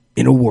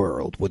a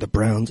world where the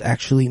Browns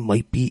actually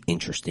might be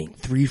interesting,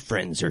 three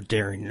friends are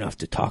daring enough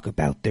to talk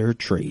about their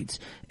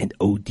trades and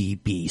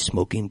ODB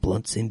smoking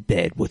blunts in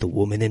bed with a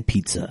woman and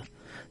pizza.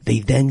 They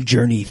then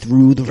journey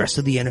through the rest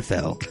of the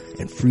NFL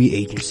and free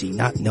agency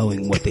not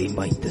knowing what they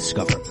might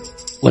discover.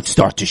 Let's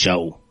start the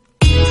show.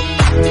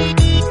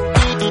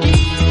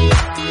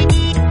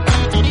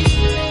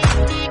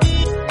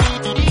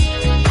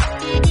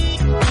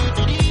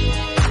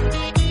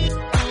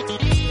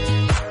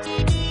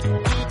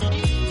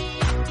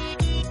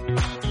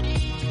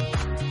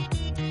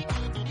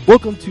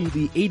 Welcome to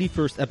the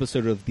 81st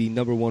episode of the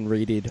number one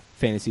rated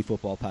fantasy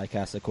football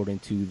podcast according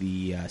to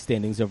the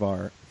standings of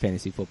our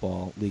fantasy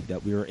football league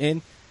that we are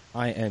in.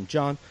 I am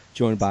John,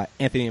 joined by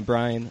Anthony and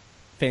Brian.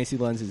 Fantasy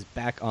Lens is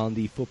back on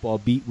the football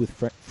beat with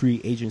free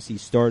agency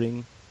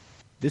starting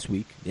this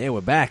week. Yeah,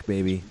 we're back,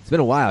 baby. It's been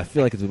a while. I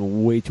feel like it's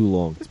been way too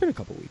long. It's been a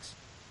couple weeks.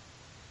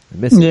 I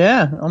miss it.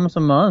 Yeah, almost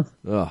a month.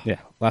 Ugh. Yeah,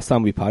 last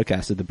time we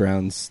podcasted, the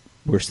Browns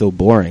were still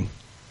boring.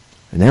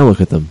 And now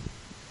look at them.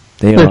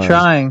 They're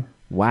trying.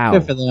 Wow.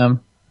 Good for them.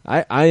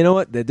 I you know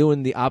what? They're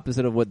doing the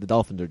opposite of what the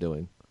Dolphins are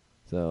doing.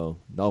 So,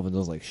 Dolphins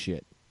look like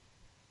shit.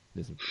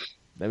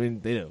 I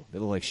mean, they do. They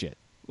look like shit.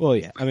 Well,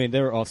 yeah. I mean,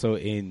 they were also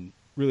in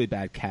really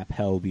bad cap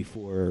hell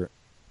before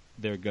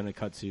they're going to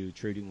cut to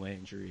trading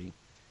Landry.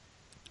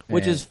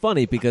 Which is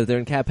funny because they're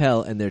in cap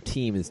hell and their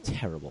team is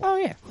terrible. Oh,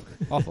 yeah.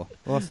 Awful.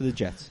 Lost to the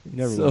Jets.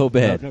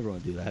 Bad. Never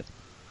want to do that.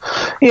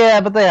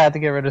 Yeah, but they had to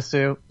get rid of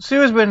Sue.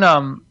 Sue has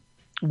been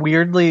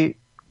weirdly,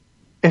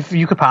 if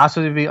you could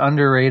possibly be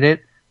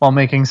underrated while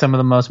making some of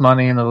the most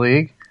money in the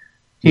league,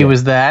 he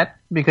was that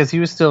because he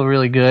was still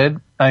really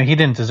good. I mean, he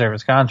didn't deserve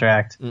his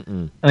contract,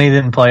 and he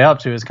didn't play up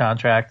to his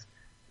contract.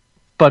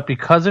 But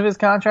because of his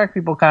contract,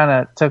 people kind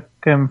of took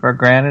him for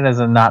granted as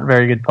a not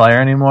very good player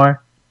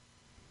anymore.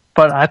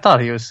 But I thought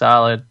he was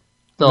solid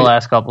the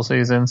last couple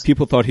seasons.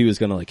 People thought he was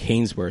going to like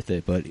Hainsworth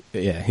it, but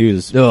yeah, he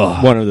was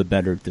one of the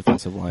better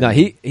defensive linemen.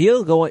 No,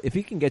 he'll go if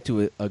he can get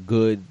to a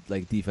good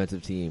like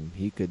defensive team.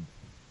 He could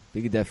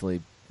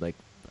definitely like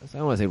I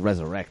don't want to say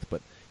resurrect,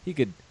 but he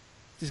could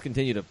just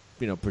continue to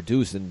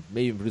produce and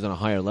maybe even produce on a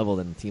higher level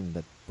than a team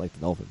that like the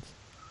Dolphins.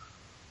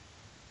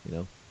 You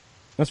know,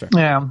 that's right.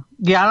 Yeah.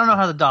 I don't know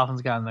how the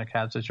Dolphins got in their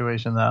cap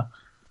situation though.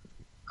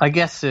 I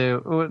guess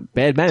bad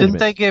management. Didn't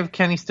they give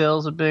Kenny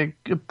Stills a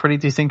pretty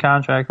decent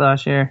contract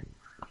last year?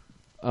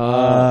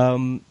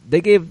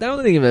 They gave. I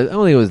don't think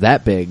it was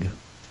that big,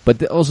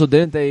 but also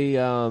didn't they?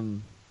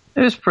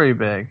 It was pretty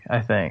big,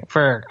 I think,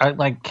 for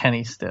like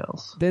Kenny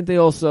Stills. Didn't they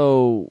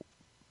also?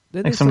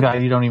 Some guy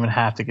you don't even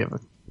have to give a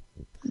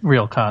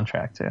real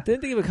contract to.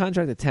 Didn't they give a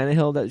contract to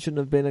Tannehill that shouldn't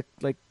have been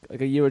like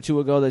a year or two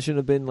ago? That shouldn't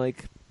have been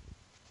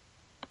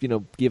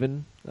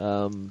given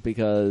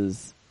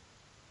because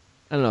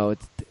I don't know.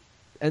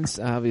 And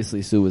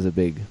obviously Sue was a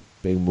big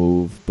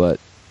move, but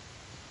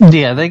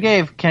yeah, they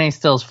gave Kenny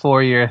Stills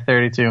 4-year,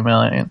 $32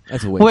 million.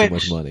 That's way too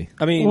much money.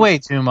 I mean, way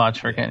too much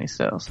for Kenny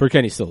Stills. For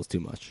Kenny Stills,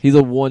 too much. He's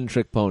a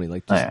one-trick pony.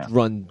 Like just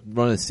run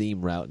a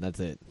seam route and that's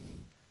it.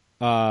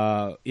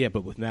 Yeah,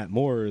 but with Matt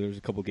Moore, there's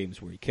a couple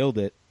games where he killed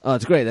it. Oh,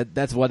 it's great.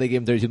 That's why they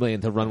gave him $32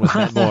 million to run with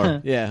Matt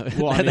Moore. Yeah.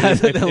 Well, I mean,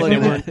 if they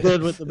weren't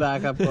good with the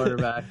backup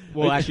quarterback.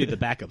 Well, actually, the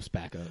backup's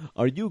backup.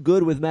 Are you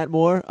good with Matt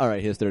Moore? All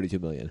right, here's $32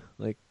 million.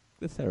 Like,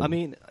 that's terrible. I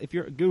mean, if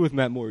you're good with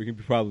Matt Moore, you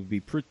can probably be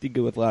pretty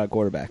good with a lot of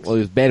quarterbacks. Well, he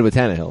was bad with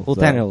Tannehill. Well,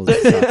 Tannehill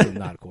is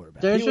not a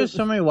quarterback. There's just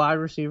so many wide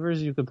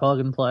receivers you could plug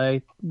and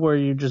play where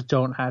you just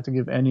don't have to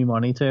give any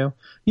money to.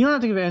 You don't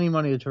have to give any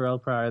money to Terrell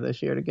Pryor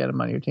this year to get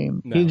him on your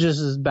team. No. He just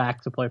is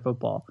back to play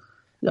football.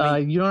 You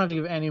don't have to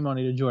give any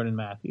money to Jordan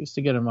Matthews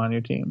to get him on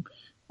your team.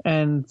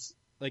 And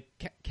like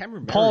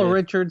Cameron Paul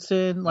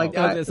Richardson, like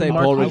I was gonna say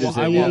Paul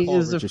Richardson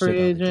is a free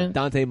agent.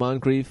 Dante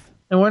Moncrief.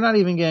 And we're not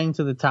even getting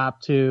to the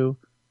top two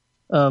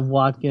of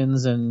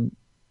Watkins and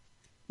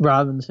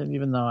Robinson,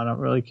 even though I don't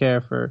really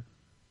care for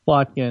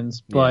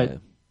Watkins. But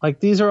like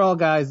these are all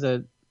guys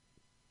that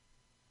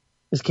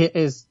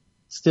is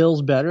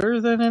Stills better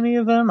than any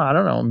of them. I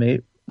don't know.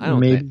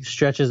 Maybe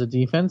stretches the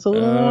defense a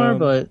little more,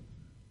 but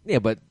yeah,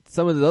 but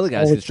some of the other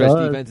guys can stretch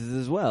defenses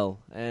as well,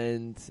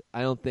 and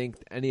I don't think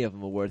any of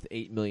them are worth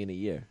 $8 million a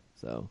year.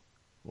 So,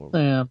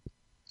 yeah,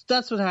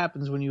 that's what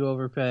happens when you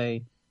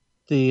overpay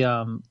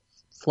the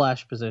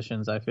flash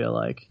positions. I feel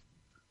like,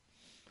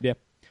 yeah,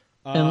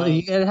 and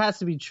it has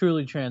to be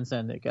truly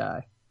transcendent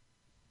guy.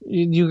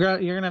 You're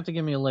gonna have to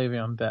give me a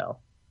Le'Veon Bell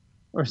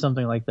or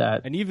something like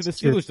that. And even the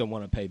Steelers don't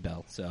want to pay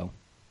Bell, so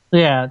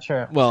yeah,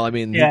 sure. Well, I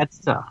mean, it's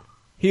tough.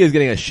 He is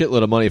getting a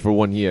shitload of money for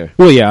 1 year.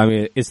 Well, yeah, I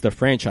mean, it's the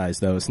franchise,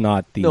 though. It's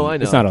not the. No, I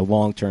know. It's not a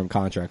long-term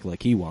contract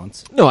like he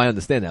wants. No, I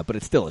understand that, but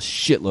it's still a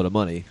shitload of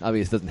money.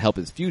 Obviously, it doesn't help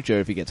his future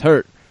if he gets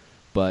hurt,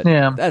 but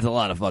that's a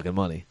lot of fucking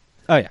money.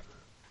 Oh, yeah.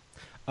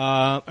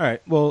 All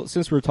right, well,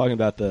 since we're talking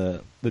about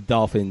the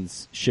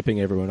Dolphins shipping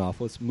everyone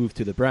off, let's move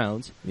to the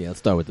Browns. Yeah, let's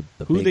start with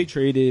the who they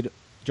traded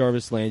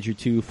Jarvis Landry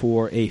to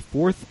for a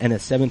 4th and a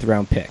 7th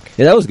round pick.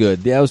 Yeah, that was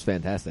good. Yeah, that was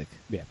fantastic.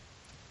 Yeah.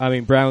 I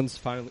mean, Browns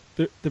finally...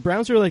 The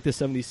Browns are like the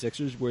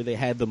 76ers where they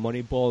had the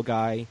money ball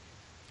guy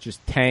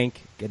just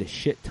tank, get a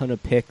shit ton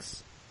of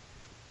picks,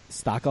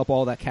 stock up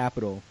all that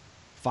capital,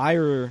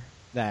 fire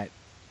that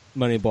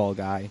Moneyball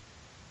guy,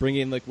 bring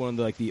in like one of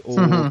the, like the old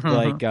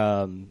like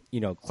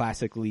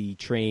classically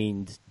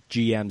trained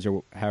GMs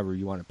or however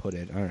you want to put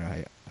it. I don't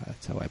know.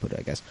 That's how I put it,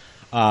 I guess.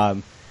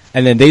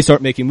 And then they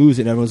start making moves,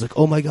 and everyone's like,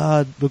 "Oh my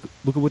God, look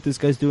at what this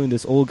guy's doing!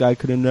 This old guy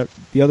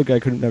the other guy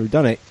could have never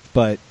done it."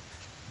 But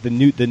the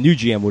new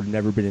GM would have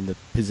never been in the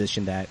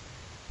position that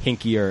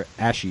Hinkie or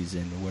Ashy's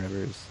in, or whatever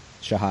it is.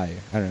 Shahai.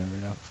 I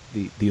don't know.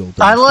 The old.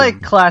 I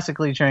like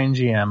classically trained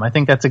GM. I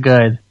think that's it's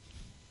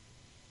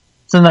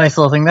a nice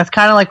little thing. That's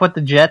kind of like what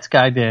the Jets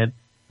guy did.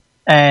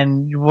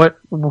 And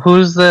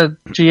who's the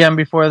GM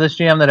before this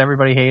GM that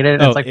everybody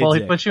hated? It's like, well,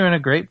 he put you in a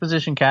great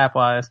position cap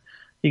wise.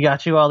 He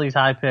got you all these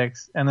high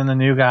picks, and then the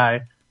new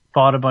guy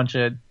bought a bunch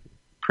of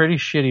pretty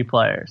shitty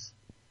players.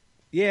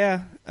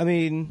 Yeah, I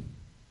mean,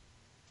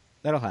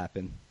 that'll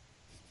happen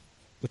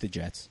with the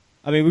Jets.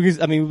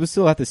 We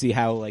still have to see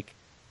how like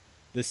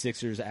the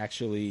Sixers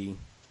actually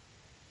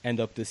end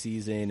up the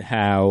season,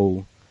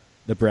 how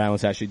the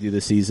Browns actually do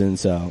the season.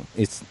 So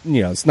it's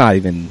it's not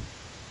even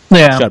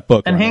shut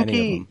book. And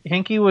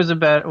Hinkie was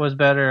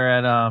better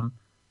at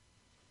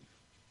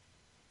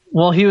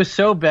Well, he was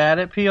so bad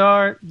at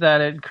PR that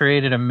it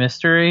created a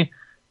mystery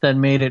that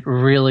made it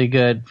really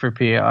good for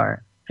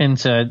PR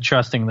into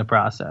trusting the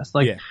process.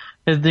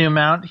 The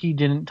amount he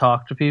didn't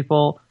talk to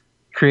people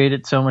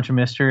created so much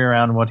mystery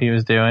around what he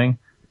was doing.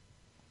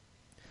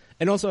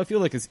 And also, I feel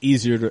like it's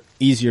easier to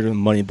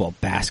Moneyball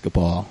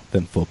basketball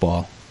than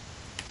football.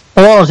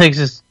 Well, all it takes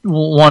is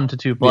 1 to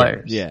 2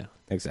 players. Yeah,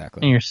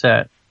 exactly. And you're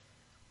set.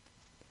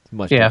 It's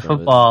much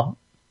football.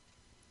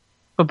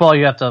 Football,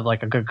 you have to have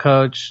like a good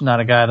coach, not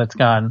a guy that's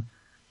gone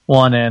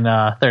 1 in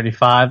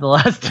 35 the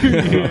last 2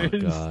 years. Oh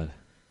God!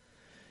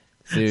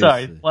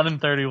 Sorry, 1 in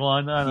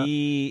 31.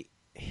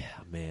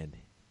 Man,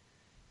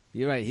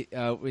 you're right.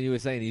 When you were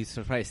saying he's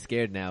probably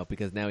scared now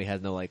because now he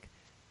has no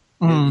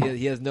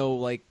he has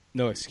no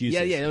no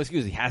excuses. Yeah, no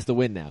excuses. He has to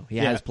win now. He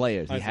has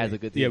players. He has a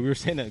good team. Yeah, we were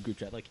saying that in the group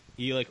chat. Like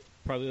he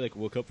probably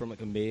woke up from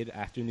a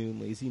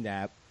mid-afternoon lazy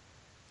nap,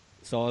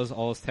 saw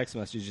all his text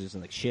messages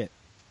and shit.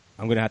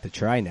 I'm gonna have to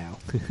try now.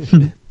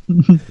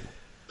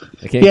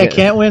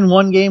 Can't win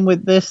 1 game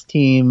with this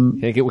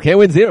team. Can't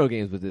win 0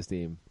 games with this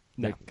team.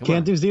 No,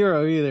 can't do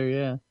 0 either.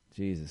 Yeah.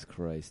 Jesus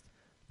Christ.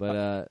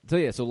 But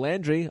so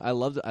Landry, I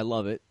love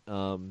it.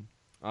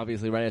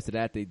 Obviously, right after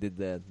that, they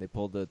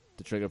pulled the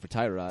trigger for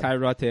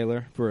Tyrod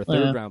Taylor for a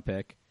 3rd round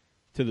pick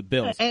to the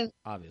Bills. And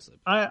obviously,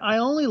 I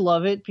only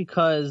love it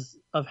because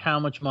of how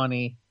much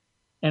money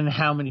and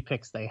how many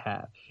picks they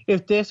have.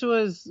 If this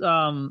was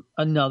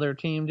another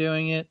team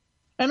doing it,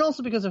 and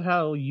also because of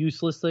how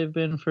useless they've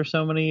been for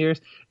so many years,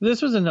 if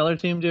this was another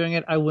team doing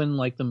it, I wouldn't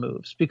like the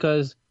moves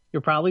because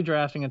you're probably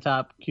drafting a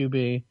top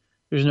QB.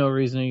 There's no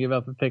reason to give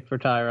up a pick for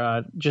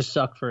Tyrod. Just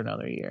suck for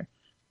another year.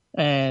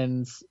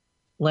 And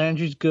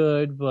Landry's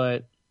good,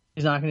 but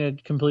he's not going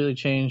to completely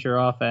change your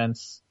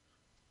offense.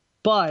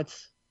 But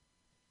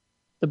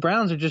the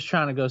Browns are just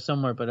trying to go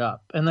somewhere but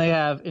up, and they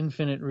have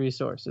infinite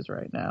resources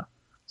right now.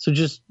 So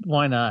just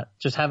why not?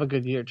 Just have a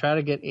good year. Try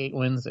to get 8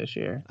 wins this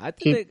year.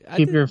 Keep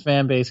your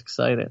fan base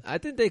excited. I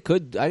think they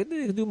could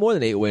do more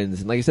than 8 wins.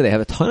 And like you said, they have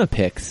a ton of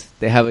picks.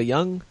 They have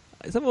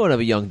somewhat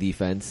of a young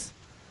defense.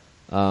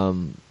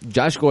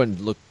 Josh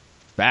Gordon looked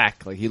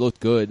back, he looked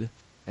good.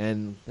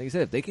 And like you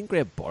said, if they can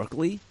grab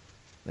Barkley,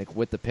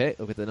 with the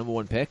number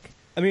 1 pick.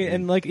 I mean,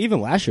 and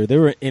even last year, they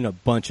were in a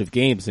bunch of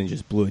games and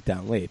just blew it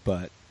down late.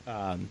 But,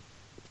 for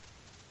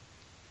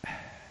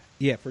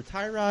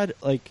Tyrod,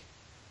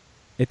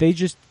 if they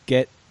just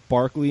get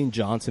Barkley and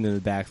Johnson in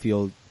the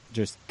backfield,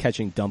 just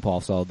catching dump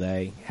offs all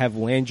day, have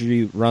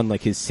Landry run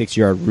his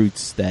 6-yard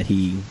routes that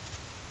he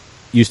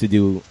used to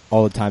do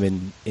all the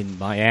time in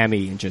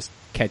Miami and just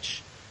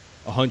catch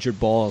 100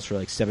 balls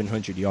for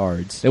 700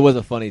 yards. There was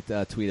a funny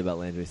tweet about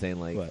Landry saying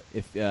what?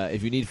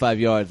 if you need 5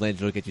 yards,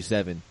 Landry will get you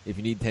 7. If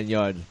you need 10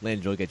 yards,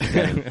 Landry will get you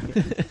 7.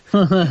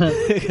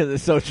 Because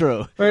it's so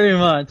true. Pretty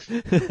much.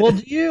 Well,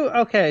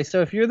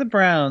 so if you're the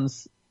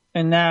Browns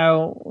and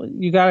now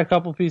you got a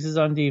couple pieces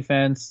on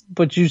defense,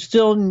 but you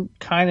still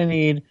kind of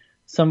need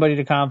somebody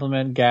to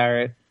complement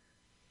Garrett.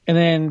 And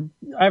then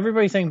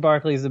everybody's saying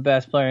Barkley is the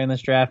best player in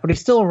this draft, but he's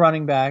still a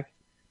running back.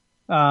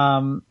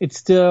 It's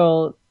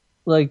still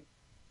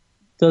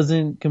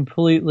doesn't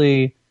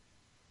completely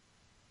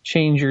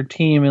change your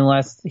team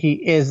unless he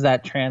is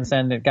that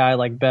transcendent guy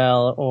like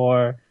Bell,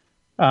 or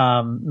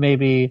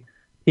maybe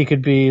he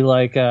could be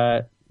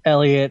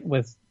Elliott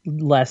with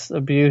less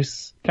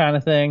abuse kind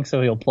of thing,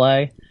 so he'll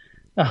play.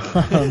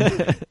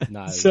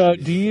 So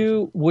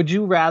would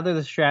you rather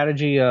the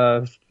strategy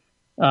of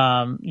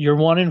you're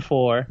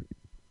 1-4?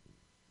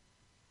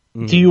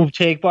 Mm-hmm. Do you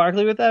take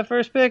Barkley with that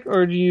first pick,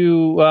 or do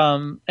you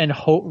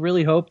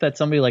really hope that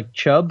somebody like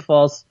Chubb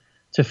falls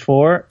to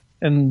 4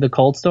 and the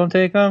Colts don't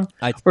take him?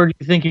 Or do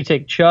you think you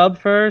take Chubb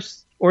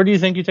first, or do you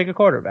think you take a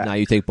quarterback? No,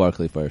 you take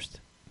Barkley first.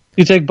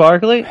 You take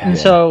Barkley? And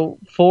so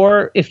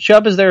 4, if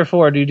Chubb is there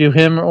 4, do you do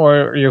him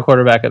or your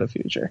quarterback of the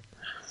future?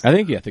 I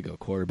think you have to go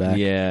quarterback.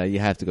 Yeah, you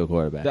have to go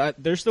quarterback.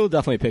 They're still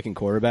definitely picking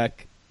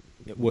quarterback.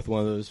 with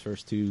one of those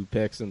first 2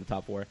 picks in the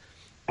top 4.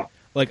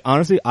 Like,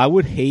 honestly, I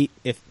would hate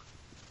if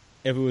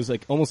it was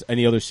like almost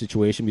any other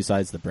situation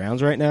besides the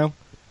Browns right now.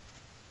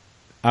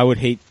 I would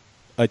hate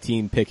a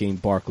team picking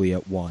Barkley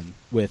at 1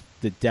 with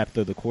the depth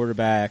of the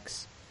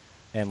quarterbacks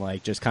and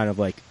like just kind of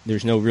like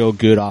there's no real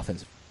good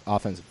offensive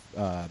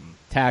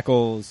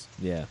tackles.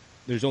 Yeah.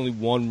 There's only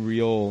one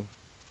real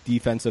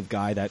defensive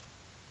guy that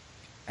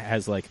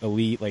has like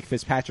elite. Like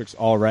Fitzpatrick's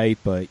all right,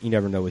 but you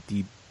never know with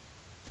D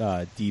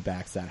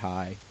backs that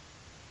high.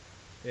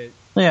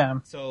 Yeah.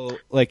 So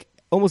like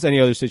almost any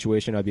other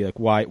situation, I'd be like,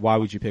 why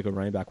would you pick a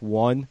running back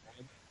 1?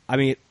 I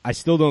mean, I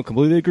still don't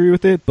completely agree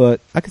with it,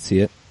 but I could see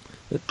it.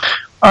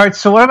 All right.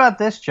 So what about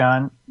this,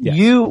 John? Yes.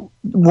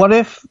 What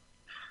if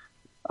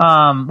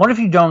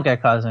you don't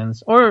get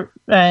Cousins,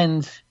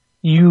 and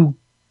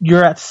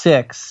you're at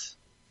 6,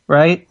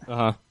 right?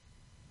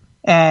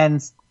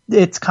 And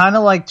it's kind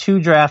of like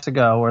 2 drafts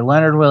ago where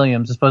Leonard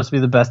Williams is supposed to be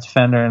the best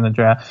defender in the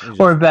draft,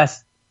 or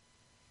best.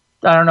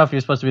 I don't know if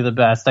you're supposed to be the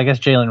best. I guess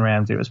Jalen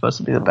Ramsey was supposed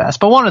to be the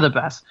best, but one of the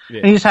best. Yeah.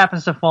 And he just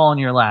happens to fall in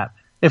your lap.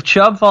 If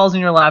Chubb falls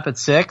in your lap at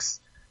 6,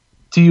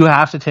 do you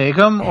have to take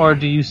him, or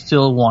do you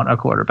still want a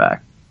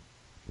quarterback?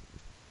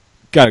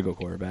 Gotta go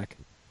quarterback.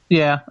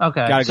 Yeah.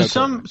 Okay. Gotta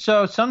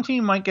go some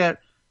team might get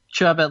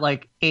Chubb at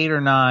like 8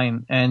 or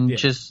 9 and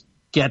just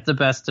get the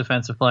best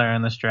defensive player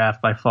in this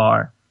draft by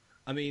far.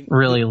 I mean,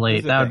 really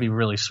late. That would be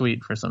really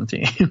sweet for some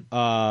team.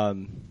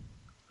 Browns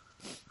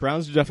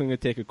are definitely going to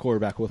take a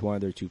quarterback with one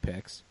of their 2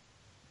 picks.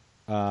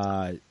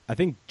 I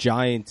think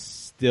Giants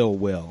still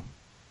will.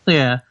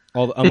 Yeah.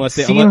 Unless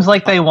it seems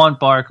like they want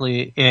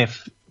Barkley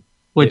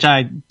which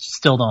I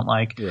still don't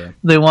like. Yeah.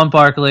 They want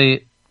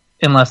Barkley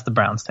unless the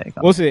Browns take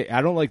him. Well, see,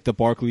 I don't like the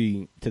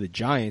Barkley to the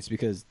Giants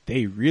because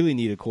they really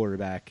need a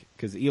quarterback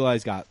because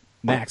Eli's got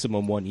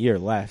maximum 1 year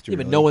left. Yeah,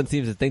 but no one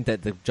seems to think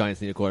that the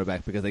Giants need a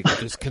quarterback because they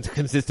just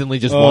consistently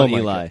just want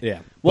Eli. God. Yeah.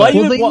 Well,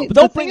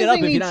 don't bring it up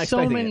if you're not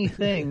expecting so many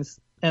things,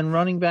 and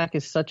running back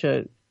is such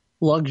a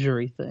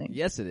luxury thing.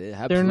 Yes, it is.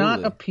 Absolutely. They're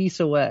not a piece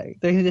away.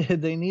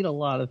 They need a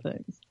lot of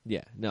things.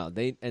 Yeah, no,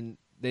 they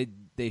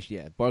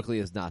Barkley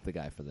is not the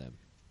guy for them.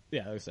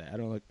 Yeah, like I say, I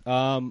don't like.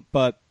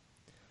 But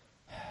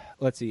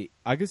let's see.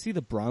 I could see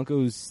the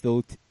Broncos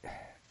still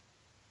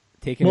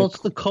taking. Well,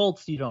 it's the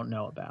Colts you don't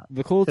know about.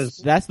 The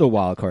Colts. That's the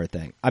wild card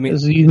thing. I mean,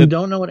 you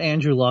don't know what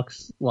Andrew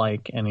Luck's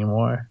like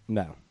anymore.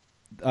 No,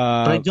 but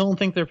I don't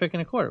think they're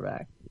picking a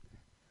quarterback.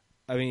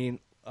 I mean,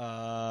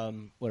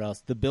 what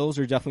else? The Bills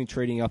are definitely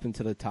trading up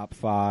into the top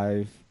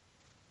 5.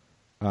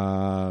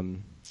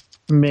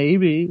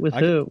 Maybe with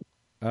who?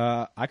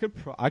 I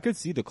could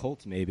see the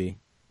Colts maybe.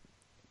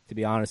 To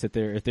be honest,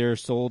 if they're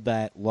sold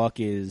that Luck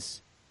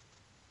is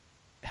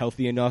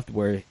healthy enough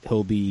where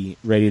he'll be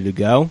ready to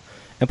go,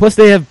 and plus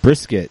they have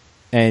Brisket,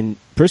 and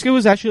Brisket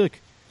was actually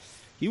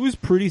he was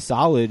pretty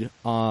solid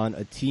on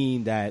a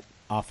team that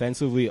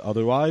offensively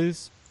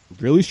otherwise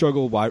really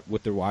struggled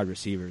with their wide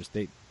receivers.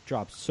 They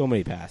dropped so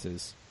many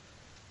passes.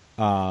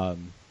 I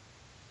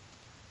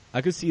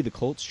could see the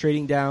Colts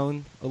trading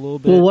down a little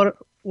bit. Well,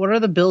 what are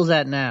the Bills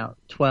at now?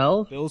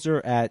 12? Bills are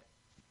at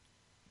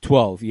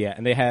 12, yeah,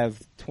 and they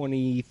have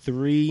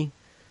 23.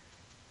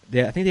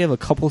 I think they have a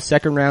couple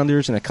second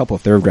rounders and a couple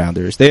third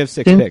rounders. They have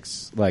 6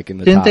 picks, like in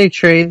the top. Didn't they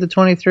trade the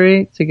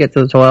 23 to get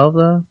to the 12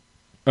 though?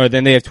 Or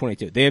then they have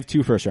 22. They have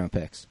 2 first round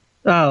picks.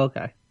 Oh,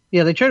 okay.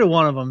 Yeah, they traded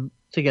one of them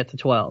to get to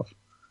 12.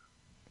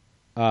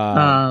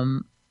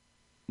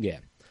 Yeah.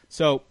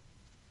 So,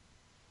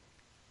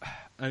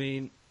 I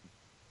mean,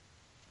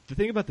 the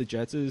thing about the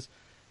Jets is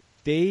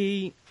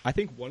I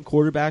think one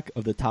quarterback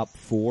of the top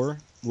 4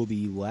 will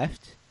be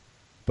left,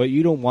 but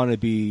you don't want to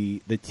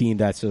be the team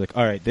that's like,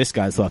 all right, this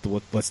guy's left,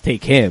 let's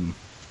take him.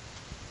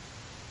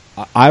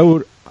 I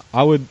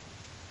would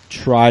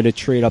try to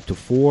trade up to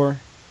 4.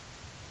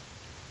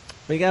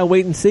 But you gotta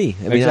wait and see.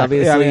 I mean,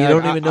 exactly. obviously, you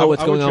don't even know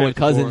what's going on with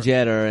Cousins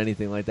yet or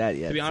anything like that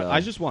yet. To be honest, I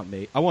just want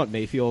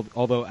Mayfield.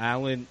 Although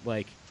Allen,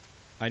 like,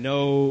 I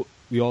know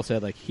we all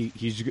said like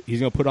he's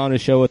gonna put on a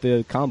show at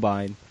the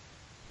combine,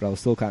 but I was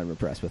still kind of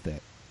impressed with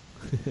it.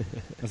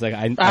 I was like,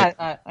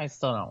 I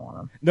still don't want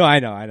him. No, I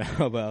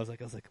know, but I was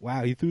like,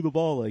 wow, he threw the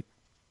ball like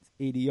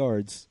 80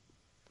 yards.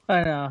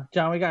 I know,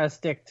 John. We gotta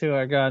stick to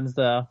our guns,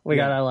 though. We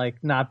gotta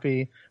not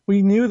be.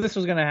 We knew this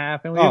was gonna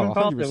happen. We even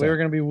felt that we were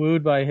gonna be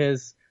wooed by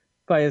his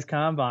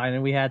combine,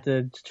 and we had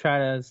to try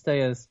to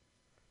stay as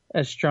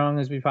strong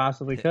as we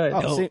possibly could.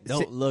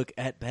 Don't look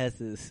at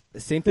passes.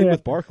 Same thing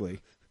with Barkley.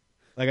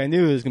 Like, I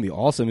knew it was gonna be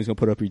awesome. He's gonna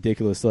put up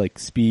ridiculous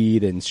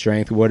speed and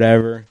strength, or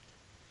whatever.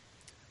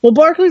 Well,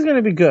 Barkley's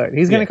gonna be good.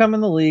 He's gonna come in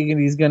the league, and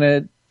he's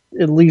gonna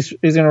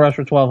rush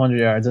for 1,200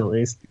 yards at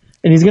least,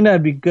 and he's gonna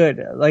be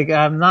good. Like,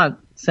 I'm not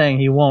saying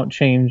he won't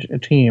change a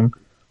team,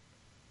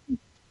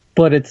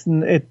 but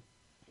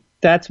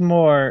that's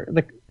more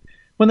like.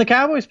 When the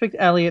Cowboys picked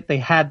Elliott, they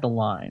had the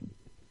line.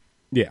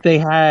 Yeah. They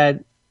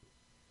had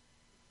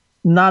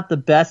not the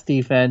best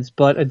defense,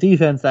 but a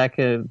defense that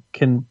could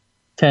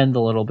contend a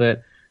little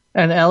bit.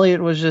 And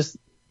Elliott was just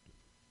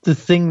the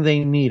thing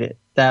they needed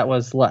that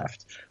was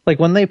left. Like,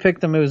 when they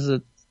picked him,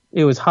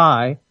 it was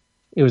high,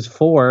 It was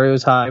 4. It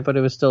was high, but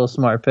it was still a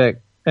smart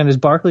pick. And is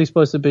Barkley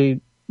supposed to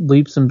be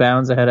leaps and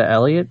bounds ahead of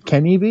Elliott?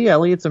 Can he be?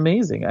 Elliott's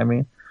amazing. I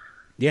mean,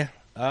 Yeah.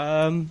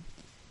 I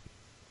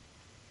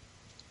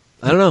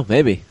don't know.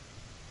 Maybe.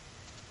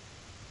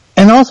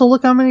 and also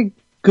look how many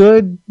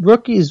good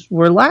rookies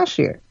were last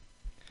year.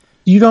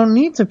 You don't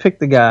need to pick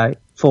the guy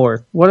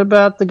 4th. What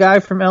about the guy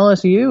from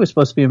LSU? Who's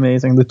supposed to be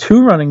amazing. The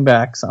 2 running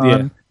backs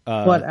on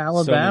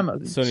Alabama,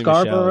 Sony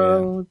Scarborough,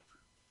 Michel,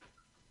 yeah.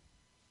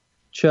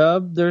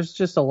 Chubb. There's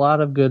just a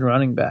lot of good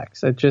running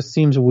backs. It just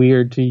seems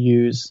weird to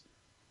use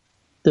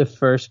the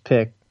first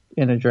pick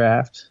in a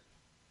draft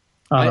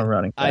on a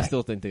running back. I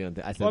still think they're going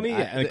to.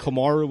 And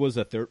Kamara was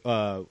a third,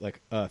 a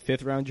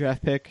 5th round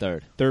draft pick.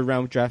 Third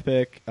round draft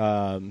pick.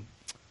 Yeah,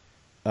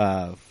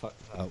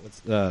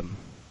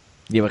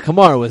 but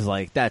Kamara was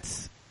like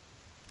that's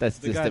the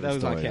just guy that was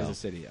story, on Kansas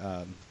City.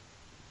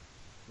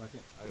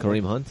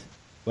 Kareem Hunt.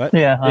 What?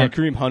 Yeah, yeah.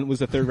 Kareem Hunt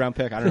was a 3rd round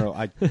pick. I don't know.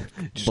 I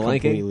just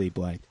completely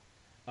blanked.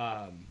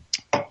 All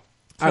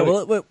right.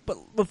 Well,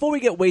 but before we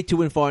get way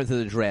too far into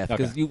the draft,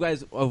 because you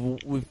guys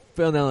we've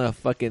fell down a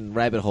fucking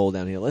rabbit hole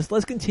down here.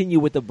 Let's continue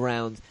with the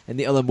Browns and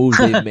the other moves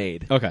they've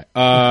made. Okay.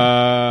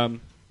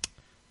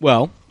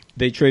 Well,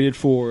 they traded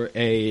for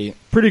a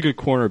pretty good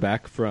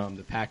cornerback from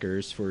the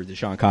Packers for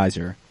DeShone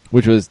Kizer,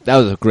 that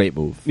was a great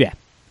move. Yeah,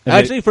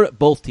 actually for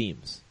both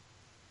teams.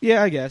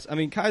 Yeah, I guess. I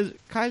mean,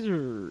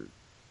 Kizer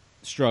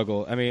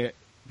struggled. I mean,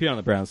 being on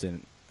the Browns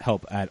didn't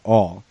help at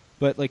all,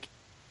 but like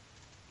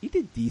he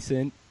did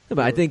decent. No,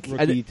 but I think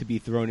to be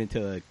thrown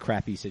into a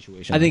crappy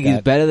situation. I think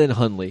he's better than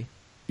Hundley.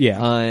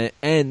 Yeah,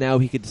 and now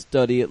he could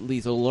study at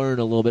least or learn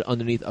a little bit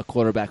underneath a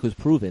quarterback who's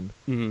proven.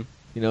 Mm-hmm.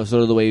 You know,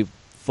 sort of the way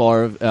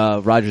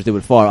Rodgers did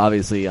with Favre.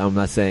 Obviously, I'm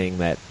not saying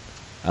that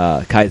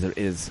Kizer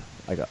is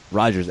like a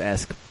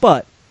Rodgers-esque,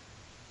 but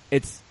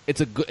it's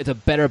a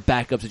better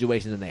backup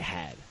situation than they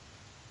had.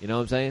 You know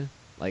what I'm saying?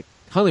 Like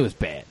Hundley was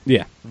bad.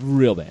 Yeah,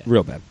 real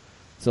bad.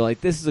 So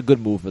like this is a good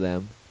move for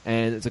them,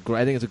 and I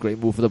think it's a great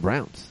move for the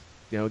Browns.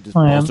 You know, just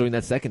bolstering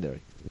that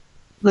secondary.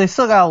 They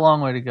still got a long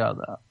way to go,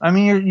 though. I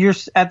mean, you're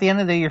at the end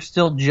of the day, you're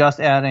still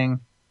just adding,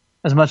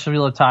 as much as we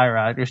love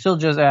Tyrod, you're still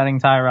just adding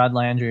Tyrod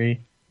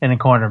Landry and a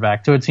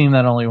cornerback to a team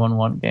that only won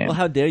 1 game. Well,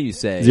 how dare you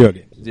say 0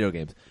 games? 0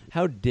 games.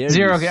 How dare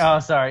 0 you? games? Oh,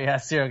 sorry. Yeah,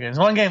 0 games.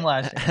 1 game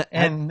last year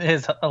in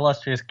his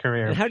illustrious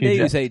career. And how dare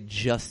you say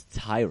just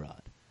Tyrod?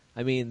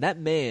 I mean, that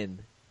man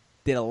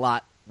did a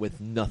lot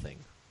with nothing.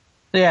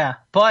 Yeah,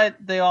 but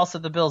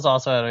the Bills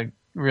also had a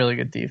really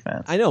good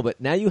defense. I know, but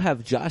now you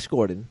have Josh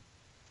Gordon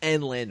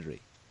and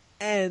Landry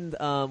and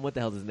what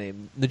the hell's his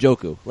name?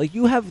 Njoku. Like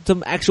you have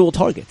some actual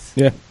targets.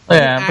 Yeah.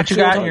 Yeah, but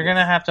you're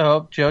gonna have to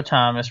hope Joe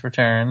Thomas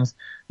returns.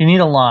 You need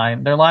a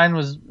line. Their line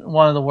was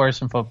one of the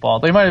worst in football.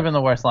 They might have been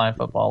the worst line in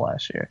football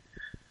last year.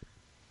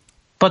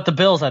 But the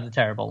Bills had a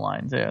terrible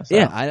line too. So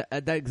Yeah,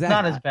 exactly.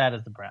 Not as bad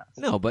as the Browns.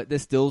 No, but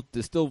there's still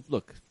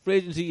look. Free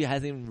agency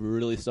hasn't even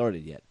really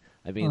started yet.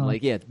 I mean,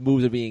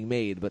 moves are being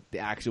made, but the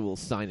actual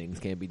signings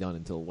can't be done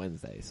until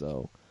Wednesday.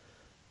 So,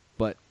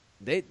 but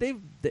they've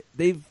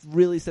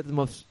really set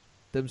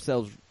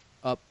themselves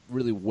up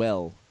really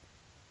well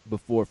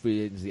before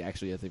free agency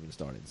actually has even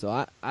started.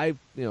 So I'm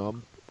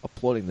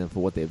applauding them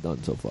for what they've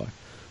done so far.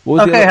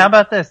 Okay, how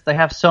about this? They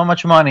have so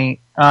much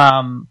money.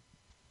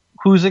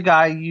 Who's a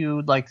guy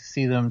you'd like to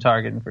see them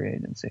target in free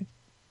agency?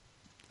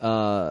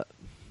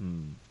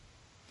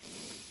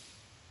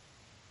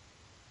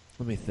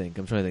 Let me think.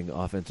 I'm trying to think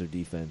offense or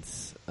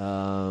defense. You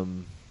know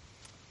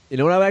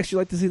what I would actually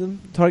like to see them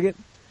target?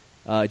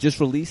 Just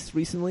released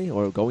recently,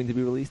 or going to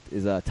be released,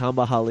 is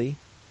Tamba Hali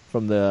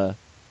from the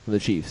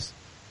Chiefs.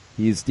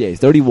 He's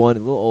 31, a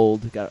little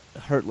old, got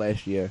hurt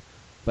last year,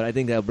 but I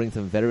think that'll bring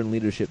some veteran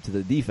leadership to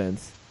the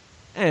defense.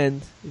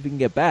 And if you can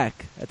get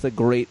back, that's a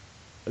great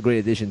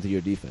addition to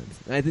your defense.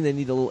 And I think they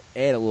need to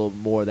add a little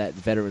more of that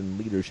veteran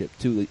leadership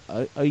to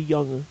a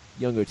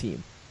younger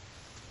team.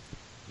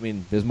 I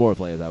mean, there's more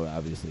players I would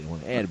obviously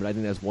want to add, but I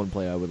think that's one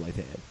player I would like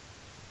to add.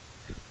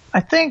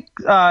 I think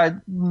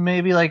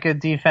maybe like a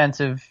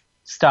defensive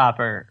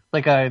stopper,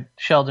 like a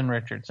Sheldon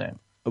Richardson.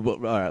 All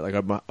right,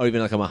 or even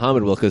like a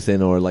Muhammad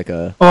Wilkerson or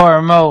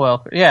or Mo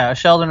Wilkerson. Yeah,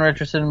 Sheldon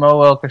Richardson, Mo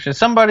Wilkerson,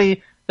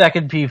 somebody that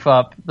could beef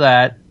up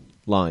that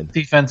line,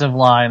 defensive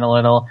line a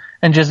little,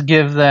 and just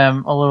give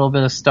them a little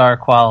bit of star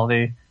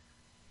quality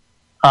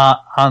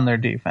on their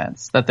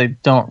defense that they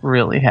don't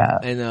really have.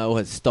 And I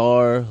always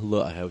pronounce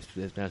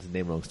his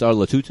name wrong. Star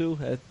Latutu,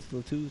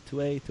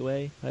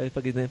 Latutu, how do you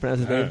fucking pronounce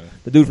his name?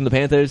 The dude from the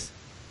Panthers.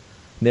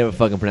 Never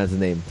fucking pronounce his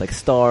name. It's like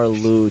Star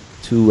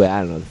Latutu.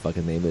 I don't know what the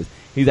fucking name is.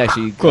 He's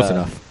actually close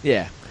enough.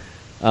 Yeah.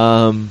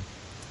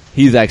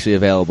 He's actually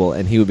available,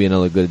 and he would be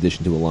another good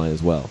addition to a line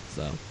as well.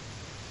 So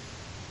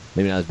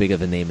maybe not as big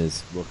of a name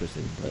as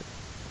Wilkerson, but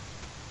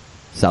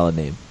solid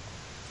name.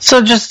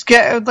 So just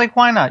get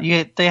why not?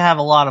 They have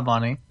a lot of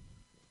money.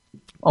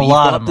 Beef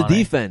up the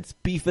defense.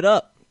 Beef it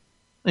up.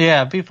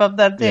 Yeah, beef up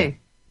that D. Yeah.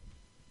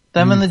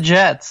 Them and the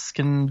Jets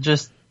can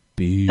just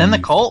and the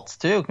Colts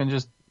too can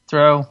just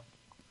throw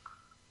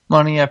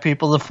money at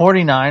people. The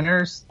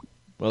 49ers.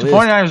 The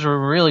 49ers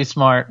were really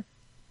smart.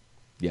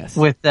 Yes.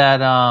 with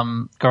that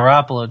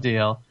Garoppolo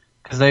deal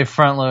because they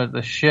front loaded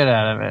the shit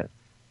out of it.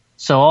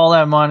 So all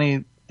that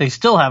money, they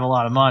still have a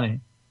lot of money,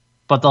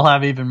 but they'll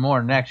have even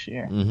more next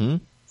year. Mm-hmm.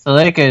 So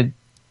they could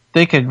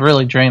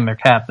really drain their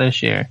cap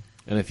this year.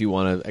 And if you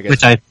want to, I guess,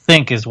 Which I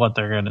think is what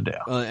they're going to do.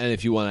 and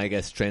if you want to, I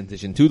guess,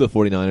 transition to the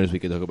 49ers, we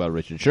could talk about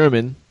Richard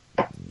Sherman.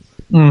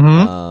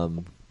 Mm-hmm.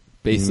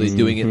 Basically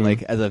doing it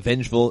like as a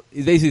vengeful.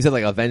 He basically said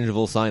like a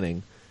vengeful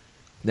signing.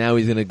 Now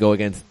he's going to go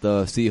against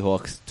the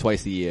Seahawks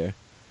twice a year,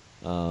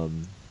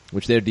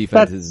 which their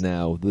defense is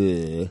now.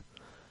 Bleh.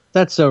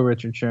 That's so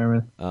Richard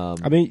Sherman.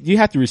 I mean, you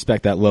have to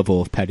respect that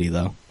level of petty,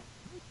 though.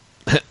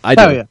 I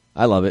do. Oh, yeah.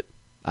 I love it.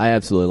 I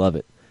absolutely love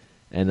it.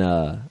 And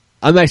I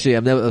was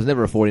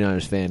never a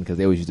 49ers fan because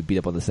they always used to beat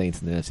up on the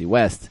Saints in the NFC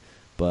West.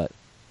 But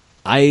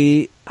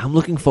I'm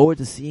looking forward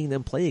to seeing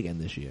them play again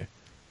this year.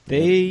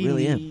 They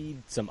really am.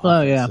 need some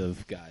Oh, yeah.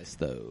 offensive guys,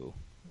 though.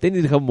 They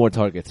need a couple more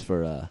targets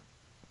for.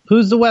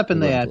 Who's the weapon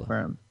they Garoppolo. had for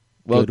him?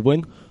 Well,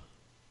 Goodwin?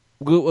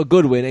 a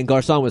good win, and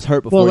Garcon was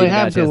hurt before Well, he they even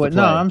got a have chance to. to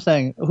No, play. I'm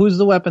saying who's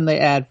the weapon they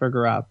add for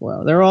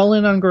Garoppolo? They're all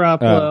in on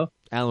Garoppolo.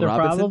 Allen They're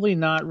Robinson. probably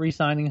not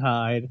re-signing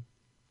Hyde.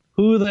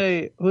 Who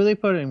they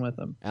putting with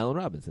them? Allen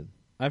Robinson.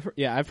 I've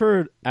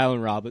heard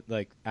Allen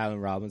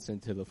Robinson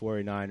to the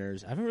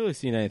 49ers. I haven't really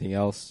seen anything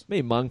else.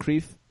 Maybe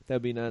Moncrief. That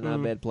would be not a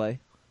bad play.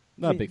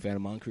 Not a big fan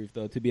of Moncrief,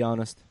 though, to be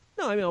honest.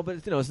 No, I mean, but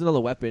it's another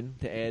weapon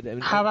to add. I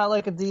mean, How about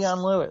like a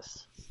Deion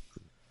Lewis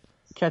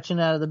catching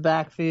out of the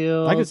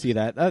backfield? I could see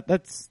that.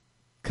 That's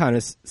kind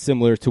of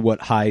similar to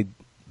what Hyde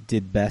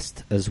did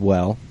best as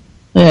well.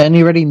 Yeah, and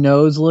he already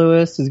knows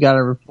Lewis. He's got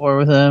a rapport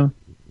with him.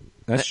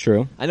 That's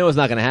true. I know it's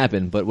not going to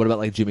happen, but what about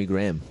like Jimmy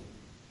Graham?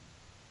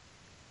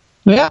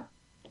 Yeah,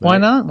 why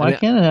Right. not? Why I mean,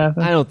 can't it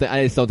happen?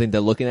 I just don't think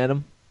they're looking at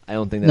him. I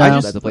don't think No.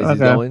 that's the place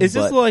he's Okay. going. Is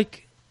this but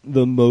like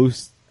the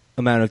most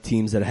amount of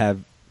teams that have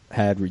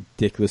had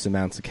ridiculous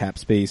amounts of cap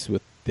space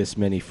with this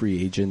many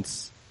free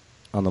agents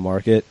on the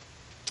market?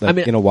 Like, I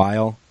mean- in a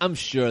while? I'm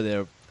sure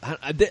they're.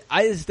 I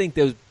just think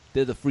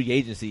the free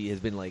agency has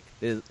been like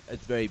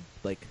it's very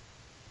like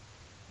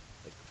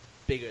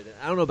bigger than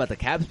I don't know about the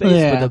cap space,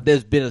 Yeah. but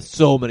there's been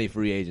so many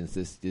free agents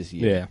this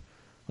year. Yeah.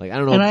 Like I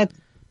don't know And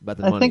about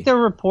the I money. think they're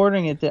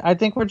reporting it. I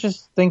think we're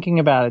just thinking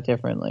about it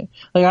differently.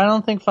 Like, I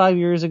don't think 5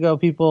 years ago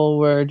people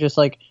were just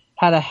like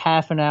had a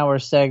half an hour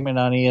segment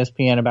on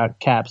ESPN about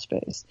cap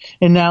space,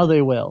 and now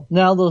they will.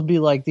 Now they'll be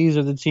like, these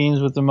are the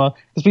teams with the most,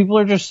 because people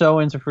are just so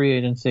into free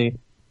agency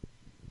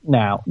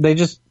now. They're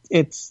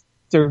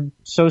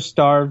so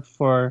starved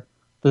for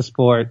the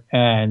sport,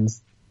 and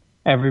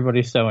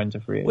everybody's so into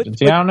free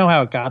agency. I don't know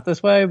how it got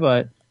this way,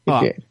 but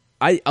it did.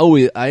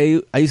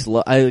 I used to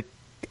love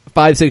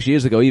 5-6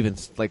 years ago, even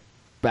like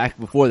back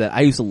before that,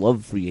 I used to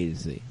love free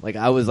agency. Like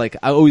I always marked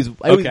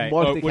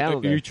the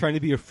calendar. Are you trying to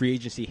be a free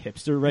agency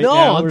hipster right No,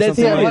 now? I'm or dead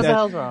something Yeah, like what the that?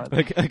 hell's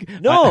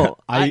wrong? No,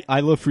 I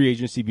love free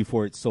agency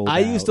before it sold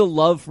I out. used to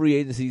love free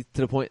agency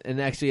to the point,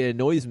 and actually it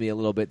annoys me a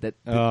little bit that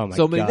Oh my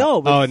so god! many.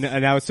 No, but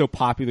and now it's so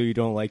popular you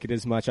don't like it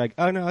as much.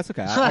 Oh no, that's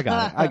okay. I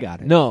got it. I got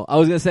it. no, I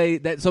was gonna say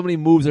that so many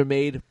moves are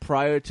made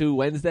prior to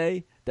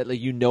Wednesday that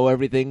like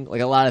everything, like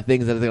a lot of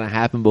things that are gonna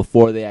happen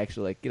before they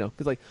actually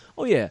because like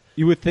oh yeah,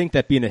 You would think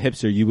that being a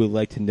hipster, you would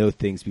like to know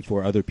things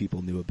before other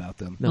people knew about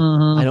them.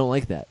 no, I don't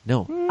like that.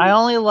 No, I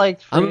only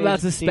liked free I'm about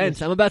agency.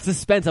 suspense. I'm about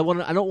suspense. I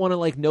don't want to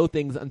like know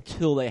things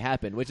until they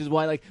happen, which is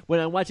why like when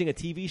I'm watching a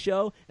TV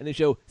show and they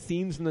show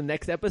scenes from the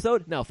next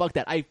episode, no, fuck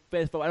that. I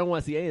don't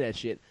want to see any of that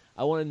shit.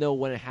 I want to know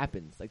when it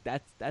happens. Like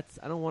that's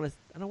I don't want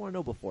to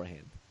know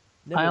beforehand.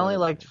 Never I only wanna know.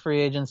 liked Free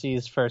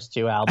Agency's first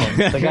two albums.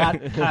 They got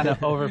kind of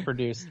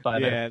overproduced by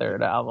Yeah. their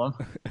third album.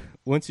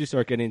 Once you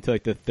start getting into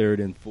like the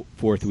third and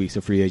fourth weeks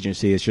of free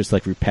agency, it's just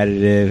like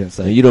repetitive. It's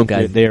like You don't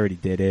guys- they already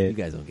did You it.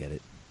 guys don't get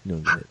it. You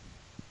don't get it.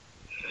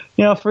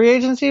 You know, Free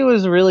Agency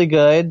was really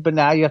good, but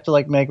now you have to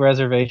like make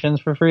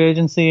reservations for Free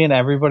Agency, and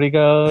everybody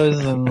goes,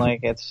 and like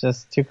it's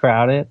just too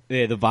crowded.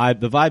 Yeah, the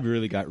vibe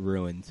really got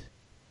ruined.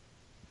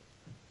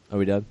 Are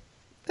we done?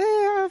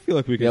 I feel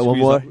like we can got one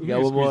squeeze more? off, You we got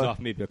can one squeeze more? off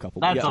maybe a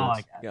couple. That's more. all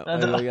I got. Yeah.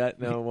 That's all. We got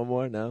no one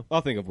more. No,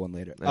 I'll think of one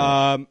later. All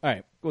All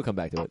right. we'll come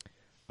back to it.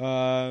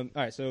 All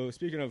right. So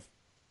speaking of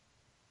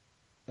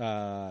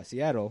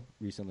Seattle,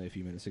 recently a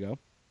few minutes ago,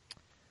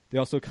 they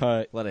also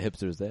cut. A lot of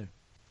hipsters there.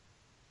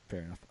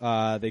 Fair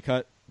enough. They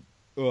cut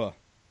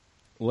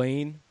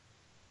Lane,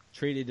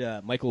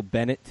 traded Michael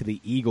Bennett to the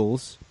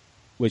Eagles,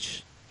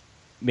 which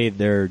made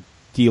their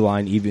D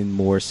line even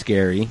more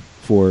scary.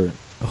 For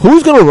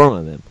Who's gonna run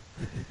on them?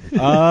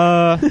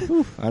 I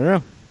don't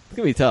know. It's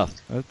gonna be tough.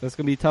 That's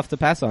gonna be tough to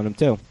pass on him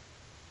too.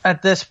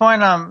 At this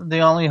point, the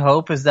only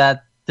hope is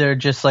that they're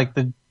just like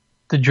the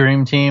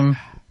dream team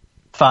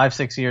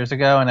 5-6 years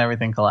ago, and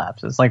everything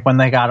collapses. Like when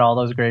they got all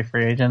those great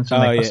free agents,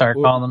 and Oh, they yeah. start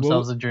Well, calling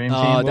themselves a dream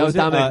Oh, team. that was was it?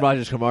 Dominic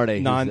Rogers-Cromartie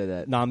who Nan- said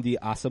that. Namdi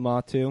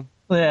Asama too.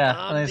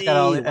 Yeah, and they just got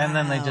all, and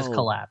then they just Wow.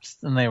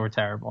 collapsed, and they were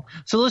terrible.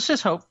 So let's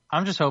just hope.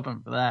 I'm just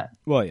hoping for that.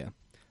 Well, yeah.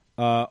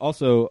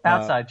 Also,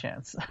 Outside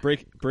chance.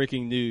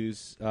 breaking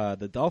news: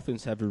 the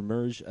Dolphins have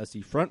emerged as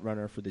the front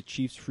runner for the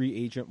Chiefs' free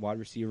agent wide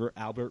receiver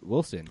Albert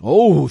Wilson.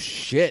 Oh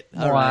shit!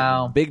 All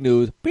Wow. right. Big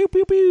news. Pew,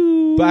 pew,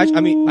 pew. But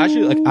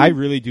actually, I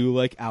really do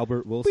like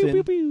Albert Wilson. Pew,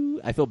 pew,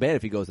 pew. I feel bad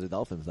if he goes to the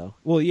Dolphins, though.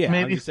 Well, yeah, I'm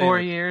Maybe just saying, 4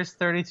 like, years,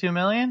 32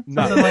 million,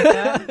 No. something like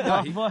that.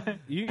 No, Oh, boy.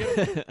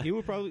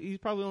 he's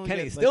probably only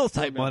Kenny get, Stills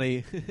like, type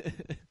money.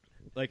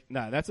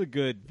 That's a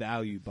good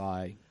value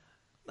buy.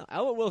 No,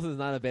 Albert Wilson's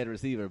not a bad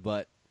receiver,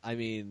 but I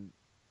mean,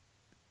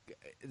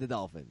 the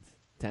Dolphins.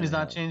 He's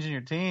not Tannehill. changing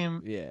your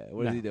team. Yeah,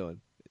 what is No. he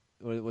doing?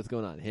 What's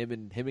going on? Him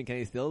and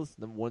Kenny Stills,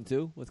 number 1,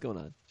 2. What's going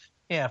on?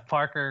 Yeah, if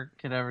Parker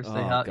could ever stay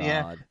Oh healthy.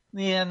 Yeah, God.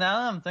 yeah. Now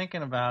that I'm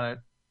thinking about it,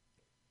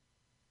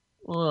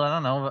 well, I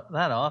don't know about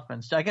that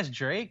offense. I guess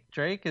Drake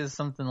is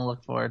something to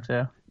look forward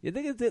to. You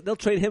think they'll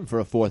trade him for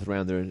a 4th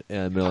rounder in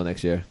the middle of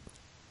next year?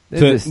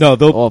 They'll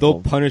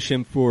awful. punish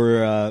him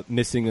for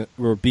missing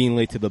or being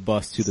late to the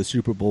bus to the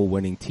Super Bowl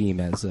winning team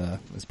as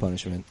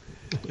punishment.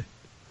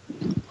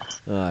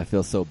 I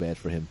feel so bad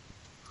for him.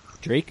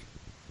 Drake.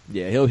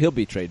 Yeah, he'll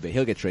be traded, but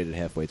he'll get traded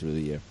halfway through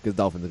the year because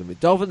Dolphins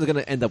are going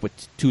to end up with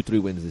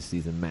 2-3 wins this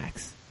season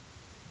max.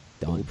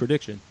 Done. Bold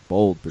prediction.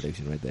 Bold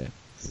prediction right there.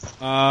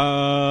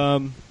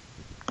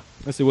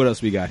 Let's see what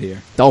else we got here.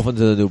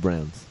 Dolphins are the new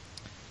Browns.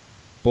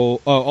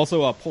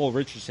 Also, Paul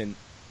Richardson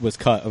was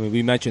cut. I mean,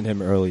 we mentioned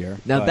him earlier.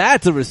 Now but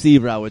that's a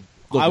receiver I would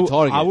look to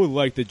target. I would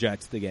like the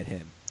Jets to get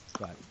him.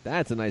 But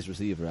That's a nice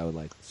receiver I would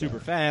like. super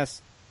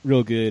fast,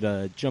 real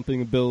good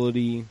jumping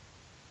ability.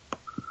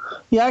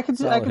 Yeah, I could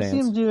see Solid him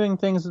hands. doing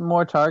things with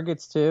more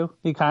targets too.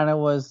 He kind of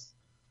was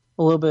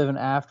a little bit of an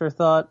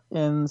afterthought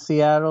in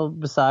Seattle.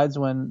 Besides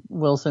when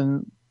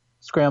Wilson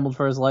scrambled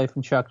for his life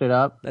and chucked it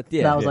up,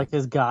 that was like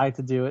his guy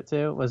to do it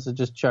to. Was to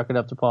just chuck it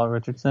up to Paul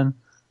Richardson.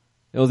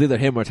 It was either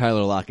him or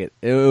Tyler Lockett.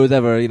 It was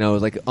ever, it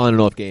was like on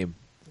and off game.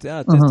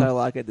 This Tyler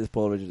Lockett, this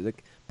Paul Richardson.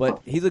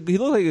 But he looks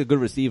like a good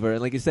receiver,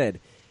 and like you said,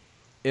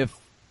 if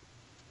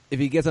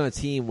he gets on a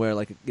team where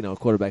like a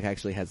quarterback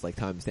actually has like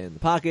time to stand in the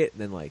pocket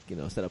and then like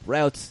set up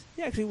routes,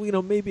 actually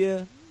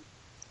maybe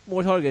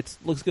more targets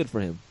looks good for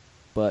him.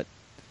 But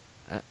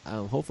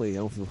hopefully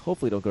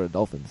don't go to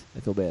Dolphins.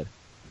 I feel bad.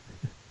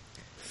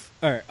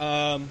 All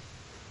right.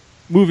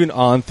 Moving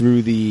on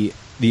through the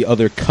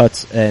other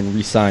cuts and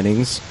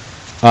re-signings.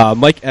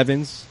 Mike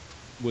Evans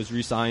was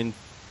re-signed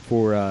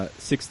for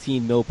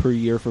 $16 million per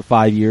year for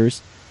 5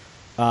 years,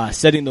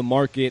 setting the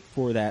market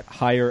for that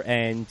higher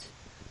end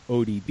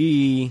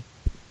ODB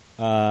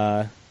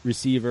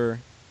receiver.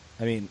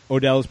 I mean,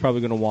 Odell's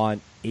probably going to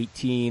want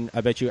 18. I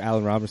bet you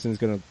Allen Robinson's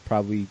going to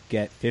probably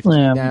get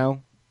 15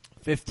 now.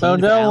 15. So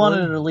Odell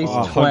wanted at least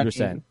 20,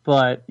 100%.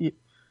 but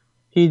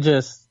he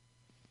just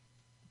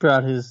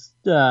brought his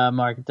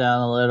market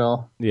down a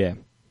little. Yeah.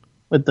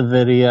 With the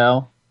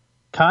video.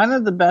 Kind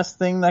of the best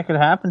thing that could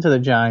happen to the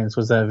Giants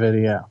was that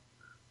video.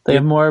 They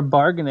have more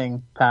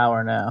bargaining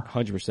power now.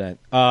 100%.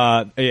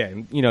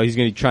 He's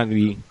going to try to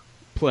be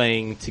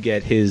playing to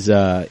get his,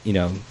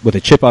 with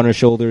a chip on his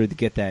shoulder to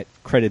get that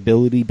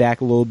credibility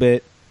back a little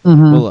bit.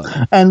 Mm-hmm. Well, look.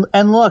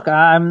 And look,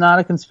 I'm not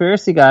a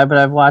conspiracy guy, but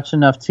I've watched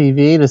enough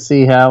TV to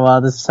see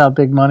how this is how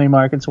big money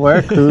markets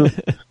work. Who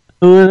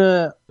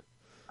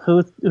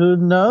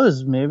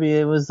knows? Maybe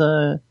it was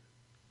a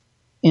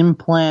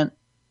implant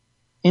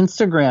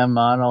Instagram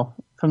model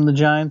from the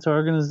Giants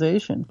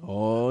organization.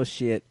 Oh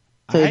shit!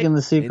 Taking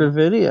the secret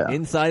video.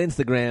 Inside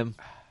Instagram.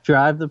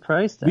 Drive the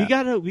price down.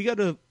 We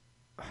gotta.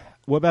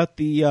 What about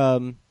the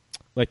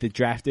the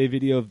draft day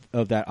video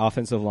of that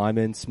offensive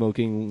lineman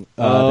smoking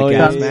the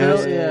gas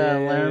mask? Yeah,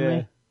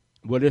 Laramie.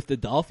 What if the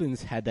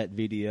Dolphins had that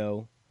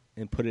video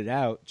and put it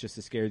out just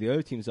to scare the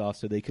other teams off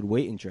so they could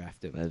wait and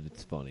draft him?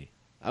 That's funny.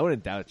 I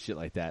wouldn't doubt shit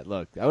like that.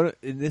 Look,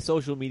 in this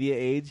social media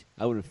age,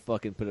 I wouldn't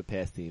fucking put it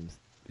past teams.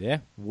 Yeah,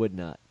 would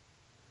not.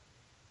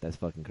 That's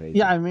fucking crazy.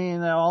 Yeah, I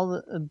mean,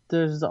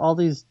 there's all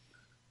these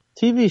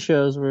TV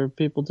shows where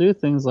people do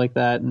things like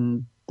that,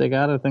 and they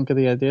got to think of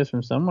the ideas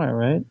from somewhere,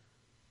 right?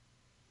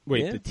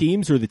 Wait, the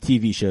teams or the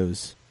TV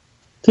shows?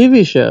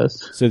 TV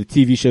shows. So the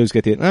TV shows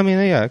get the. I mean,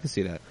 yeah, I can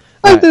see that.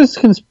 Like there's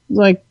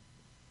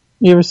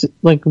you ever see,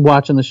 like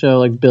watching the show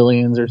like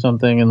Billions or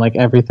something, and like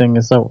everything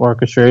is so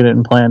orchestrated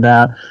and planned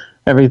out.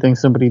 Everything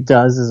somebody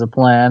does is a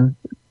plan.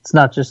 It's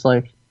not just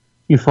like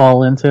you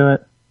fall into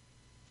it.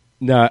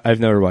 No, I've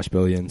never watched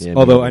Billions. Yeah,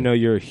 although I know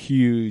you're a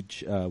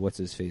huge what's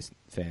his face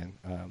fan.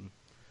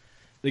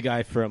 The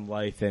guy from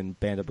Life and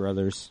Band of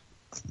Brothers,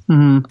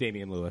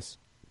 Damian Lewis.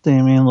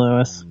 Damian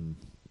Lewis,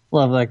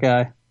 love that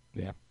guy.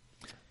 Yeah.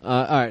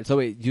 All right. So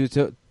wait, you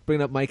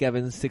bring up Mike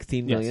Evans,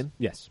 $16 million.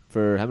 Yes.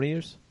 For how many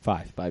years?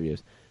 5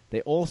 years.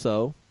 They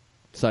also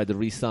decided to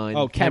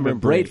re-sign Cameron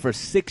Brate Brate for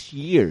 6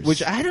 years,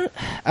 which I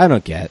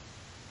don't get.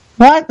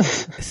 What?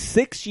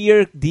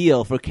 6-year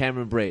deal for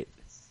Cameron Brate.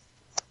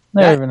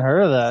 Never even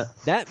heard of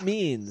that. That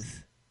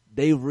means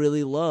they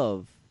really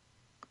love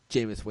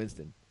Jameis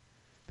Winston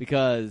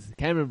because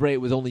Cameron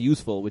Brate was only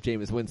useful with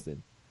Jameis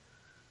Winston.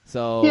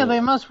 So yeah, they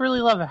must really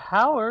love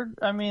Howard.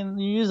 I mean,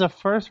 you use a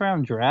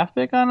first-round draft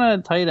pick on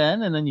a tight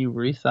end, and then you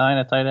re-sign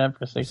a tight end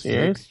for 6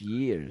 years. 6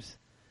 years.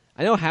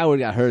 I know Howard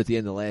got hurt at the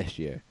end of last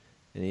year,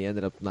 and he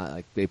ended up not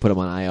like they put him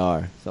on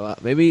IR. So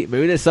maybe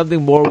there's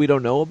something more we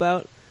don't know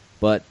about.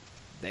 But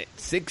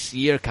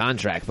 6-year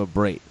contract for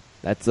Brate.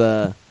 That's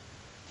it's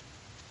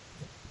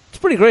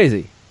pretty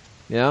crazy,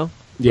 you know?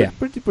 Yeah.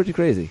 Pretty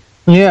crazy.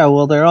 Yeah,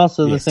 well, they're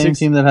also the same 6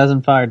 team that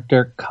hasn't fired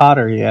Dirk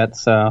Cotter yet,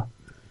 so.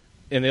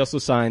 And they also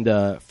signed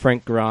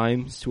Frank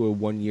Grimes to a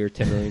 1-year,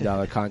 $10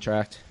 million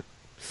contract.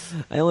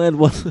 I only had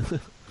one.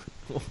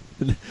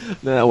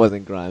 No, that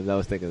wasn't Grimes. I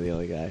was thinking of the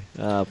other guy.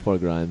 Poor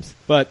Grimes.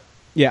 But,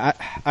 yeah,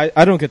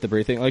 I don't get the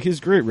Brate thing. Like, he's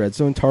a great red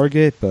zone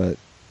target, but...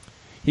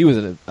 He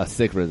was a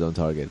sick red zone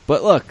target.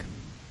 But look,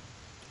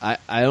 I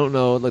don't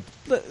know. Look,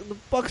 the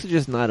Bucs are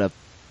just not a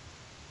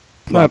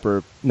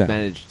proper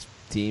managed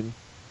team,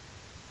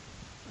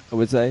 I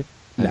would say.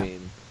 No. I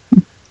mean,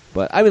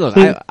 look,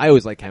 I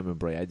always like Cameron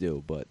Brate. I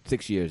do. But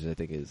 6 years, I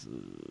think, is,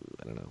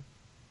 I don't know.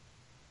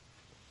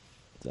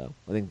 So,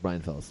 I think Brian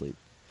fell asleep.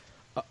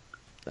 No.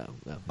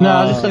 No,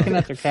 I was just looking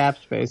at their cap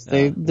space.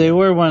 They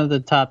were one of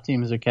the top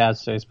teams in cap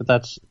space, but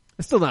that's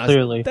It's still not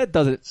clearly that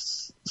doesn't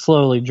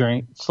slowly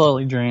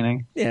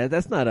draining. Yeah,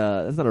 that's not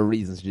a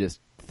reason to just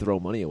throw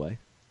money away.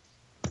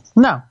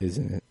 No,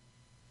 Isn't it?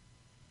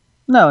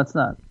 no, it's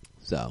not.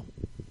 So,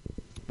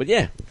 but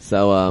yeah,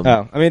 so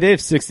I mean, they have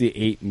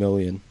 $68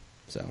 million,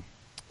 so...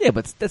 yeah,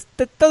 but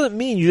that doesn't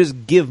mean you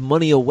just give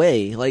money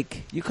away.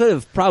 Like, you could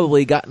have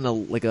probably gotten a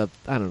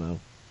I don't know.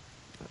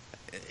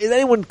 Is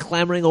anyone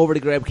clamoring over to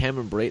grab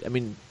Cameron Brate? I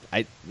mean,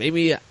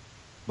 maybe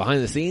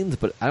behind the scenes,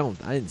 but I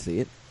didn't see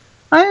it.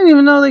 I didn't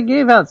even know they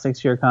gave out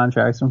 6-year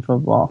contracts in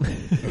football.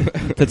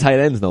 To tight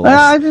ends, no less.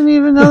 I didn't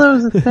even know that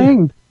was a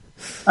thing.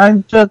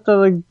 I just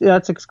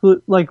that's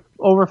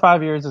over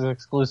 5 years is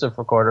exclusive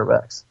for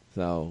quarterbacks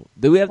So,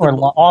 do we have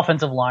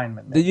offensive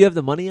linemen. Did you have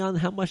the money on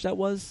how much that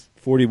was?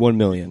 $41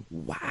 million.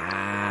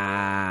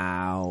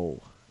 Wow,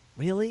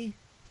 really?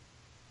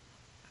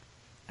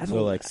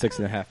 So like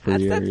 6.5 per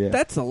year. Yeah.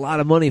 That's a lot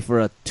of money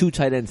for a 2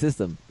 tight end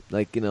system.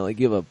 Like, you know, like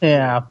you have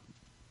Yeah.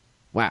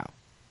 Wow.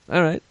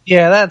 All right.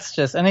 Yeah, that's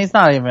just, and he's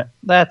not even,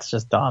 that's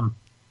just dumb.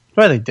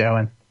 What are they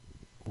doing?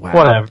 Wow.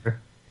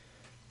 Whatever.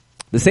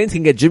 The Saints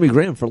can get Jimmy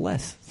Graham for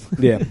less.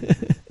 Yeah.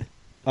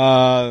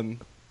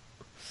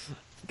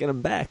 Get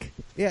him back.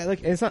 Yeah,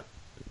 like it's not.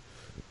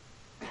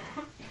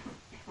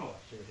 Oh,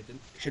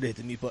 should have hit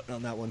the mute button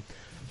on that one.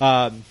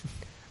 I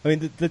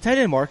mean, the tight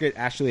end market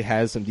actually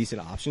has some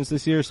decent options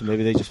this year, so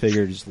maybe they just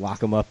figure to just lock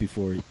them up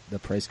before the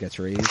price gets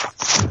raised.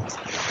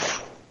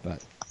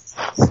 But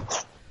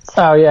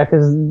Oh yeah,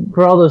 because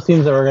for all those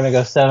teams that were going to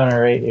go 7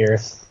 or 8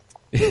 years,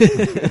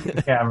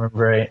 Cameron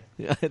Brate.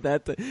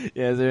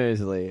 Yeah,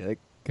 seriously. Like,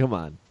 come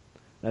on,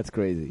 that's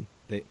crazy.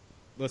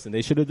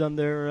 They should have done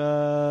their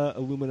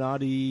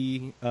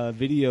Illuminati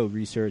video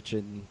research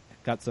and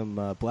got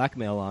some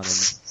blackmail on him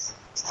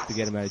to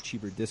get him at a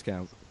cheaper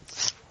discount.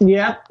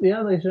 Yeah,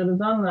 they should have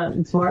done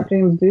that. Smart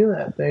teams do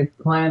that. They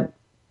plant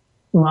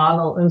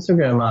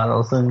Instagram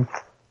models and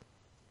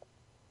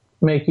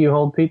make you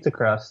hold pizza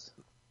crust.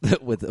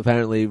 With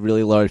apparently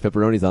really large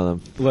pepperonis on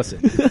them.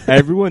 Listen,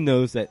 everyone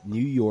knows that New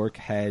York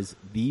has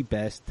the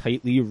best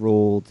tightly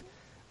rolled,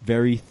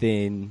 very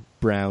thin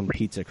brown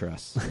pizza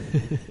crust.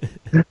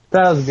 That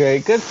was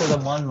great. Good for the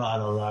one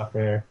model out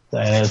there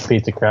saying it was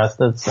pizza crust.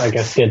 That's, I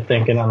guess, good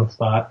thinking on the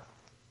spot.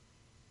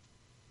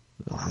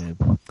 Oh,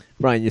 man.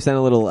 Brian, you sound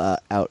a little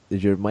out.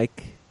 Is your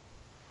mic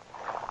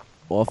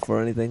off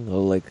or anything?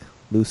 Or like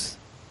loose?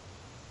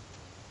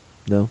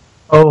 No?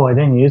 Oh, I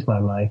didn't use my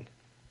mic.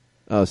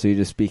 Oh, so you're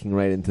just speaking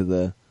right into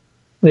the...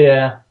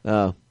 Yeah.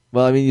 Oh.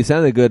 Well, I mean, you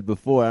sounded good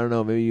before. I don't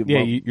know. Maybe you...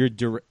 Yeah, you're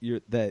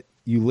that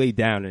you laid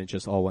down and it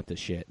just all went to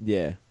shit.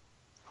 Yeah.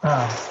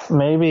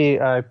 Maybe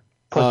I pushed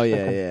Oh,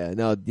 yeah.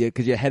 No,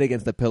 because your head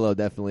against the pillow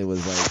definitely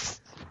was like...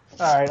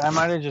 All right, I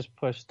might have just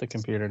pushed the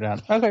computer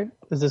down. Okay,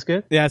 is this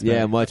good? Yeah, that's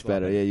better. much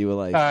better. Yeah, you were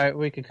like... All right,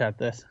 we could cut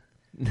this.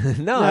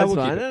 No, that's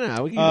fine.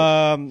 No, we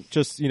can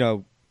Just,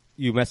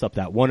 you messed up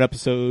that one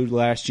episode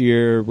last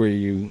year where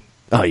you...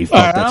 Oh, you All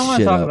fucked right, I that don't want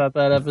shit to talk up. about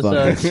that Fuck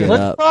that episode. shit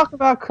Let's up. talk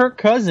about Kirk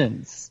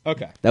Cousins.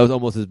 Okay. That was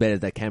almost as bad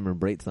as that Cameron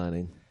Brate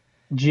signing.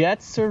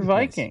 Jets or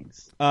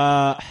Vikings?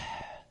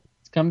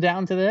 It's come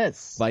down to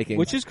this. Vikings.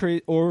 Which is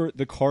crazy. Or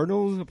the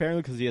Cardinals,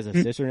 apparently, because he has a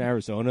sister in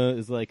Arizona,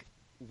 is like,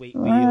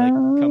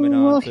 coming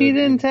on. Well, he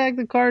didn't tag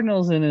the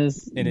Cardinals in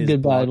his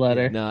goodbye blog,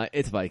 letter. No,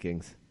 it's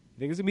Vikings.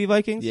 Think it's going to be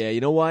Vikings? Yeah,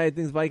 you know why I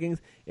think it's Vikings?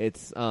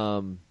 It's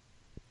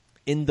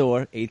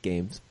indoor 8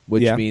 games,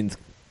 which means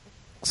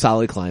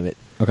solid climate.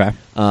 Okay.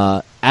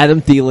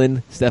 Adam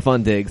Thielen,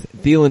 Stephon Diggs.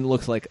 Thielen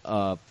looks like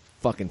a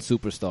fucking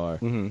superstar.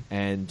 Mm-hmm.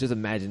 And just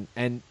imagine,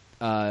 and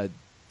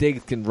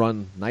Diggs can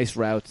run nice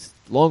routes.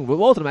 Both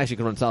of them actually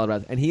can run solid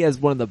routes. And he has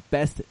one of the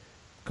best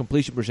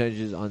completion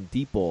percentages on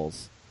deep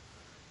balls.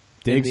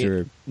 Diggs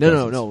or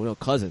No,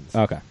 Cousins.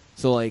 Okay.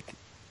 So, like,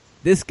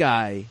 this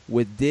guy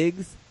with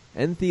Diggs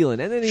and Thielen,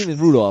 and then even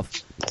Rudolph,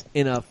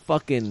 in a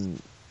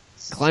fucking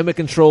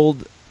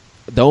climate-controlled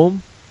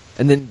dome,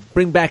 and then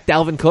bring back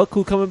Dalvin Cook,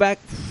 who coming back?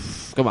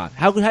 Come on.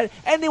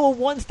 And they were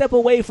one step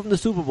away from the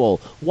Super Bowl.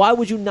 Why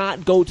would you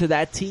not go to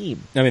that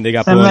team? I mean, they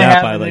got And blown they out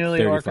have by a like newly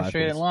 35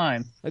 orchestrated points.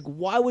 line. Like,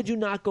 why would you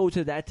not go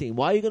to that team?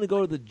 Why are you going to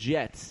go to the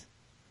Jets?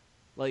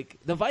 Like,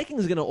 the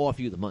Vikings are going to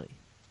offer you the money.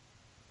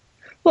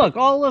 Look,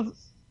 all of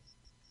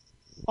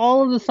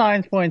the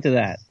signs point to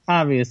that.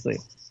 Obviously,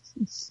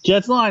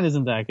 Jets line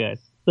isn't that good.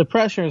 The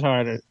pressure is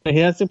harder. He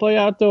has to play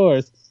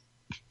outdoors.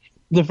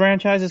 The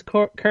franchise is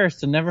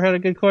cursed and never had a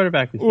good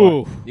quarterback before.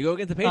 Ooh. You go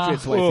against the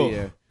Patriots twice a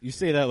year. You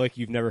say that like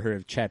you've never heard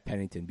of Chad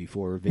Pennington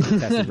before. Or Vinny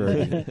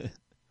Testaverde.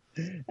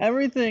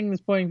 Everything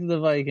is pointing to the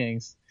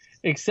Vikings,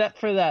 except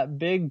for that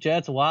big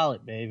Jets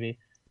wallet, baby.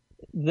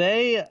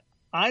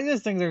 I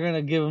just think they're going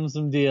to give him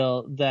some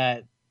deal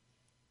that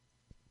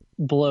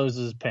blows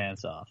his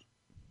pants off.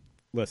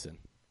 Listen,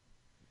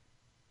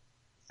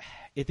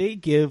 if they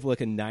give like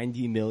a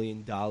 $90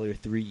 million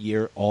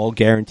 3-year all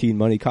guaranteed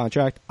money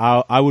contract,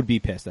 I would be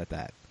pissed at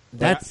that.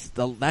 That's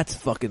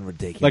fucking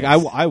ridiculous. Like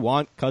I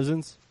want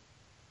Cousins.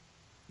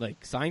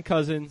 Like sign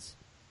Cousins,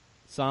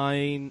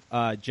 sign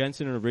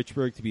Jensen or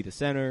Richburg to be the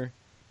center,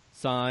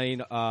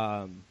 sign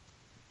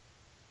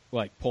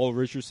like Paul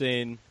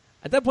Richardson.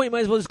 At that point, you might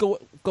as well just go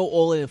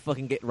all in and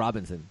fucking get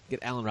Robinson,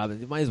 get Allen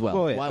Robinson. You might as well.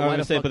 Well, yeah, Why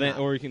the fuck but then, not?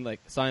 or you can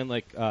like sign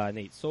like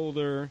Nate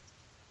Solder,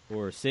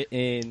 or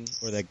Sit-In,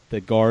 or like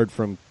the guard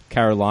from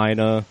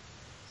Carolina.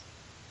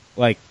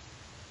 Like,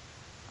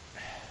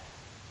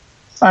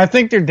 I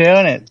think they're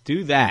doing it.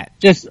 do that.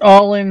 Just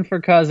all in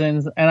for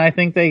Cousins, and I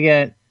think they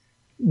get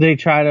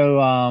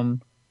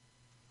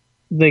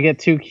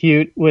too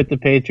cute with the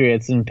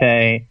Patriots and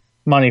pay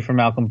money for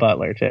Malcolm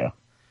Butler too.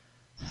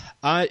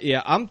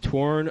 I'm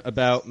torn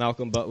about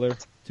Malcolm Butler,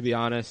 to be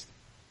honest,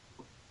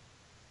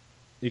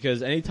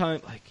 because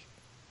anytime like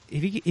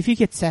if you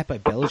get sacked by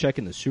Belichick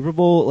in the Super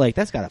Bowl, like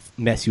that's gotta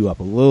mess you up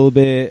a little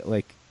bit.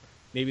 Like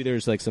maybe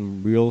there's like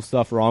some real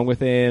stuff wrong with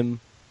him,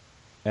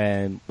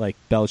 and like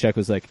Belichick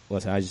was like,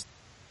 "Listen, I just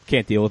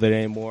can't deal with it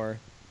anymore."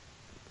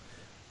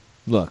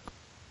 Look,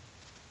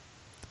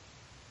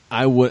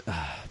 I would.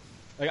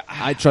 Like,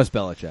 I trust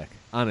Belichick,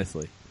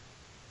 honestly.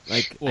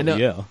 Like, I know.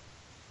 Yeah.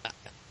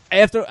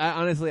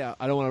 Honestly, I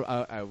don't want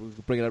to. I will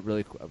bring it up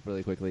really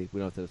quickly. We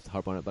don't have to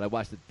harp on it, but I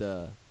watched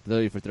the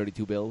 30 for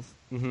 32 Bills,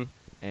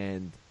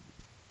 and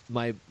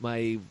my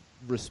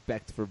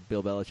respect for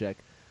Bill Belichick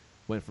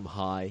went from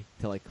high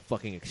to like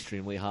fucking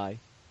extremely high.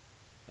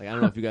 Like I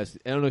don't know if you guys.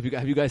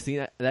 Have you guys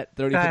seen that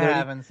 30 for 30? I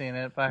haven't seen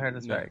it, but I heard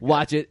it's very good.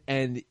 Watch it,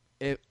 and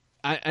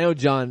I know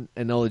John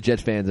and all the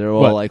Jets fans are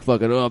all like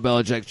fucking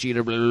Belichick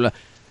cheater. Blah, blah, blah.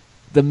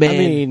 The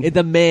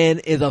man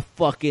is a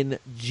fucking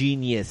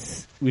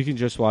genius. We can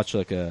just watch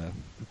like a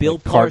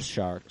Card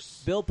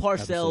Sharks. Bill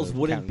Parcells episode,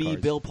 wouldn't be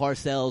cards. Bill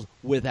Parcells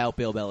without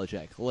Bill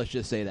Belichick. Let's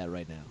just say that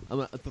right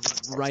now.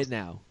 Right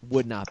now,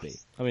 would not be.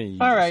 I mean, you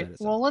All just right, said it,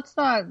 so. well, let's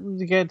not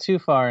get too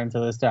far into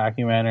this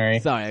documentary.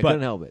 Sorry, I But-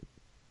 couldn't help it.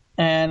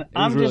 And It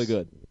was really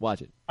good.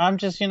 Watch it. I'm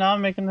just,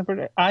 I'm making the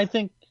prediction. I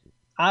think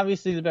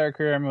obviously the better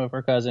career move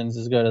for Cousins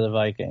is go to the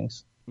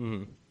Vikings.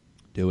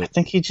 Do I it.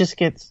 think he just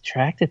gets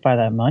attracted by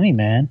that money,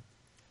 man.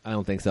 I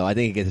don't think so. I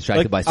think he gets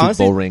distracted by Like, Super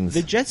honestly, Bowl rings.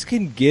 The Jets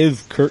can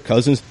give Kirk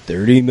Cousins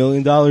 $30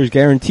 million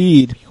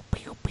guaranteed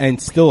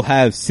and still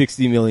have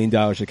 $60 million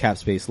of cap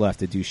space left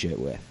to do shit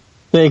with,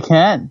 They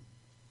can.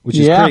 which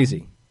is Yeah.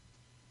 crazy.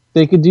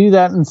 They could do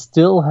that and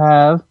still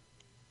have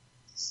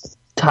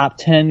top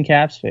 10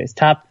 cap space,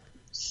 top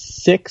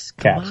 6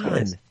 cap Come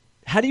on. space.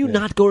 How do you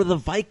not go to the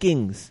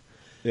Vikings?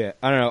 Yeah,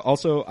 I don't know.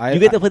 Also, You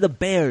get to play the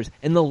Bears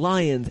and the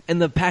Lions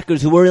and the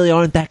Packers, who really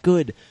aren't that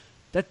good.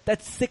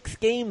 That's 6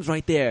 games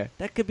right there.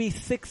 That could be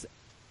 6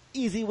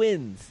 easy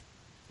wins.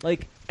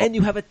 Like, and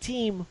you have a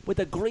team with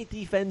a great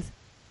defense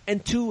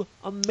and 2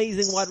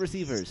 amazing wide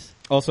receivers.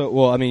 Also,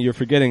 well, I mean, you're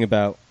forgetting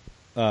about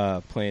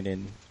playing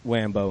in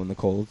Lambeau in the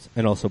cold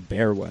and also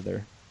bear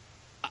weather.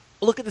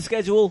 Look at the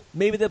schedule.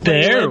 Maybe they're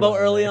playing in Fair Lambeau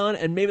weather. early on,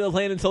 and maybe they're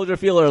playing in Soldier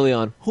Field early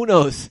on. Who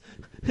knows?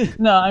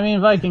 No, I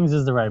mean, Vikings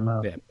is the right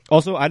move. Yeah.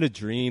 Also, I had a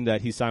dream that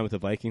he signed with the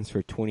Vikings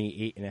for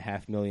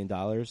 $28.5 million,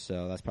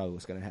 so that's probably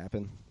what's going to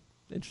happen.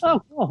 Interesting.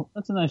 Oh, cool.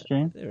 That's a nice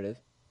dream. There it is.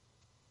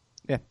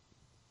 Yeah.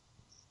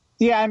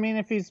 Yeah, I mean,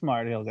 if he's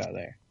smart, he'll go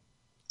there.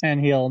 And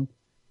he'll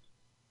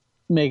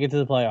make it to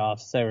the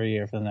playoffs every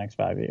year for the next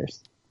 5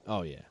 years.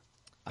 Oh yeah.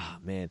 Ah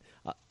man.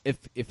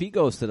 If he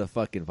goes to the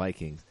fucking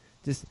Vikings,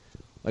 just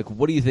like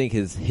what do you think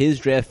his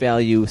draft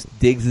value,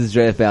 Diggs'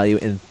 draft value,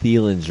 and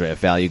Thielen's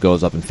draft value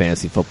goes up in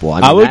fantasy football?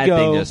 I mean, would that go-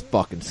 thing just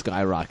fucking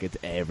skyrockets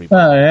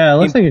everybody. Oh, yeah. It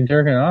looks like you're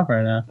jerking off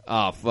right now.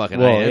 Oh fucking!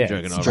 Well, I am yeah,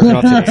 jerking it's off. jerking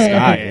off to the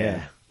sky,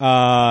 yeah.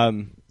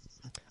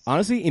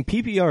 Honestly, in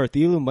PPR,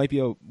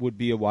 Thielen would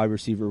be a wide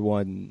receiver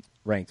 1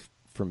 ranked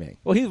for me.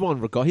 Well, he's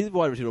wide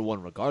receiver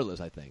 1 regardless.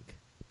 I think.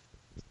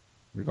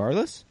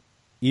 Regardless?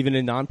 Even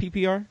in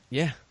non-PPR?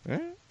 Yeah.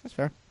 That's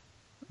fair.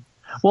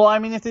 Well, I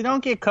mean, if they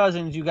don't get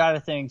Cousins, you got to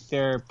think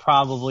they're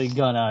probably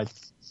going to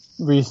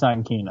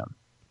re-sign Keenum.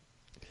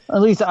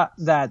 At least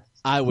that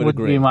I would would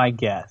agree. be my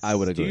guess. I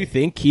would Do agree. you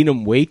think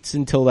Keenum waits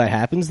until that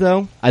happens,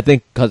 though? I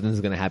think Cousins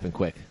is going to happen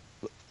quick.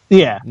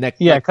 Yeah, Next,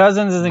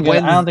 Cousins isn't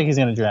going. I don't think he's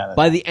going to draft it.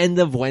 By the end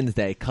of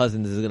Wednesday,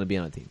 Cousins is going to be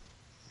on a team.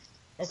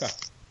 Okay.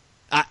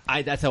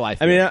 That's how I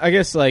feel. I mean, I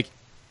guess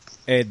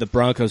the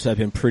Broncos have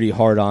been pretty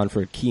hard on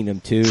for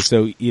Keenum too.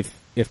 So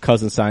if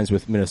Cousins signs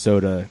with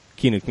Minnesota,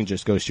 Keenum can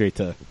just go straight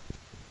to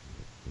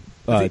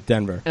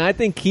Denver. And I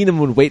think Keenum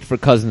would wait for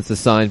Cousins to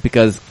sign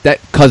because that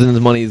Cousins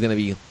money is going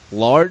to be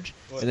large.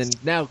 And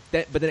then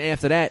but then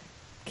after that,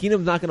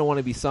 Keenum's not going to want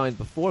to be signed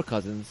before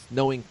Cousins,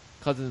 knowing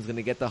Cousins is going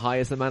to get the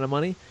highest amount of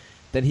money.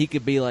 Then he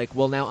could be like,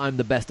 well, now I'm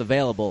the best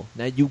available.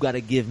 Now you got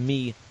to give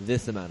me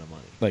this amount of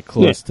money. Like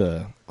close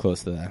to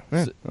that.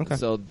 Yeah, okay.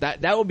 So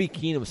that would be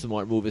Keenum's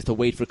smart move, is to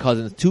wait for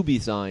Cousins to be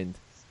signed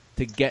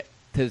to get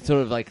to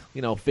sort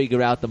of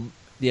figure out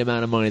the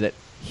amount of money that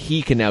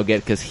he can now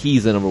get because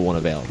he's the number one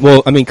available.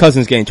 Well, I mean,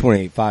 Cousins gained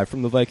 28.5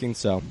 from the Vikings,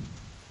 so.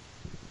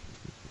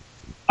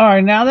 All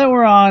right, now that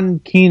we're on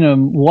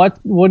Keenum,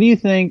 what do you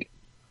think?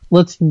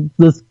 Let's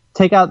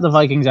take out the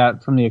Vikings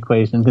out from the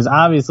equation because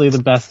obviously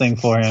the best thing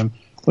for him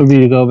would be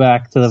to go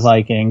back to the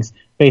Vikings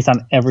based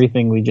on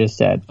everything we just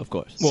said. Of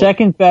course.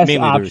 Second best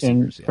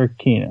option for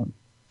Keenum.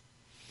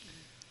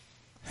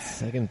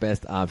 Second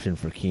best option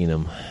for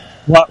Keenum.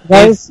 What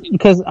was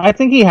because I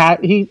think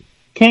he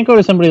can't go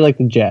to somebody like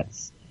the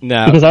Jets.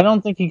 No, because I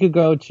don't think he could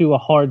go to a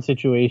hard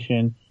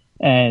situation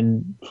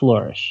and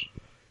flourish.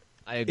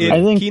 I agree.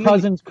 I think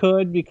Cousins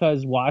could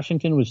because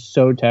Washington was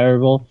so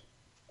terrible,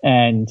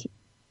 and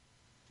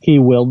he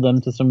willed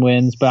them to some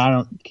wins.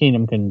 But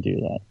Keenum couldn't do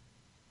that.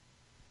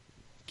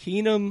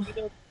 Keenum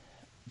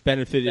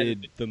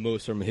benefited the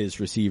most from his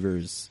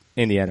receivers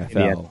in the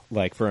NFL,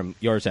 like from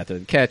yards after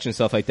the catch and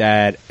stuff like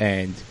that.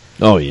 And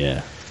oh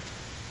yeah,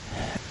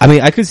 I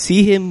mean, I could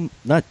see him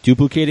not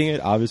duplicating it,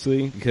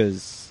 obviously,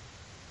 because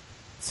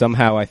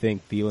somehow I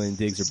think Thielen and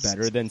Diggs are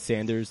better than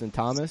Sanders and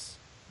Thomas.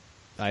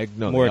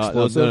 More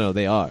explosive. No,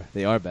 they are.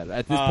 They are better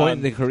at this point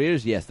in their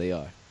careers. Yes, they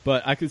are.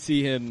 But I could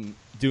see him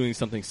doing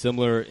something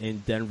similar in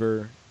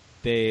Denver.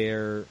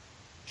 They're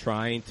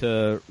trying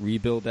to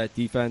rebuild that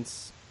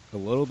defense a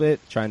little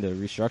bit, trying to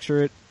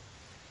restructure it.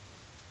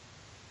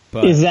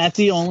 But is that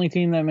the only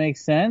team that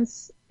makes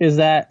sense? Is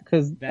that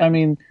because I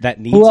mean, that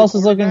needs who else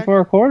is looking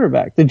for a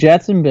quarterback? The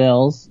Jets and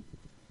Bills,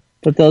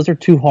 but those are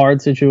two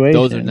hard situations.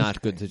 Those are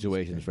not good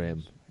situations for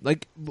him.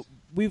 Like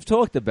we've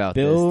talked about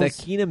Bills, this,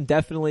 that Keenum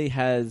definitely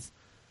has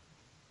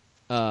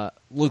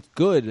looked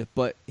good,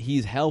 but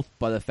he's helped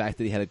by the fact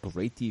that he had a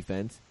great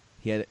defense.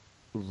 He had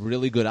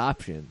really good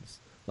options.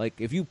 Like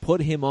if you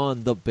put him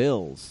on the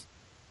Bills,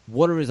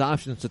 what are his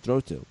options to throw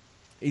to?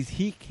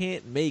 He's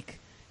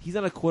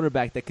not a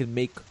quarterback that can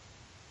make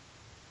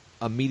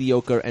a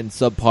mediocre and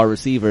subpar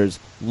receivers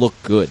look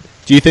good.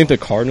 Do you think the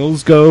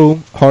Cardinals go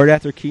hard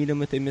after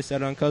Keenum if they miss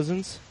out on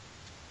Cousins?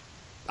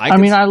 I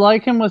mean, I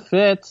like him with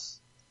Fitz.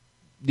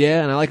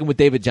 Yeah, and I like him with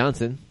David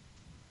Johnson.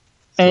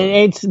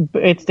 And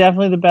it's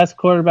definitely the best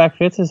quarterback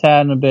Fitz has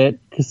had in a bit.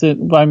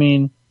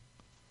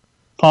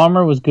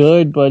 Palmer was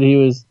good, but he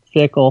was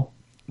fickle.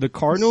 The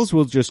Cardinals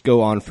will just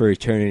go on for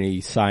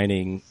eternity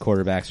signing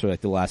quarterbacks for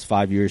the last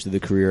 5 years of the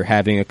career,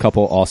 having a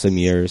couple awesome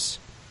years.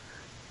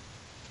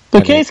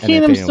 But Case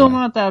Keenum's still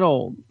not that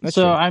old. That's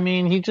so, true. I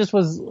mean, he just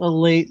was a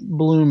late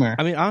bloomer.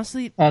 I mean,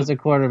 honestly, as a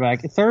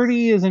quarterback.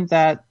 30 isn't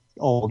that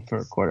old for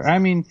a quarter. I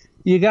mean,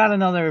 you got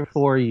another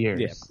 4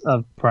 years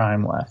of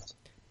prime left.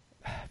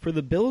 For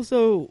the Bills,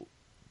 though,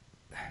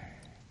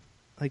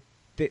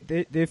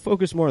 they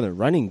focus more on the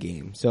running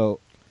game. So,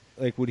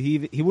 would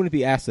he wouldn't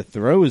be asked to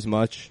throw as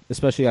much,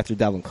 especially after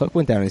Dalvin Cook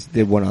went down as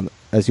he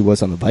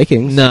was on the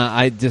Vikings.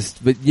 Nah,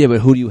 but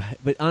who do you?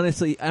 But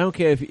honestly, I don't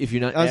care if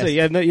you're not. I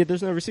was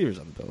there's no receivers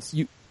on the Bills.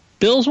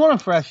 Bills want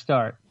a fresh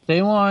start.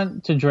 They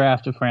want to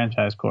draft a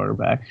franchise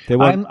quarterback.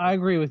 I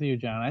agree with you,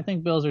 John. I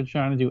think Bills are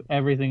trying to do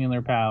everything in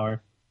their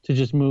power to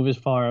just move as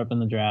far up in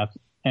the draft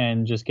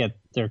and just get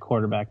their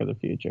quarterback of the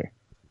future.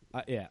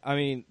 I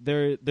mean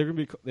they're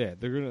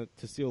gonna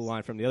to steal a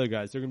line from the other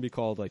guys. They're gonna be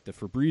called like the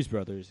Febreze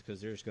brothers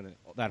because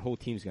that whole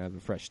team's gonna have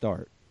a fresh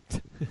start.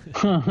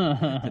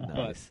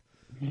 Nice.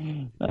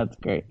 That's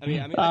great.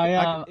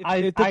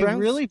 I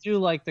really do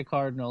like the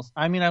Cardinals.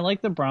 I mean, I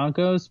like the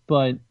Broncos,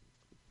 but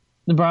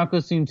the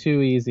Broncos seem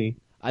too easy.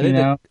 I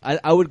think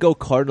I would go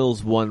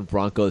Cardinals 1,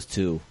 Broncos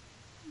 2.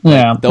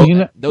 Yeah,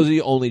 those are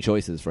the only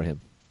choices for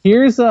him.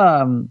 Here's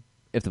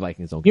if the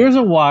Vikings don't. Here's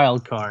a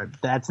wild card.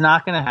 That's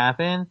not going to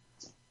happen.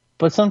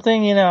 But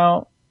something,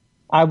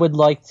 I would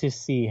like to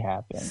see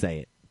happen. Say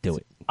it. Do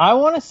it. I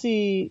want to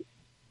see...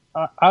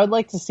 I would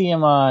like to see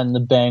him on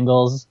the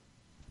Bengals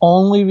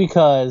only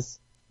because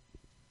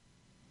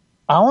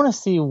I want to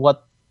see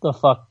what the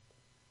fuck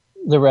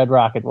the Red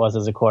Rocket was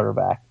as a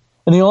quarterback.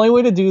 And the only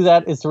way to do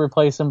that is to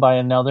replace him by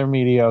another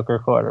mediocre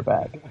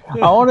quarterback.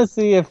 I want to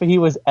see if he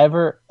was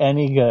ever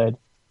any good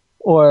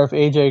or if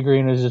A.J.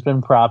 Green has just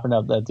been propping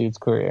up that dude's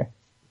career.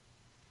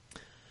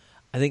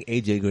 I think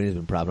A.J. Green has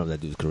been propping up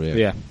that dude's career.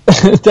 Yeah.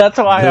 That's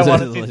why I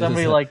want to see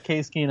somebody like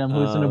Case Keenum,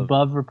 who's an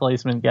above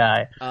replacement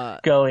guy,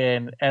 go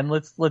in and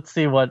let's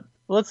see what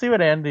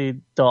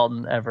Andy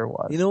Dalton ever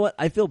was. You know what?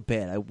 I feel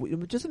bad.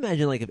 Just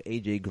imagine if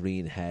A.J.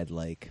 Green had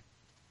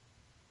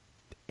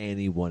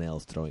anyone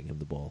else throwing him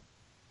the ball.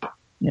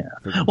 Yeah.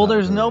 For the Well, entire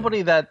there's career.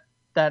 nobody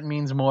that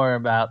means more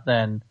about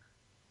than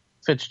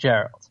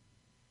Fitzgerald.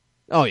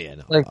 Oh yeah,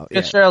 no. Like Oh,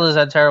 yeah. Fitzgerald has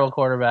had terrible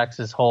quarterbacks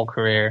his whole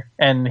career,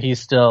 and he's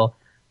still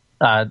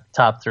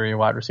top 3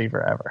 wide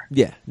receiver ever.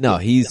 Yeah, no,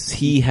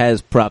 he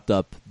has propped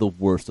up the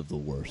worst of the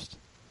worst.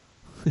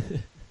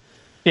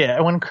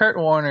 Yeah, when Kurt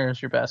Warner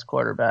is your best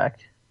quarterback,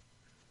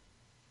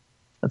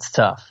 that's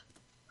tough.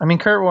 I mean,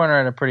 Kurt Warner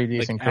had a pretty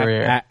decent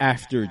career.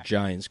 After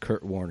Giants,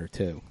 Kurt Warner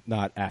too,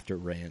 not after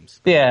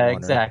Rams. Yeah, Warner.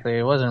 exactly.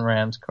 It wasn't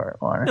Rams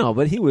Kurt Warner. No,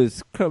 but he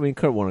was. I mean,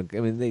 Kurt Warner. I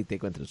mean, they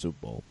went to the Super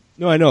Bowl.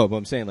 No, I know, but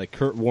I'm saying like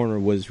Kurt Warner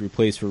was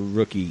replaced for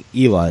rookie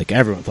Eli. Like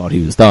everyone thought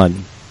he was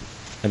done,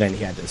 and then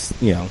he had this,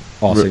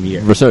 awesome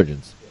year.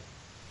 Resurgence.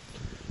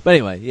 But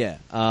anyway, yeah,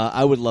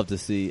 I would love to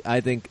see. I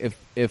think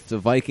if the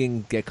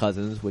Vikings get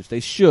Cousins, which they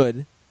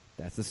should,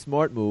 that's a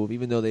smart move.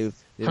 Even though they've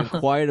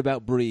inquired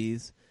about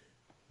Breeze,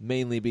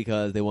 mainly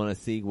because they want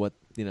to see what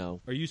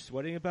Are you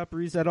sweating about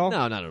Breeze at all?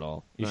 No, not at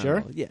all. You Not sure?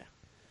 at all. Yeah,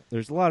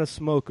 There's a lot of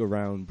smoke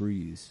around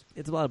Breeze.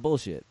 it's a lot of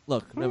bullshit.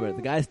 Look, remember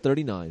the guy's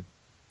 39.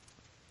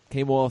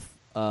 Came off.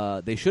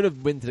 They should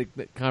have been to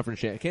the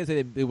conference. I can't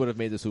say they would have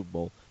made the Super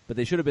Bowl, but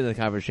they should have been in the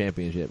conference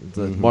championship.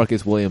 So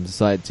Marcus Williams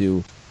decided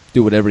to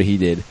do whatever he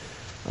did,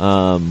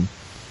 and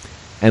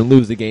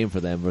lose the game for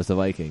them versus the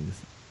Vikings.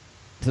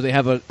 So they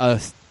have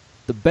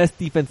the best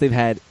defense they've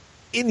had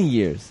in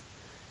years.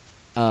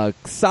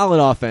 Solid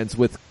offense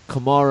with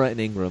Kamara and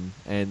Ingram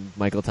and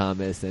Michael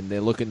Thomas, and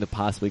they're looking to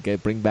possibly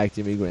bring back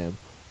Jimmy Graham.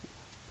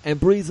 And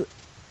Breeze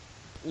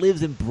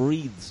lives and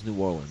breathes New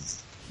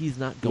Orleans. He's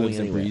not going Lives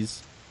and anywhere.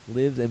 breathes.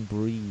 Lives and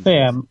breathes.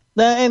 Yeah,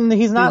 and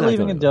he's not not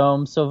leaving a going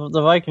dome, so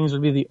the Vikings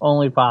would be the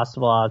only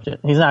possible option.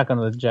 He's not going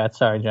to the Jets.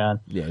 Sorry, John.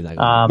 Yeah, he's not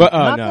going. But-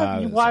 Not no, that I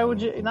was- why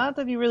would you? Not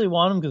that you really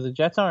want him, because the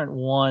Jets aren't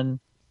one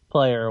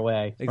player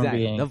away from Exactly.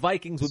 being The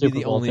Vikings would Super be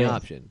the Bowl only team.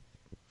 option.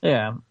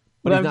 Yeah,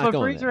 But he's not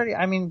going Breeze there. already.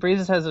 I mean,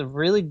 Breeze has a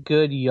really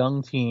good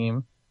young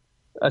team,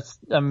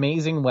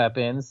 amazing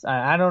weapons.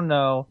 I don't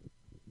know.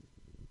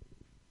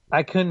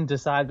 I couldn't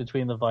decide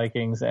between the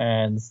Vikings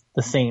and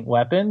the Saint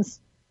weapons.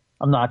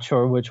 I'm not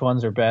sure which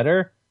ones are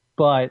better,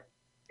 but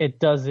it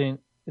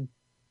doesn't.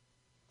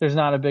 There's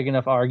not a big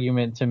enough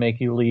argument to make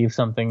you leave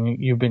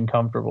something you've been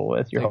comfortable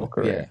with your whole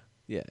career.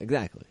 Yeah,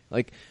 exactly.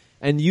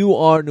 And you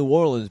are New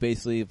Orleans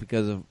basically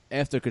because of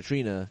after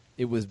Katrina,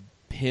 it was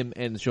him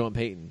and Sean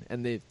Payton,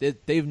 and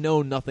they've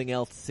known nothing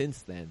else since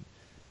then.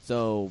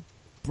 So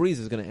Breeze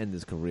is going to end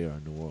his career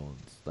on New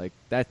Orleans.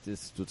 That's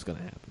just what's going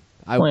to happen.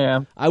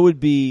 I would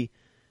be.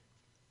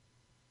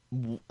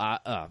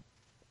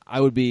 I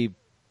would be.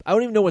 I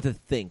wouldn't even know what to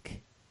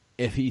think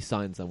if he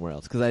signed somewhere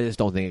else because I just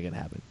don't think it can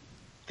happen.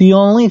 The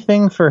only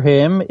thing for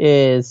him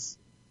is,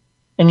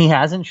 and he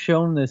hasn't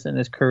shown this in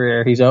his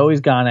career, he's always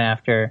gone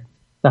after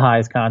the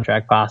highest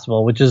contract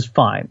possible, which is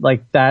fine.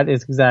 That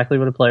is exactly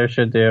what a player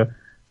should do.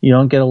 You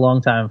don't get a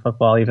long time in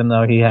football, even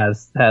though he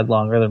has had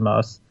longer than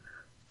most.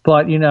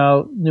 But,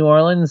 New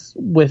Orleans,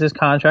 with his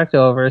contract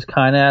over, is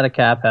kind of out of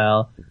cap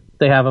hell.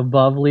 They have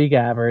above league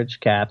average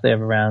cap. They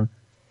have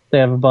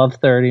above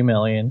 $30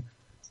 million.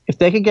 If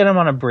they could get him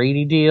on a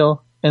Brady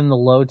deal in the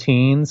low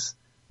teens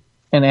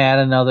and add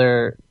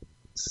another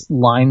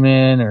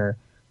lineman or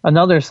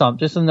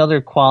just another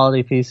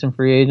quality piece in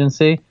free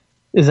agency,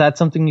 is that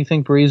something you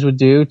think Breeze would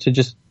do to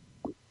just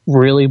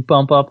really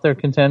bump up their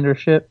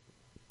contendership?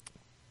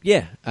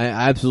 Yeah, I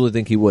absolutely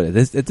think he would.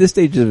 At this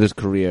stage of his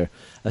career,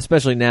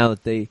 especially now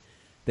that they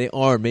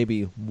are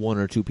maybe one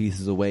or two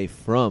pieces away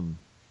from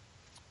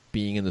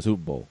being in the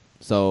Super Bowl.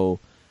 So,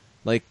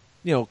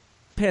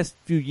 past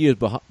few years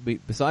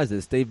besides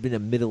this, they've been a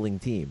middling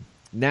team.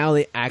 Now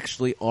they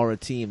actually are a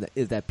team that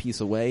is that piece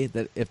away.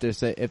 That if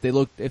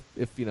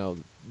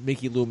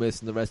Mickey Loomis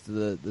and the rest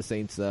of the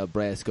Saints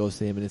brass goes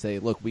to him and they say,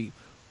 "Look,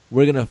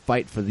 we're gonna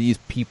fight for these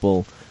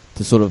people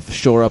to sort of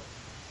shore up,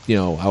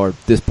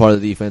 this part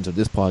of the defense or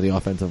this part of the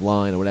offensive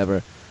line or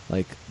whatever.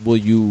 Will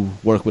you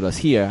work with us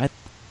here?"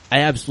 I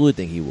absolutely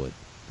think he would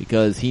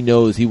because he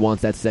knows he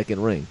wants that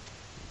second ring.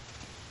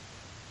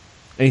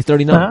 And he's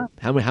 39.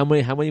 Uh-huh.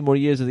 How many more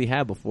years does he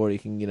have before he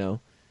can,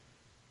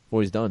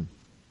 before he's done?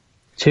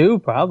 2,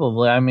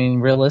 probably. I mean,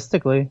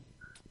 realistically,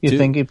 you 2?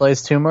 think he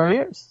plays 2 more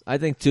years? I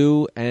think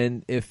 2,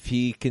 and if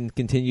he can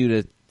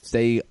continue to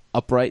stay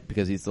upright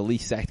because he's the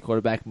least sacked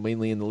quarterback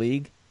mainly in the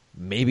league,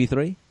 maybe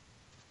 3.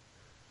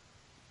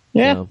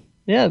 Yeah, So,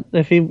 yeah.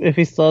 If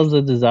he still has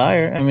the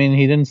desire, I mean,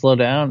 he didn't slow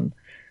down.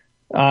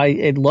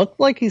 It looked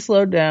like he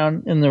slowed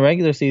down in the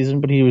regular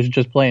season, but he was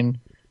just playing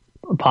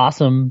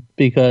possum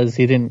because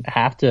he didn't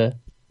have to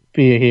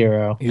be a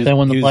hero. Then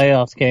when the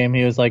playoffs came,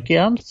 he was like,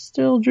 "Yeah, I'm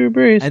still Drew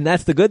Brees." and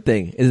that's the good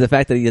thing is the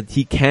fact that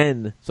he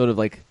can sort of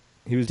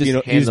He was, just he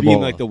hand was the being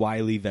ball like off. the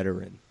wily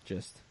veteran.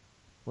 Just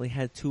Well, he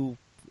had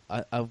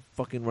a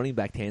fucking running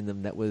back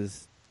tandem that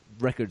was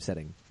record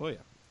setting. oh yeah.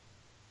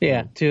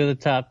 Yeah, 2 of the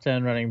top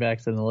 10 running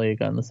backs in the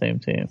league on the same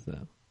team. So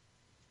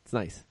it's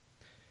nice.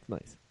 It's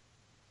nice.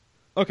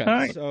 Okay. All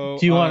right. So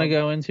Do you want to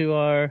go into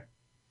our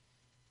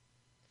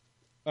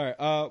All right.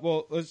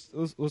 Well, let's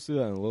do that in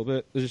a little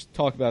bit. Let's just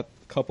talk about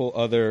a couple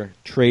other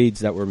trades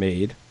that were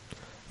made.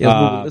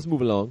 Yeah, let's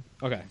move along.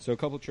 Okay, so a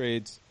couple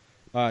trades.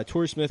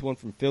 Torrey Smith went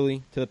from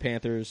Philly to the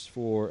Panthers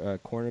for a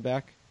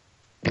cornerback.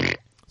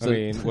 I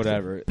mean,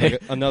 whatever.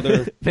 Like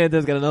another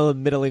Panthers got another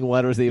middling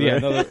wide receiver. Yeah,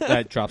 another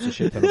that drops a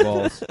shit ton of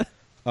balls.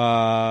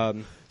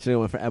 Should have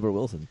went for Albert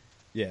Wilson.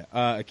 Yeah,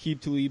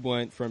 Aqib Talib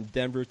went from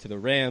Denver to the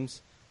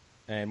Rams,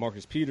 and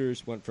Marcus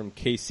Peters went from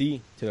KC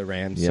to the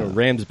Rams. So Yeah.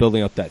 Rams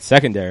building up that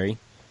secondary.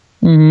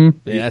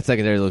 Mm-hmm. Yeah, that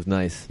secondary looks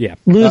nice. Yeah.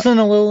 Losing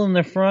a little in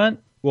the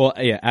front. Well,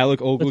 yeah, Alec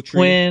With Ogletree.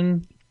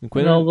 Quinn and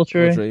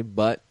Ogletree.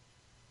 But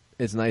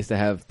it's nice to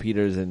have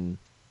Peters and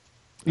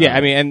Yeah,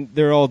 I mean, and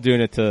they're all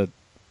doing it to.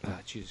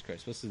 Jesus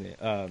Christ, what's his name?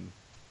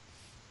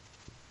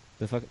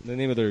 The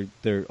name of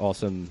their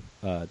awesome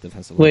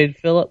defensive line. Wade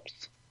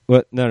Phillips.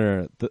 What?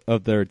 No.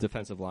 Of their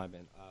defensive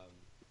linemen.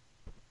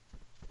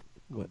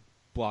 What?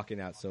 Blocking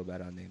out so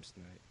bad on names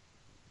tonight.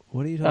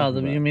 What are you Oh, talking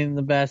about? you mean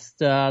the best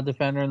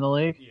defender in the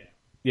league?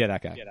 Yeah,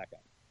 that guy.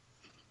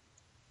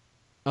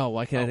 Oh,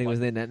 why can't I think of his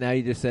name? Now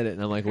you just said it,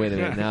 and I'm like, wait a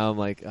minute. Now I'm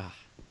like,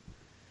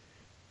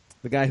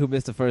 the guy who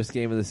missed the first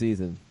game of the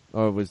season,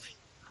 or was,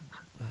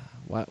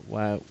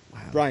 wow.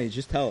 Brian,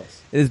 just tell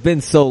us. It has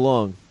been so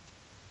long.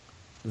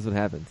 This is what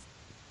happens.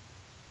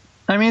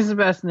 I mean, he's the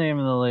best name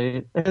in the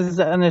league. His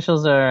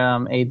initials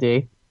are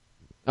AD.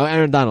 Oh,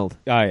 Aaron Donald.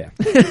 Oh, yeah.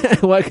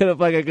 Why I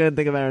couldn't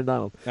think of Aaron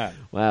Donald? Alright.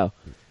 Wow.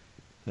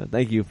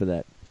 Thank you for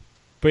that.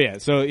 But yeah,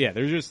 so yeah,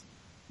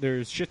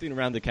 they're shifting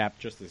around the cap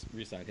just to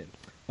re-sign him.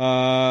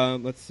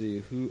 Let's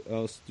see, who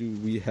else do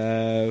we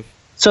have?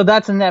 So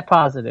that's a net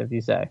positive,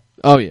 you say?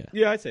 Oh yeah.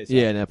 Yeah, I'd say so.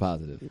 Yeah, net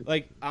positive.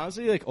 Like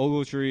honestly, like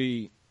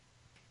Ogletree.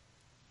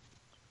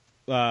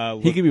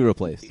 He could be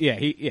replaced. Yeah,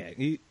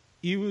 he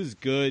was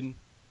good,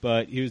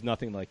 but he was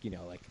nothing like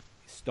like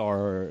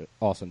star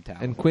awesome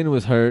talent. And Quinn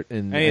was hurt,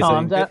 and Hey,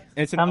 I'm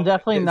it's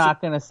definitely it's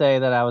not going to say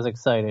that I was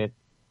excited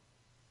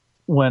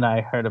when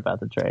I heard about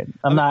the trade.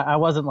 I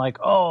wasn't like,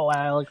 oh,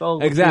 Alec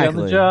Ogletree on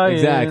the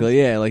Giants. Exactly.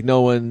 Yeah, like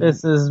no one.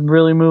 This is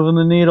really moving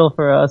the needle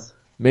for us.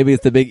 Maybe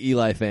it's the big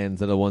Eli fans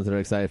that are the ones that are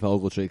excited for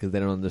Ogletree because they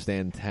don't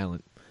understand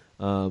talent.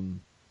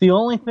 The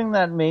only thing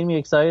that made me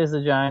excited is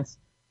the Giants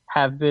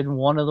have been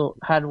one of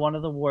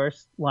the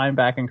worst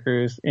linebacking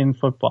crews in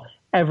football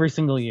every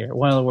single year.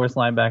 One of the worst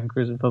linebacking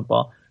crews in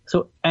football.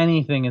 So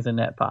anything is a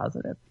net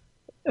positive.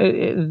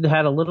 It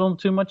had a little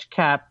too much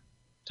cap,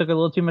 took a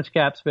little too much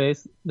cap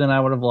space than I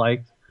would have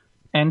liked.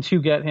 And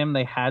to get him,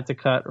 they had to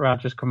cut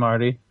Rogers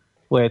Cromartie,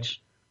 which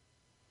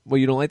Well,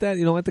 you don't like that?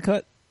 You don't like the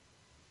cut?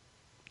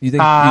 You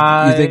think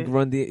you think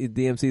Run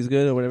DMC is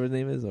good or whatever his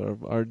name is, or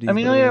RD? I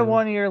mean, he only had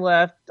 1 year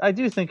left. I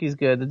do think he's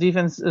good. The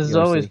defense has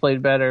always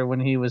played better when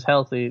he was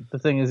healthy. The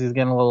thing is, he's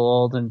getting a little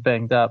old and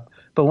banged up.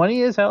 But when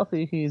he is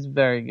healthy, he's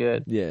very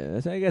good.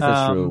 Yeah, I guess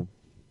that's true.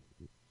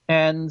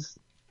 And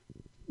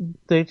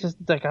they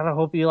gotta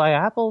hope Eli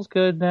Apple's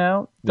good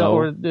now, No.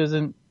 or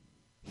isn't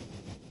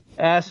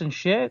ass and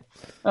shit.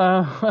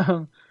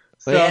 So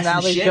Ass now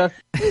and they shit? just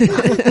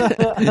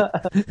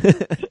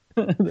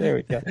there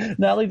we go.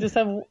 Now they just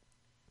have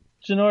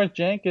Janoris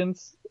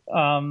Jenkins.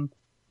 But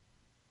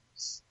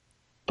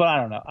I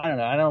don't know.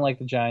 I don't like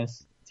the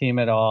Giants team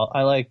at all.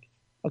 I like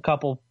a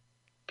couple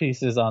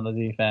pieces on the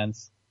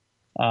defense.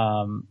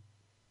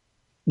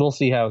 We'll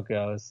see how it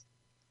goes.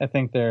 I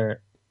think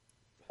they're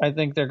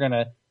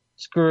gonna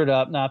screw it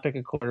up, not pick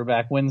a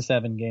quarterback, win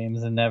 7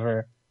 games, and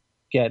never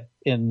get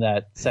in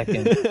that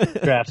second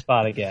draft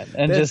spot again.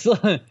 And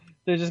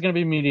they're just gonna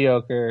be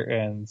mediocre,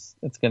 and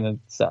it's gonna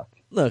suck.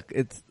 Look,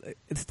 it's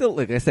still,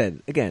 like I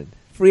said, again,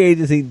 free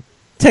agency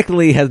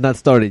technically has not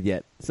started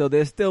yet. So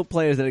there's still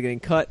players that are getting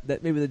cut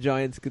that maybe the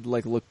Giants could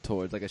look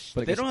towards.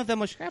 But they don't have that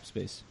much cap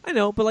space. I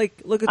know, but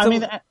look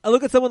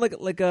at someone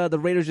like the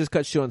Raiders just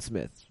cut Sean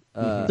Smith.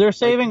 They're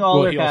saving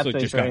all their he cap also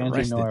space just for got Andrew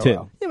arrested, Norwell.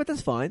 too. Yeah, but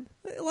that's fine.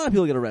 A lot of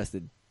people get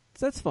arrested,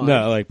 so that's fine.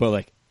 No,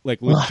 but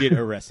legit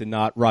arrested,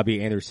 not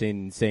Robbie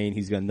Anderson saying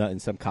he's gonna nut in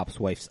some cop's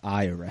wife's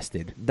eye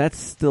arrested. That's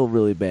still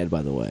really bad,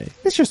 by the way.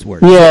 It's just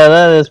worse. Yeah,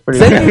 that is pretty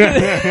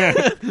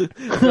bad.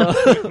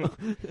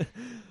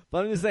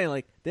 But I'm just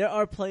saying, there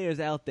are players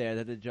out there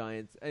that the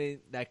Giants, they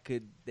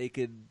could,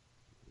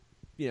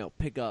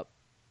 pick up,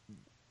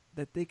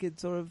 that they could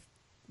sort of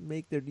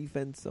make their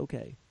defense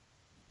okay.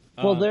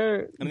 Well,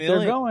 they're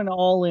going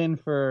all in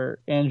for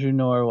Andrew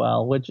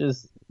Norwell, which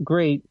is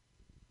great.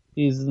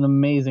 He's an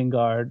amazing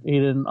guard. He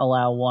didn't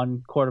allow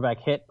one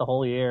quarterback hit the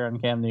whole year on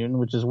Cam Newton,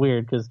 which is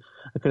weird because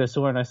I could have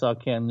sworn I saw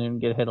Cam Newton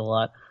get hit a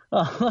lot.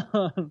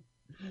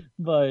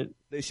 But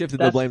They shifted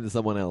the blame to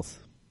someone else.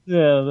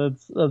 yeah,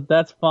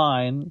 that's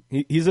fine.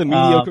 He's a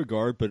mediocre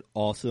guard, but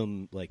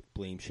awesome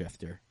blame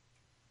shifter.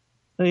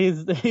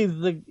 He's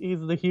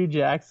the Hugh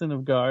Jackson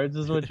of guards,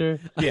 is what you're.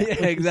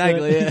 Yeah,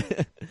 exactly.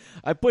 Yeah.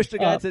 I pushed the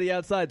guy to the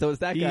outside, so it's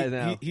that guy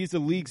now. He's the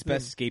league's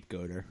best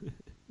scapegoater.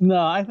 No,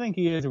 I think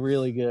he is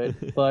really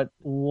good. But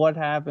what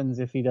happens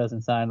if he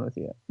doesn't sign with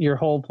you? Your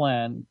whole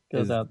plan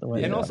goes out the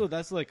window. And also,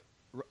 that's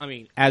I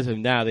mean, as of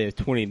now, they have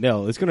 20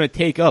 mil. It's going to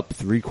take up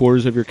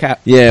 3/4 of your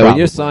cap. Yeah,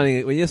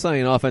 probably. when you're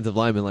signing an offensive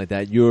lineman like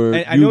that, you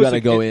I know got to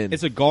it's go in.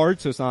 It's a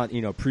guard, so it's not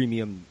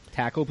premium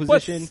tackle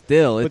position. But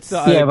still, it's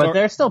but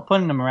they're still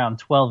putting them around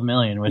 12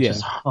 million, which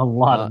is a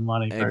lot of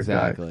money for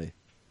exactly.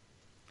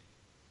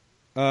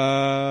 a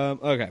guard.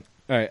 Okay,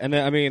 all right, and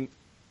then I mean,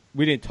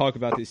 we didn't talk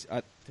about this.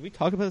 Did we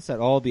talk about this at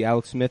all? The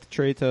Alex Smith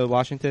trade to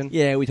Washington?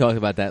 Yeah, we talked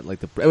about that.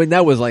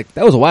 That was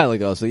a while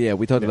ago. So yeah,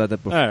 we talked about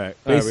that before. All right,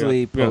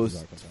 basically we don't have to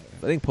post. talk about that.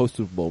 I think post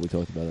Super Bowl we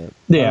talked about that.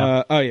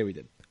 Yeah. Oh yeah, we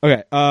did.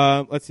 Okay.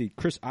 Let's see.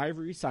 Chris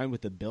Ivory signed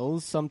with the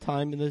Bills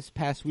sometime in this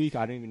past week.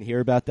 I didn't even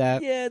hear about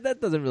that. Yeah, that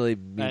doesn't really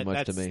mean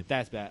much to me.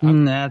 That's bad.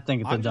 I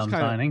think it's a I'm just dumb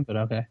kinda- signing, but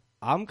okay.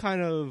 I'm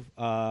kind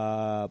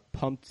of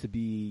pumped to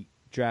be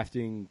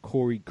drafting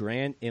Corey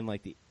Grant in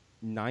like the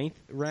 9th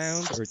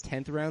round or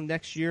 10th round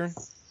next year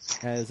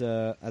as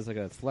like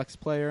a flex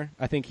player.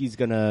 I think he's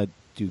gonna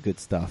do good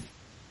stuff.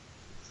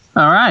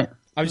 All right.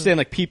 I'm just saying,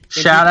 like,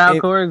 Shout out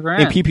Corey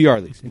Grant. in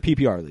PPR leagues.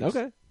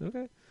 Okay.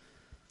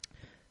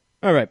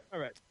 All right.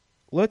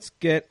 Let's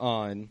get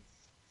on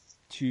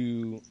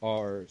to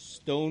our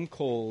stone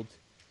cold,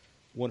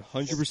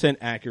 100%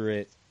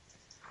 accurate.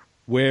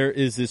 Where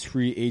is this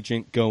free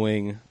agent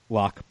going?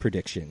 Lock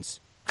predictions.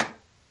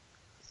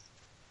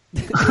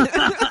 That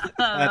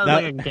was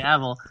like a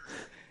gavel.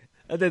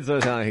 That did sort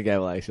of sound like a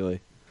gavel,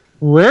 actually.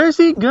 Where's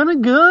he gonna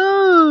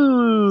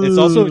go? It's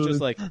also just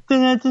like Oh,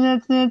 that's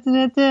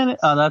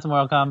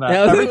Mortal Kombat.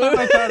 Yeah,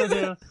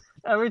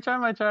 Every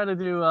time I try to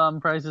do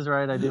Price is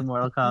Right, I do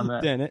Mortal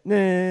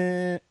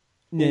Kombat.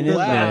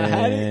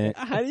 Wow,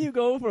 how do you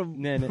go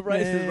from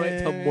Price is Right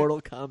to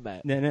Mortal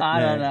Kombat? I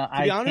don't know.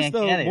 To be honest,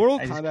 though, Mortal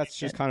Kombat's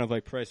just can't. kind of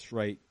like Price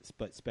Right,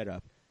 but sped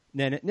up.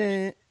 No, No,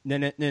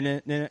 it's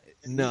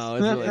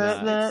really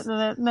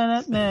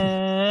not.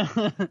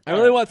 I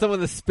really want someone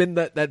to spin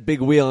that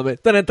big wheel and be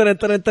It's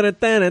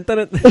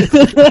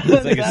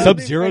like, is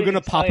Sub-Zero going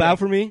to pop out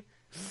for me?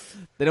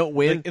 They don't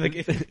win. Like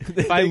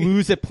if I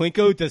lose at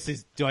Plinko,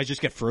 do I just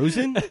get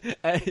frozen?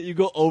 You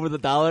go over the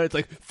dollar, it's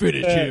like,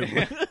 finish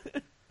him.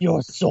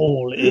 Your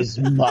soul is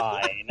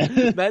mine.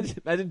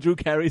 Imagine Drew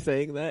Carey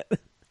saying that.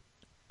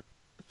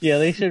 Yeah,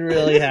 they should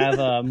really have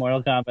a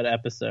Mortal Kombat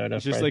episode of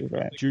It's just Price like is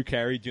Right. Drew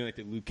Carey doing like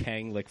the Liu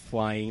Kang, like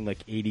flying like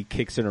 80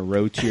 kicks in a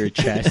row to your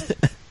chest.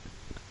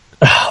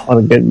 What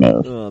a good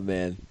move. Oh,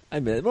 man.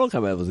 Mortal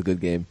Kombat was a good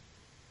game.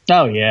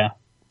 Oh, yeah.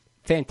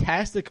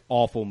 Fantastic,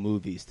 awful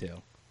movies,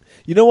 too.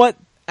 You know what?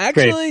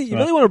 Actually, Great. you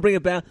really want to bring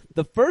it back.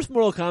 The first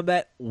Mortal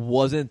Kombat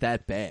wasn't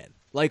that bad.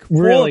 Like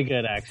Really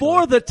good, actually.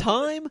 For the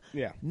time,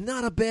 Yeah.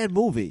 not a bad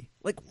movie.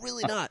 Like,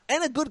 really not.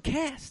 And a good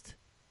cast.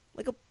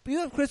 Like, you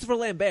have Christopher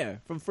Lambert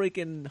from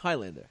freaking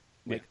Highlander.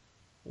 Like,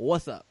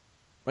 what's up?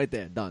 Right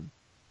there, done.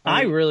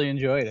 I really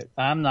enjoyed it.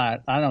 I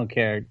don't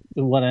care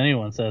what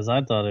anyone says.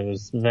 I thought it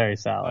was very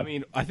solid. I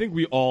mean, I think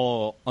we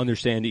all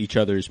understand each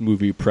other's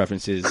movie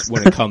preferences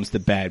when it comes to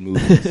bad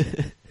movies.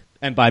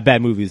 And by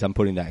bad movies, I'm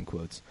putting that in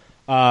quotes.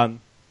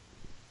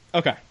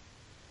 Okay.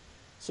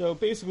 So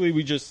basically,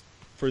 we just,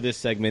 for this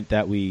segment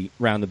that we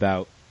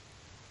roundabout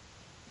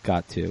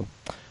got to,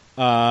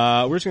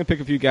 we're just going to pick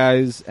a few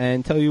guys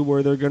and tell you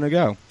where they're going to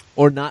go.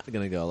 Or not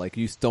going to go. Like,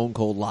 you stone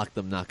cold locked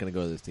them not going to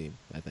go to this team,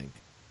 I think.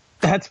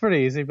 That's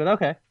pretty easy, but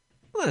okay.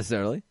 Not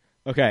necessarily.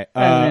 Okay.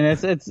 I mean,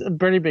 it's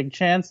pretty big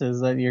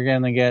chances that you're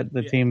going to get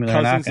the team they're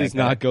not Cousins going is to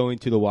not going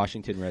to the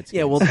Washington Redskins.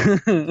 Yeah, well,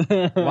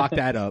 Lock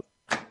that up.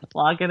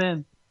 Lock it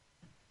in.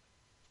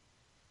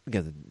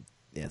 because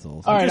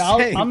assholes. All right, just I'm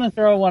saying. going to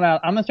throw one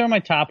out. I'm going to throw my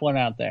top one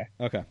out there.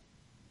 Okay.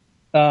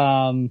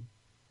 I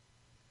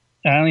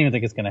don't even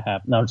think it's going to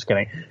happen. No, I'm just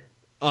kidding.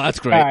 Oh, that's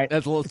great. All right.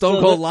 That's a little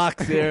Stone Cold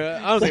Locks here.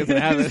 I don't think it's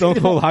going to happen. Stone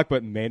Cold Lock,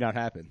 but may not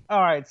happen.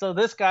 All right, so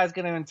this guy's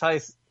going to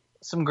entice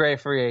some great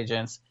free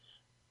agents.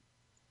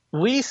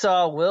 We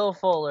saw Will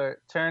Fuller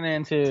turn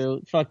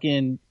into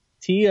fucking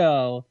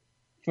T.O.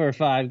 for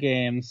 5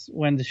 games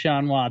when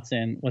Deshaun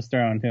Watson was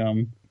thrown to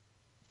him.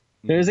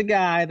 There's a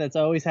guy that's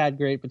always had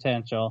great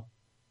potential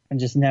and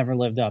just never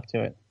lived up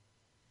to it.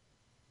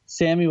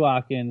 Sammy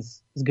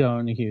Watkins is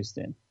going to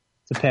Houston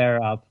to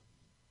pair up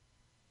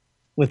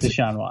with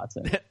Deshaun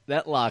Watson.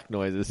 That lock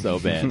noise is so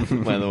bad,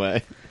 by the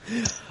way.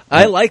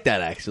 I like that,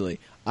 actually.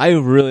 I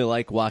really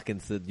like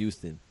Watkins to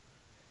Houston.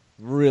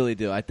 Really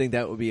do. I think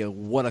that would be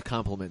what a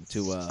compliment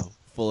to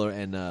Fuller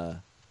and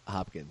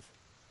Hopkins.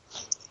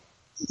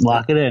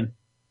 Lock it in.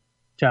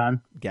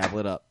 John? Gavel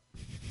it up.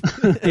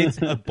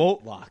 It's a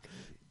bolt lock.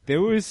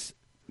 There's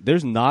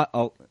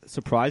not,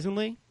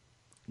 surprisingly,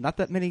 not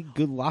that many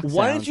good lock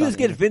Why sounds didn't you just on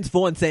get here. Vince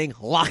Vaughn saying,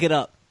 lock it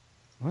up?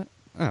 What?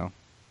 Oh.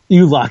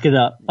 You lock it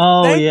up.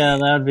 Oh, Thank yeah,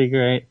 that would be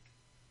great.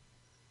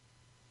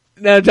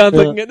 Now John's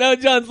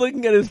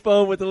looking at his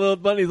phone with the little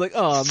bunny. He's like,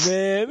 "Oh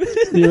man,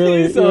 You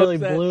really, He's so you really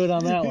upset. blew it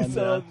on that one. He's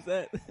so John.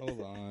 upset.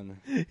 Hold on.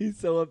 He's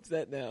so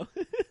upset now.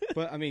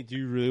 But, I mean, do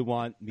you really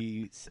want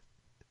me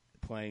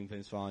playing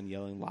Vince Vaughn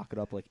yelling lock it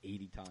up like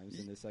 80 times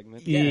in this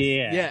segment? Yeah.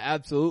 yeah,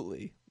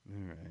 absolutely. All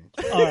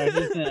right. All right,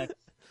 who's next?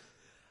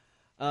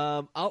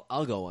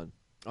 I'll go one.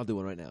 I'll do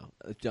one right now.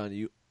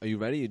 John, are you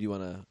ready, or do you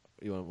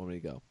want me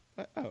to go?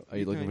 Are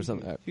you looking for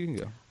something? All right. You can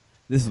go.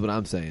 This is what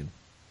I'm saying.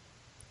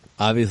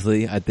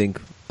 Obviously, I think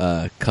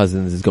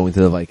Cousins is going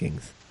to the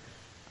Vikings.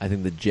 I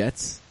think the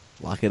Jets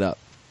lock it up.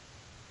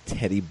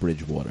 Teddy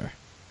Bridgewater.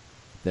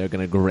 They're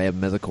going to grab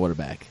him as a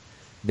quarterback.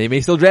 They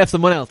may still draft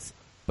someone else,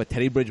 but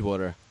Teddy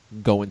Bridgewater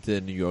going to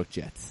the New York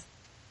Jets.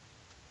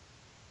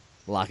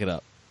 Lock it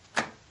up.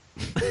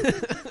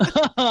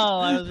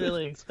 I was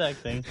really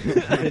expecting.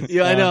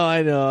 Yeah, I know.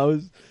 I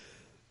was.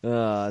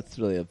 It's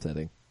really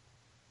upsetting.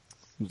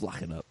 Who's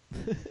locking up?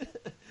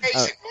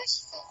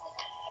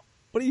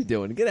 What are you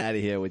doing? Get out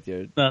of here with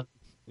your. Was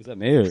that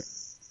me or?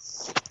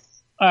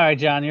 All right,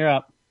 John, you're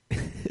up.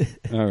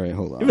 All right,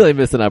 hold on. You really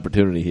missed an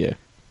opportunity here.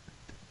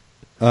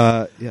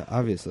 Yeah,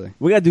 obviously.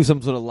 We got to do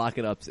some sort of lock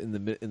it ups in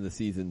the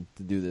season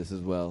to do this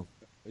as well.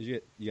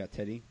 You got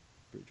Teddy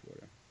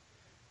Bridgewater.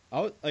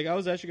 I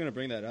was actually going to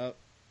bring that up.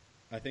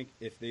 I think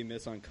if they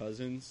miss on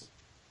Cousins,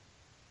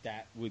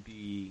 that would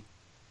be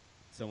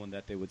someone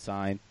that they would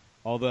sign.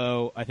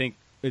 Although I think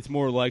it's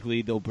more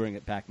likely they'll bring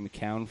it back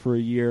McCown for a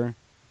year,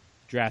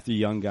 draft a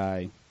young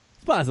guy.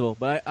 It's possible,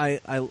 but I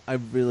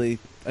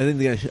think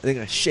they're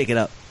gonna shake it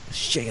up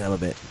a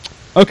bit.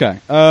 Okay.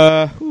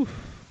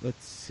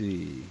 Let's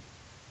see.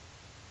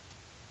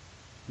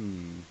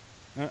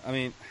 I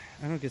mean,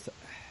 I don't guess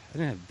I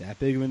didn't have that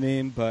big of a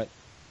name, but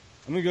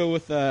I'm gonna go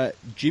with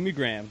Jimmy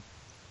Graham.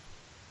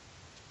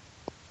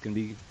 Gonna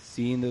be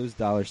seeing those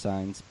dollar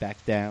signs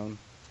back down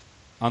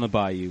on the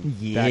Bayou. Back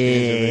in his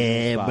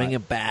original spot, bring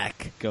it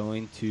back.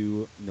 Going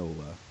to NOLA.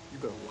 You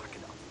better lock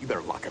it up. You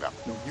better lock it up.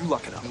 No, you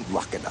lock it up. You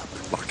lock it up.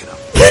 Lock it up.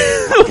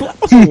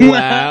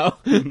 Wow.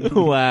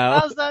 Wow.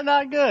 How's that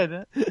not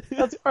good?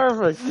 That's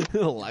perfect.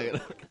 Lock it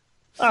up.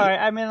 All right.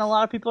 I mean, a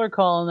lot of people are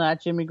calling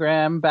that Jimmy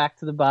Graham back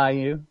to the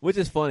Bayou. Which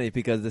is funny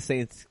because the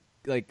Saints,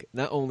 the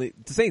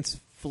Saints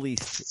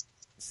fleeced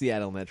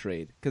Seattle in that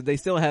trade because they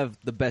still have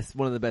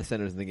one of the best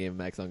centers in the game,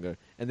 Max Unger,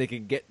 and they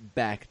can get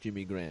back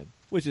Jimmy Graham,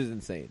 which is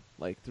insane.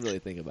 To really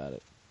think about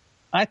it.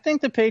 I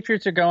think the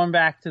Patriots are going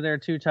back to their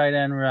 2 tight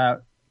end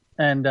route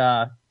and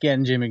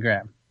getting Jimmy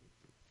Graham.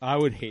 I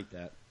would hate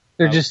that.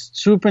 They're just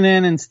swooping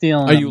in and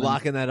stealing. Are you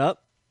locking that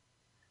up?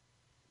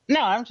 No,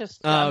 I'm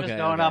just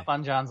going up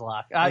on John's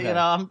lock.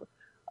 I'm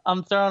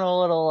throwing a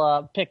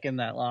little pick in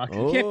that lock.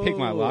 You can't pick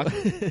my lock.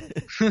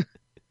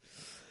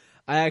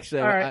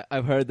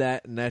 I've heard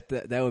that, and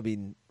that would be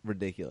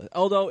ridiculous.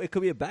 Although it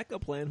could be a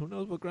backup plan. Who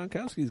knows what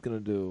Gronkowski's going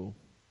to do?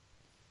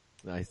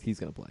 Nice, he's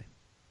going to play.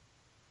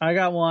 I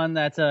got one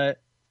that's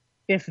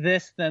if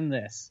this, then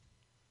this.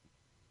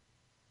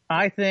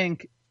 I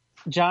think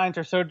Giants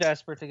are so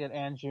desperate to get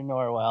Andrew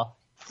Norwell.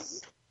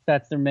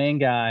 That's their main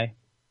guy.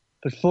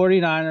 But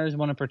 49ers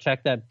want to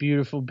protect that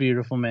beautiful,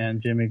 beautiful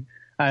man, Jimmy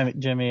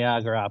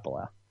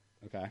Garoppolo.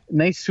 Okay.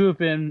 And they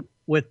swoop in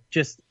with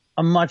just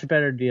a much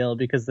better deal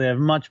because they have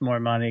much more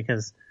money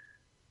because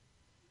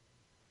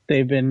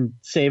they've been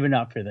saving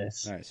up for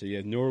this. All right, so you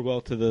have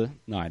Norwell to the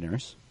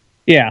Niners.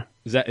 Yeah.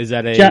 Is that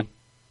a...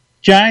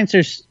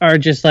 Giants are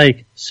just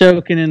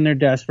soaking in their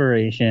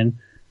desperation.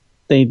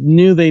 They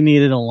knew they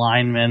needed a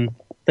lineman.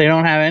 They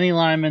don't have any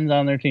linemen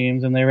on their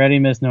teams, and they already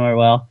miss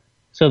Norwell,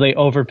 so they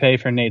overpay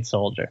for Nate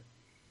Soldier.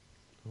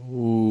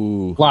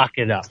 Ooh. Lock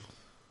it up.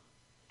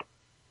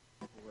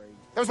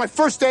 That was my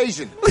first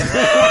Asian. You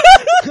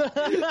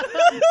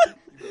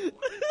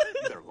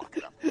better lock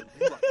it up. You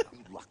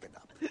lock it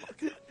up.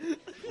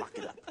 Lock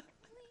it up.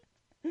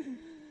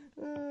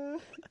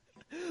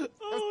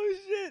 Oh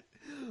shit!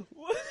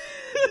 What?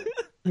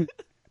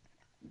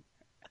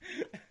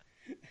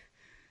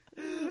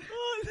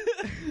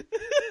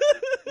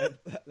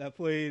 that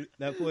played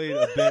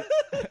a bit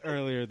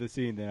earlier the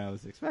scene than I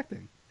was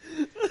expecting.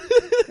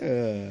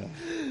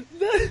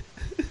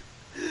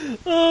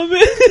 Oh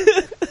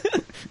man!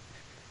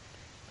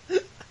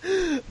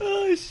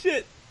 Oh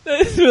shit!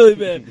 That's really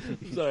bad.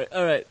 I'm sorry.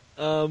 All right.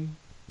 All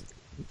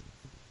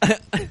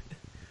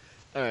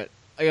right.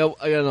 I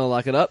gotta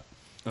lock it up.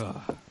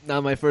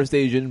 Not my first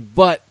Asian,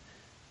 but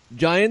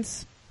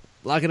Giants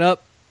lock it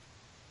up.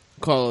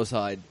 Carlos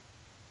Hyde.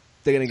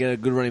 They're gonna get a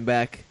good running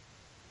back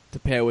to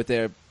pair with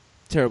their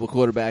terrible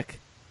quarterback,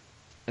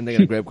 and they're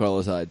gonna grab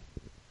Carlos Hyde.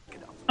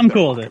 I'm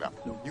cool with it.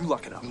 No, you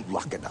lock it up. You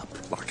lock it up.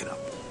 Lock it up.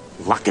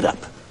 Lock it up.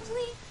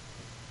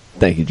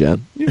 Thank you,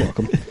 John. You're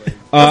welcome.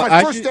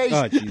 my first Asian.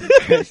 Oh,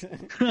 Jesus.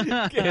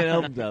 Can't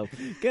help himself.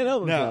 Can't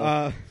help himself.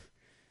 No,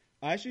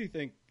 I actually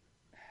think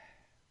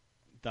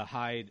the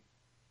Hyde.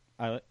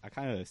 I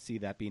kind of see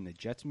that being the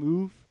Jets'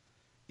 move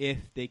if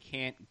they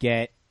can't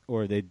get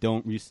or they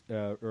don't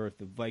or if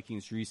the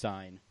Vikings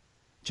re-sign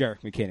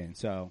Jerick McKinnon.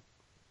 So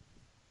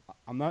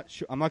I'm not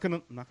sure. I'm not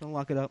gonna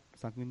lock it up.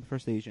 It's not gonna be the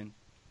first Asian.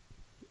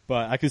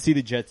 But I could see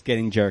the Jets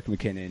getting Jerick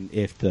McKinnon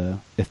if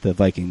the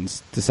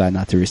Vikings decide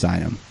not to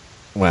re-sign him.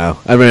 Wow.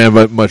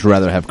 I'd much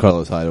rather have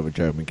Carlos Hyde over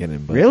Jerick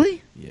McKinnon. But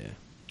Really? Yeah.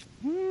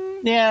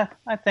 Yeah,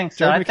 I think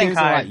so. Jerick I think McKinnon's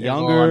a lot Hyde is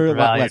younger, a lot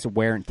undervalued. less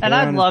wear and tear And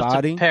I'd on his love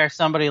body. to pair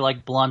somebody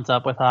like Blunt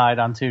up with Hyde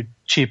on 2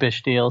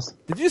 cheapish deals.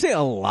 Did you say a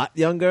lot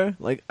younger?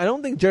 I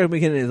don't think Jerick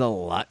McKinnon is a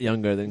lot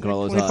younger than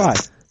Carlos 25. Hyde.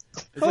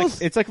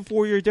 It's like a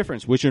 4-year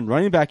difference, which in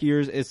running back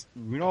years is,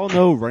 we all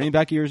know running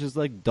back years is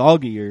like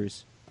dog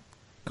years.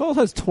 Carlos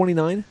has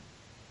 29.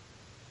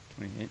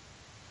 28.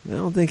 I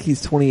don't think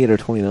he's 28 or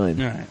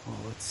 29. All right. Well,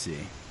 let's see.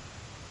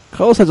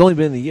 Carlos has only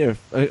been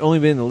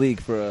in the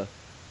league for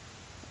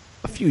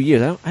a few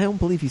years. I don't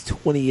believe he's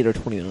 28 or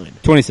 29.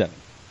 27.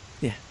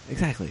 Yeah,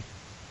 exactly.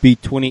 Be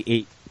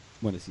 28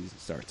 when the season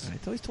starts. All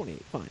right, so he's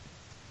 28. Fine.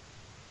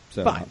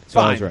 So, Fine. so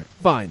I Fine. was right.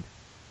 Fine.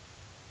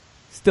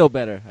 Still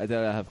better. I'd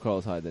rather have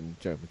Carlos Hyde than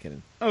Jared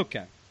McKinnon.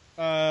 Okay.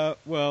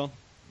 Well,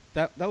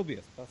 that would be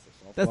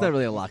That's not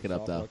really a lock it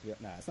up, though.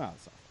 Nah, it's not a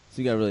soft.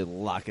 So you got to really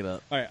lock it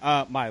up. All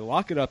right. My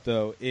lock it up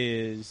though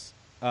is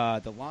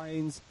the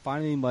Lions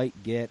finally might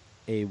get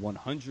a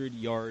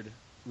 100-yard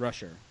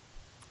rusher.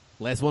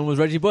 Last one was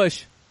Reggie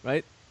Bush,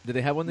 right? Did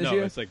they have one this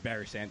year? No, it's like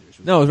Barry Sanders.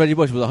 No, it was Reggie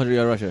Bush with a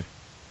 100-yard rusher.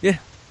 Yeah.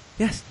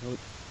 Yes. No,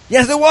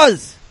 Yes, it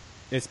was.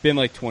 it's been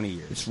like 20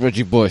 years. It's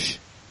Reggie Bush.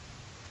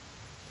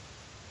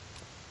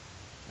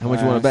 How much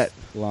you want to bet?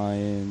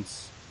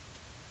 Lions.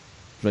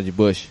 Reggie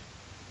Bush.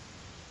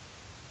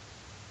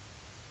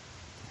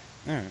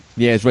 All right.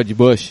 Yeah, it's Reggie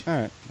Bush. All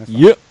right. That's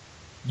fine. Yep.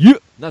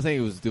 Yep. Not saying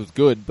it was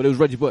good, but it was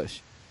Reggie Bush.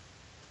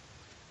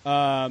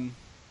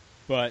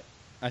 But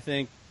I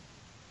think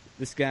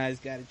this guy's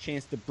got a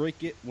chance to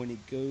break it when he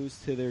goes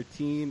to their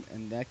team,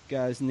 and that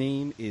guy's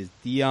name is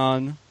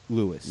Dion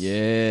Lewis.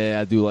 Yeah,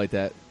 I do like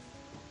that.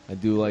 I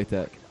do like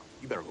that.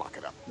 You better lock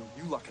it up. No,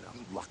 you lock it up.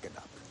 Lock it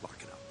up. Lock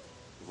it up.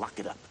 Lock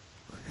it up.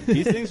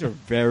 These things are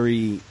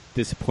very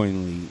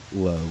disappointingly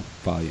low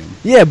volume.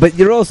 Yeah, but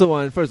you're also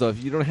on. First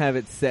off, you don't have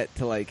it set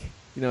to like,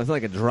 it's not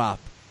like a drop.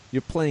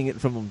 You're playing it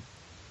from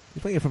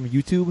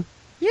YouTube.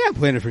 Yeah, I'm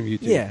playing it from YouTube.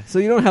 Yeah, so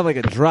you don't have like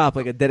a drop,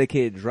 like a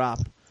dedicated drop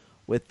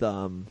with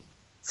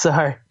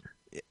Sorry.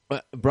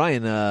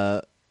 Brian.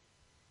 You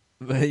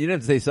didn't have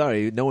to say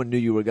sorry. No one knew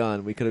you were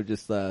gone. We could have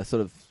just sort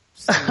of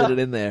slid it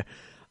in there.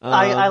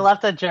 I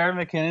left that Jared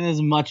McKinnon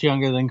is much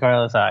younger than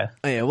Carlos Hyde,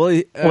 Oh, yeah, well,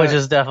 which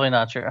is definitely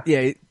not true.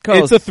 yeah,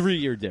 Carlos, It's a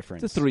 3-year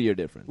difference. it's a 3-year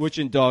difference. Which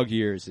in dog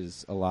years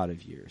is a lot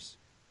of years.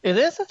 It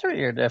is a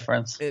 3-year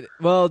difference.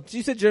 Well,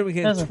 you said Jared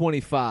McKinnon's Doesn't-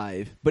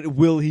 25, but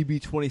will he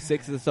be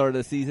 26 at the start of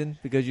the season?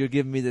 Because you're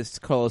giving me this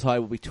Carlos Hyde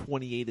will be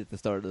 28 at the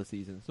start of the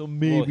season. So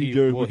maybe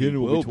Jared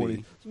McKinnon will be 20.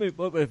 So maybe,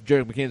 but if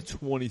Jared McKinnon's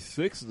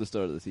 26 at the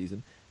start of the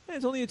season,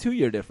 it's only a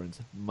 2-year difference,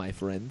 my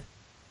friend.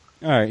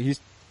 All right, he's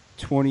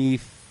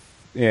 20.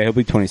 Yeah, he'll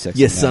be 26.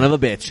 You son of a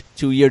bitch.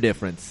 2-year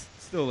difference.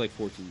 Still like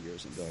 14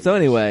 years in dog So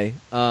years. anyway,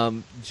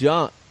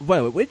 John,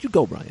 where'd you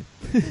go, Brian?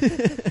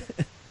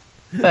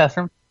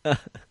 Bathroom. That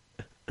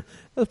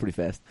was pretty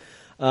fast.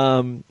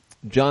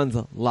 John's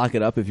lock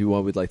it up if you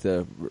want. We'd like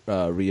to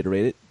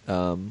reiterate it.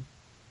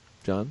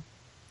 John?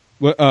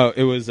 Well,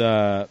 it was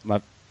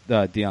my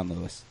Dion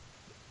Lewis.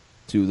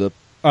 To the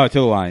Oh, to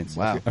the Lions.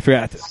 Wow. I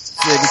forgot to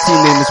say the team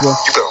name as well.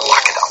 You better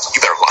lock it up.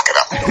 You better lock it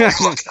up.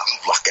 Lock it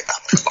up. Lock it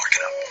up. Lock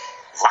it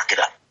up. Lock it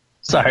up.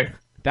 Sorry.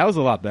 That was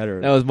a lot better.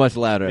 That was much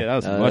louder. Yeah,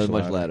 that was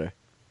much louder. louder.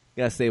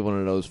 You gotta save one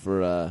of those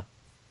for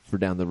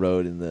down the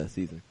road in the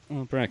season.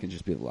 Well, Brian can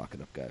just be the lock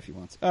it up guy if he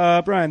wants.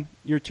 Brian,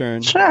 your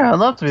turn. Sure, I'd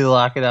love to be the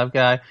lock it up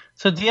guy.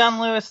 So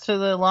Dion Lewis to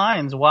the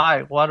Lions.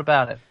 Why? What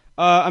about it?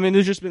 I mean,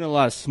 there's just been a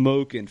lot of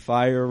smoke and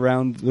fire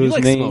around those You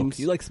like names. smoke.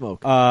 You like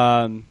smoke.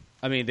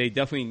 I mean, they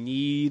definitely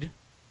need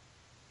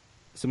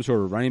some sort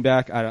of running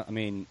back. I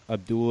mean,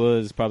 Abdullah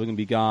is probably going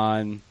to be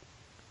gone.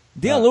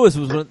 Dion Lewis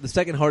was the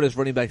second hardest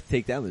running back to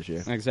take down this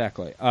year.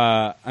 Exactly.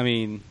 I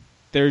mean,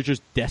 they're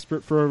just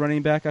desperate for a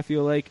running back, I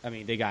feel like. I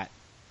mean, they got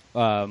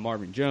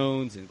Marvin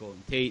Jones and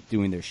Golden Tate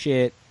doing their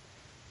shit.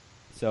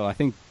 So I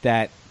think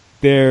that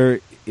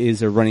there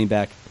is a running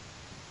back.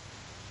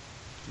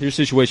 Their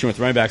situation with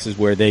running backs is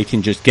where they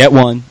can just get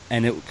one,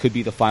 and it could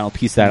be the final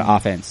piece of that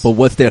offense. But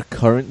what's their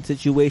current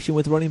situation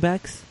with running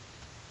backs?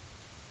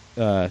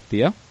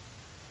 Theo?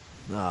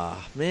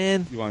 Ah,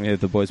 man. You want me to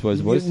hit the boys?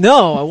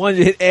 No, I wanted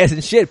to hit ass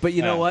and shit, but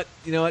you know Yeah. what?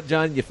 You know what,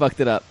 John? You fucked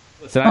it up.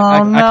 Listen, Oh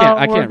I no,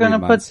 can't we're gonna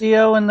read put minds.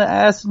 Theo in the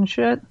ass and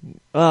shit.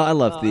 I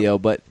love Theo,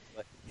 but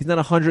he's not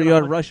a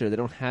 100-yard rusher. They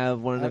don't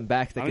have one of them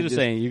backs that I'm can just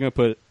saying, you're going to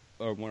put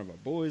one of our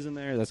boys in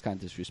there? That's kind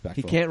of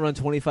disrespectful. He can't run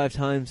 25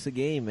 times a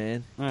game,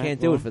 man. All right, Can't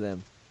do well. it for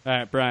them. All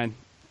right, Brian,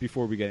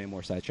 before we get any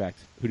more sidetracked,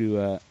 what do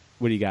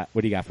you got?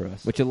 What do you got for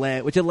us? What's your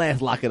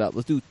last lock it up?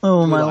 Let's do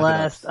Oh, two my lock it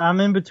last. ups. I'm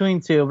in between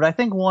two, but I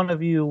think one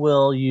of you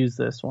will use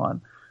this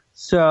one.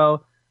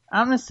 So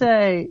I'm gonna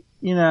say,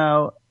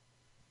 Mo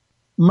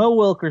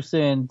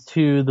Wilkerson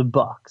to the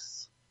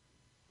Bucks.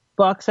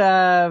 Bucks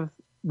have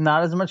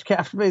not as much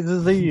cap space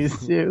as they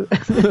used to,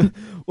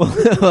 well,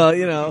 but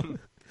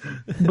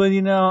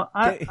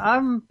Okay.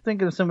 I'm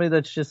thinking of somebody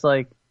that's just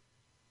like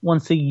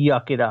wants to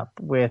yuck it up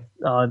with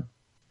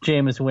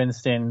Jameis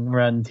Winston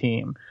run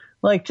team,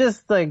 like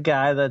just the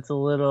guy that's a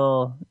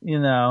little,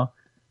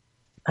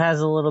 has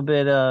a little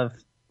bit of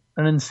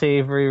an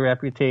unsavory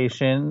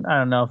reputation. I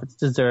don't know if it's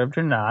deserved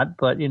or not,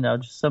 but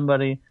just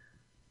somebody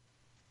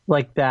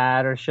like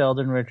that, or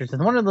Sheldon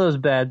Richardson, one of those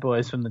bad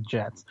boys from the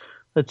Jets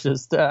that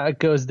just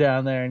goes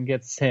down there and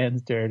gets his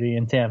hands dirty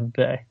in Tampa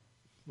Bay.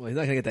 Well, he's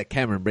not gonna get that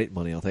Cameron Brate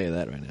money. I'll tell you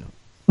that right now.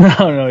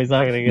 No, he's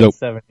not going to get Nope.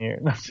 7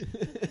 years.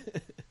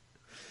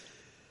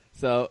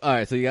 So, all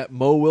right. So you got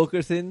Mo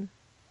Wilkerson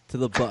to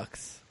the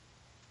Bucks.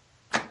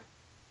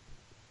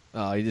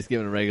 Oh, you're just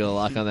giving a regular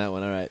lock on that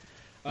one. All right.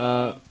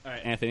 All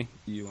right, Anthony,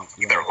 you want?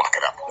 You better lock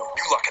it up. No,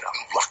 you lock it up.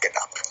 Lock it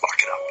up.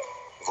 Lock it up.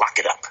 Lock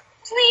it up.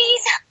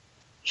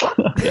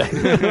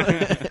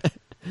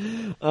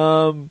 Please.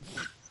 All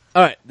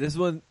right. This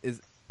one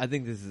is. I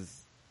think this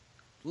is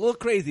a little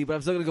crazy, but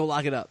I'm still gonna go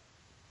lock it up.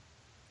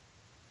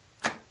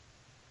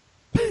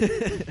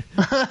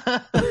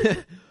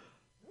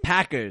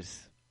 Packers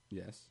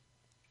Yes.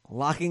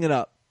 locking it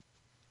up.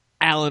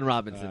 Allen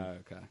Robinson.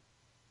 Okay.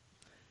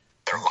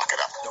 Better lock it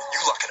up. No, you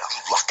lock it up.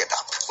 Lock it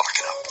up. Lock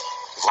it up.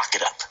 Lock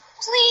it up.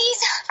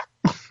 Please.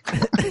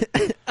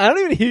 I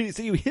don't even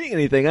see you hitting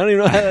anything. I don't even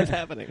know how that's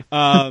happening.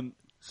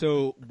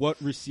 So what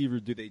receiver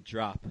do they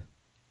drop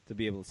to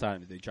be able to sign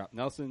him? Do they drop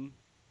Nelson,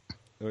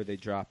 or they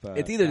drop?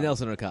 It's either Cobb?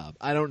 Nelson or Cobb.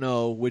 I don't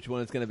know which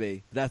one it's going to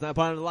be. That's not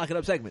part of the lock it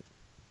up segment.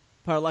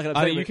 Part of the lock it up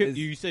I mean, segment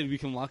you said we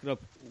can lock it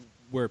up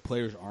where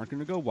players aren't going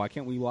to go. Why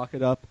can't we lock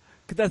it up?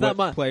 because that's what not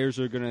my players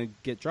are going to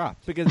get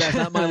dropped. because that's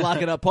not my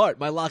lock it up part.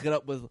 My lock it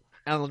up was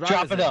Allen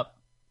Robinson. Drop it up.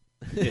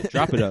 Yeah,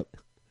 drop it up.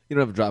 You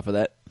don't have a drop for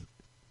that.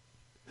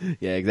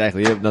 Yeah,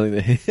 exactly. You have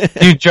nothing to.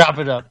 Dude, drop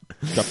it up.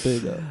 Drop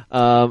it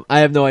up. I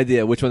have no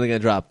idea which one they're going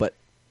to drop, but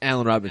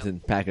Allen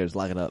Robinson, Packers,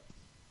 lock it up.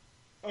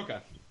 Okay.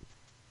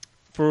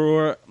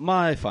 For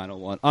my final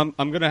one, I'm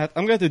gonna have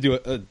to do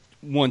a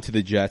one to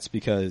the Jets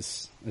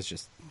because it's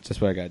just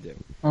what I gotta do.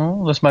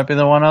 Oh, this might be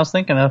the one I was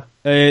thinking of.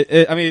 I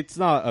mean, it's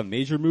not a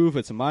major move;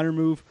 it's a minor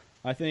move.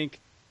 I think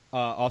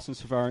Austin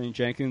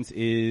Seferian-Jenkins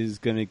is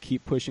gonna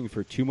keep pushing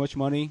for too much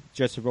money.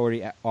 Jets have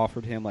already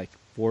offered him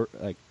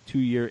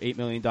 2-year, $8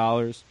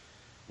 million,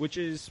 which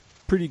is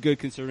pretty good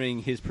considering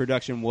his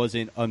production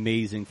wasn't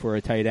amazing for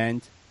a tight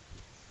end.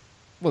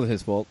 Wasn't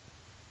his fault.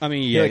 I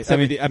mean, He yeah. had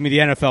The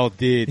NFL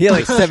did. He had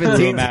like screw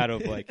 17. him out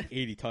of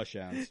 80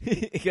 touchdowns.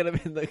 He could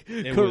have been the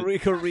was-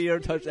 career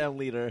touchdown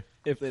leader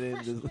if they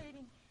didn't. Just...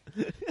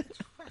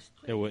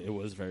 It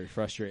was very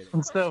frustrating.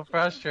 It's so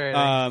frustrating.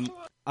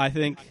 I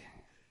think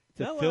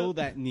to No, fill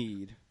that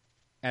need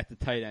at the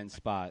tight end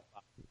spot,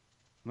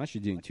 I'm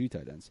actually doing 2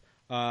 tight ends.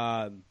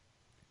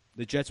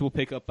 The Jets will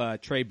pick up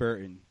Trey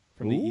Burton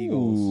from the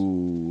Eagles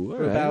Ooh, for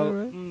all right, about. all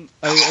right.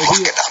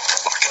 Lock it up.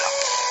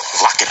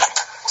 Lock it up.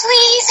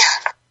 Please.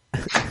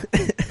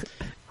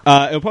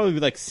 It'll probably be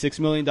 $6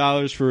 million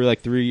for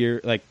 3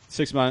 years,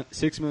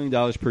 $6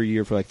 million per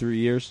year for 3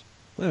 years.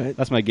 All right.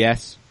 That's my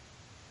guess.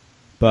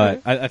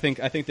 But I think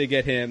they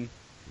get him.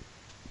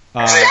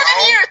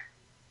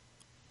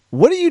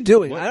 What are you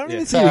doing? What? I don't Yeah.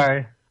 even see you.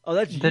 Sorry. Oh,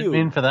 that's Didn't you.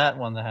 mean for that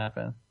one to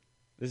happen.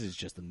 This is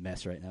just a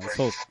mess right now. This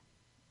whole,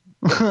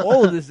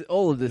 all of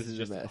this is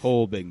just a a mess.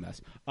 whole big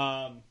mess.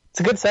 It's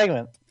a good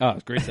segment. Oh,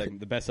 it's a great segment,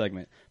 the best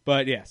segment.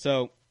 But yeah,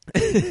 so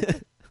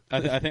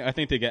I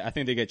think they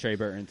get Trey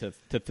Burton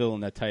to fill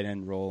in that tight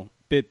end role.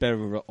 Bit better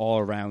of an all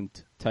around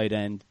tight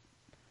end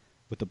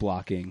with the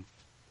blocking.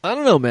 I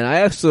don't know, man. I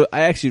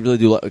actually really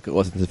do like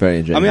Austin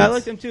Seferian-Jenkins. I mean, I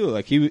liked him too.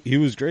 He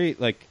was great.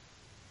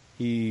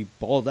 He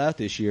balled out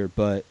this year,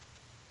 but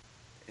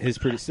his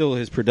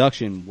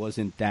production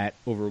wasn't that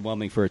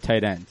overwhelming for a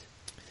tight end.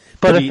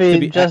 But To if be- to he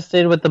be- just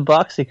stayed with the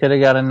Bucks, he could have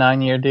got a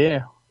 9-year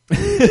deal.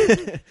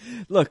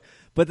 Look,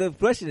 but the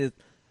question is,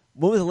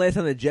 when was the last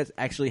time the Jets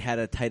actually had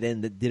a tight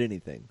end that did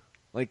anything?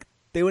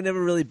 They were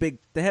never really big.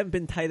 They haven't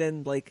been tight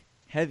end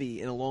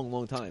heavy in a long,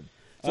 long time.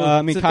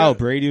 So, Kyle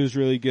Brady was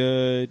really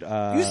good.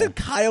 You said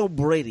Kyle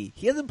Brady.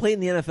 He hasn't played in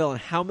the NFL in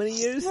how many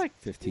years?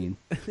 15.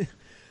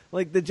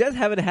 The Jets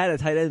haven't had a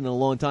tight end in a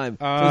long time.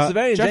 So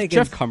Seferian-Jenkins.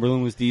 Jeff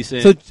Cumberland was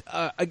decent. So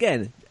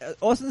again,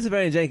 Austin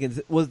Seferian-Jenkins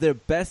was their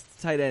best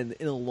tight end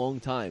in a long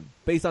time,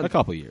 based on a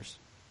couple years,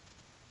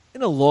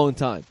 in a long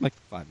time. 5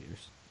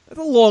 years.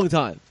 That's a long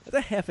time. That's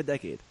a half a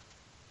decade,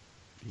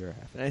 Year and a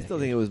half. and I still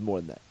think it was more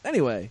than that.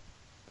 Anyway,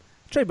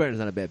 Trey Burton's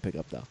not a bad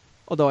pickup though.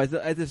 Although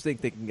I just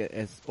think they can get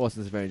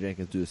Austin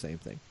Seferian-Jenkins do the same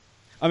thing.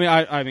 I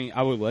mean,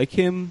 I would like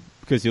him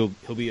because he'll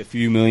be a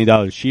few $1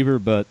 million cheaper,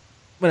 but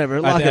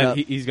Whatever, lock it up.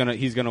 he's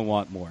gonna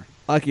want more.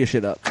 Lock your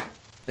shit up.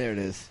 There it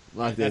is.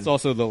 Locked That's in.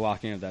 also the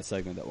locking of that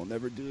segment that we'll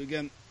never do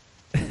again.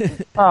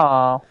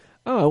 Oh,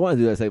 Oh, I want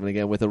to do that segment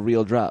again with a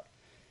real drop.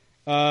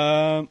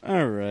 All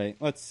right,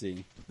 let's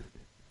see.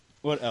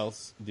 What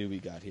else do we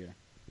got here?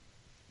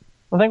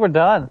 I think we're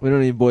done. We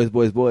don't need boys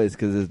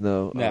because there's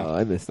no. No. Oh,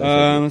 I missed that.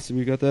 segment. Let's see.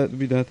 We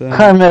got that.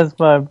 I miss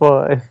my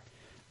boy.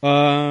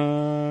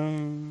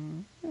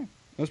 Yeah,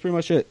 that's pretty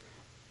much it.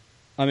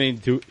 I mean,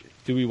 do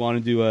we want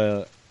to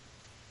do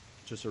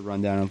just a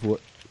rundown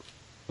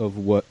of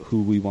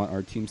who we want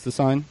our teams to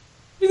sign?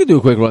 You can do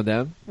a quick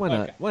rundown. Why not?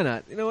 Okay. Why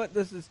not? You know what?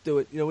 Let's just do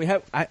it. We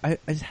have. I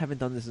just haven't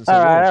done this in so All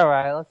long.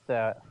 right, let's do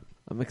it.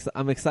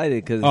 I'm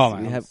excited because Oh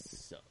man, I'm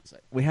so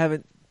excited. we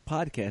haven't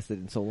podcasted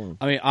in so long.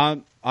 I mean,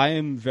 I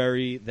am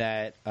very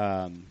that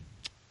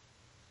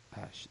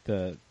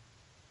the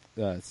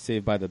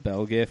Saved by the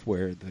Bell gif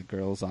where the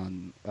girl's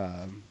on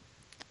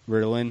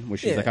Ritalin, where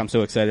she's Yeah. like, "I'm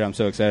so excited, I'm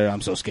so excited,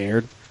 I'm so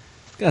scared,"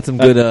 Got some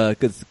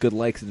good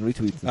likes and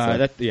retweets.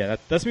 And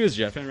stuff. That's me as a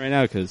Jet fan right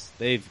now because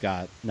they've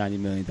got $90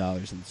 million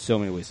and so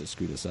many ways to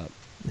screw this up.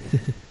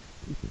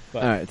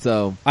 All right,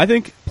 so I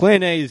think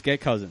Plan A is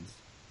get Cousins.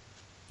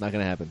 not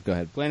gonna happen. Go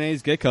ahead. Plan A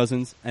is get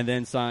Cousins and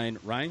then sign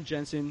Ryan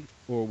Jensen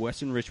or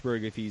Weston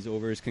Richburg if he's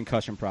over his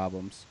concussion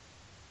problems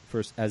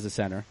first as a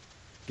center.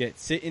 Get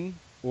Sitton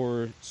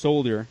or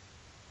Soldier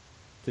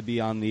to be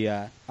on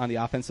the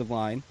offensive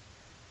line,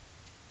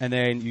 and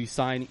then you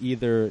sign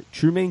either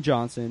Trumaine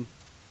Johnson,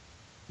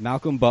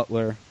 Malcolm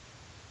Butler,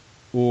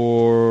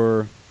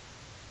 or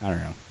I don't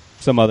know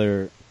some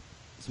other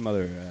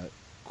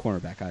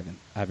cornerback I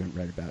haven't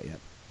read about yet.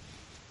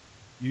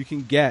 You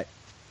can get.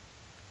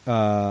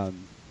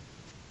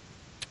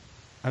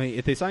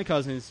 If they sign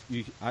Cousins,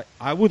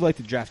 I would like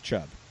to draft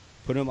Chubb,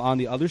 put him on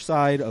the other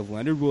side of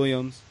Leonard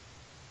Williams,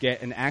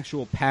 get an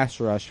actual pass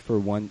rush for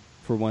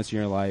once in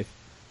your life,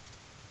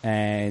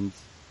 and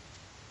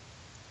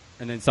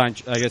then sign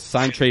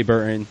Trey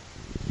Burton.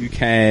 You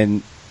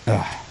can.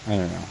 I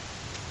don't know.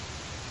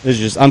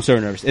 I'm so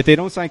nervous. If they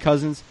don't sign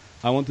Cousins,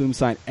 I want them to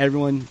sign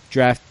everyone,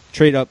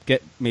 trade up,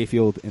 get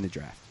Mayfield in the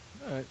draft.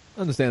 All right,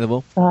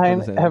 understandable.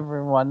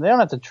 Everyone. They don't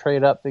have to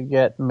trade up to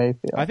get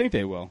Mayfield. I think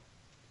they will.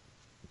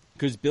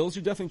 Because Bills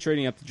are definitely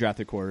trading up to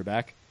draft a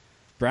quarterback.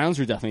 Browns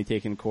are definitely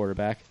taking a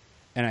quarterback.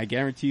 And I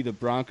guarantee the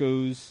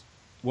Broncos,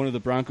 one of the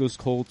Broncos,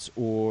 Colts,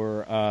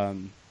 or...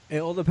 it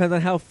all depends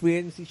on how free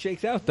agency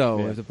shakes out, though.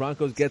 Yeah. If the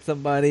Broncos get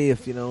somebody,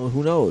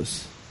 who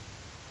knows?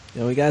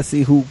 We got to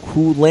see who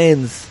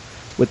lands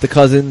with the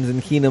Cousins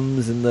and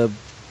Keenums and the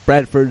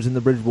Bradfords and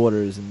the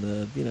Bridgewaters and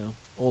the,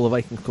 all the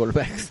Vikings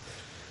quarterbacks.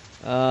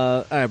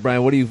 All right,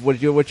 Brian,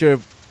 what's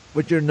your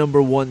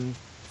number one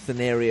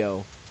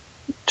scenario?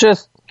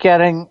 Just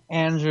getting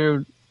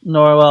Andrew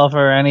Norwell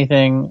for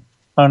anything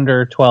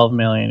under $12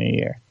 million a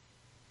year.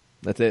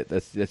 That's it.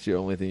 That's your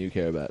only thing you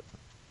care about.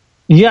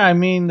 Yeah, I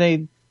mean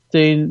they've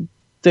been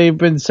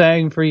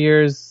saying for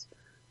years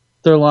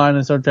their line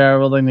is so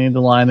terrible. They need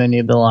the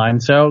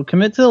line. So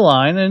commit to the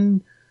line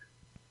and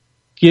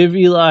give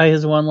Eli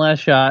his one last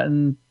shot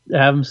and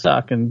have him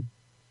suck and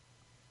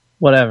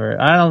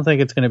whatever. I don't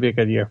think it's going to be a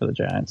good year for the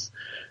Giants.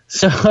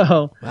 So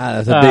wow,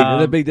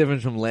 that's a big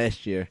difference from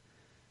last year.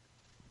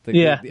 It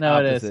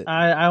is.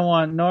 I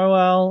want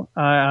Norwell.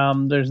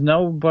 There's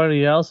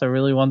nobody else I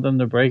really want them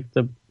to break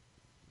the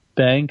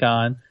bank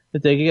on.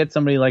 If they could get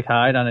somebody like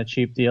Hyde on a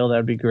cheap deal,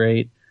 that'd be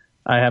great.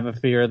 I have a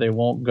fear they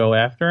won't go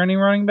after any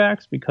running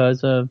backs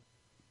because of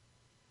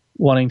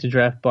wanting to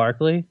draft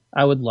Barkley.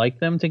 I would like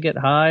them to get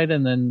Hyde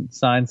and then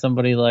sign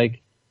somebody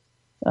like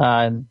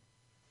Blunt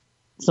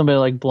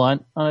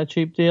on a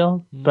cheap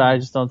deal, but I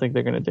just don't think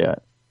they're going to do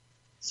it.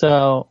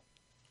 So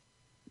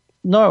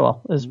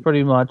Norwell is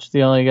pretty much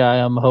the only guy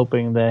I'm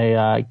hoping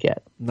they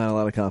get. Not a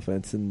lot of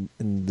confidence in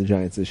the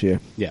Giants this year.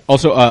 Yeah.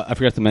 Also, I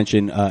forgot to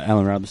mention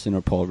Allen Robinson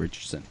or Paul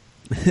Richardson.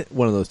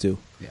 One of those two.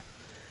 Yeah.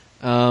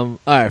 All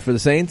right, for the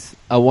Saints,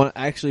 I want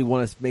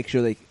to make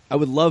sure I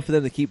would love for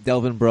them to keep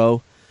Delvin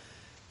Breaux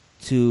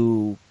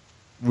to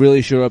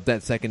really shore up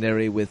that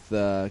secondary with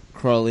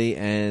Crawley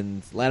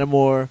and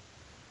Lattimore.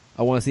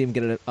 I want to see him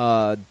get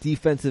a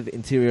defensive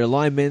interior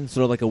lineman,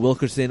 sort of like a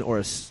Wilkerson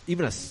or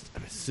even a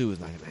Sue is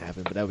not going to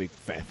happen, but that would be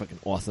fucking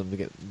awesome to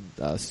get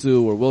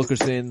Sue or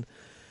Wilkerson.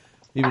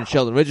 Even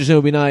Sheldon Richardson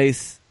would be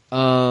nice.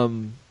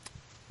 Jimmy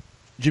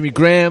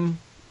Graham,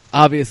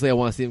 obviously, I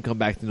want to see him come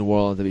back to New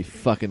Orleans. That'd be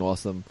fucking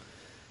awesome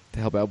to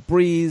help out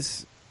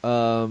Breeze.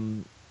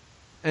 And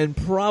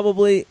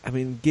probably,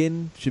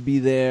 Ginn should be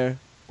there.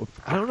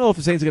 I don't know if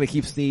the Saints are going to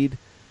keep Snead,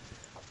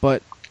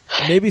 but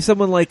maybe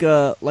someone like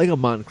a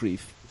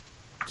Moncrief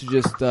to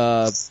just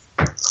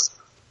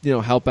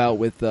help out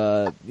with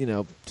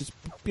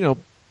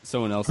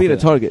someone else being a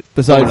target.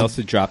 Someone else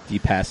to drop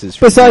deep passes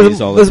for Breeze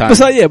all the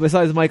time.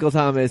 Besides Michael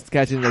Thomas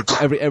catching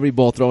every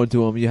ball thrown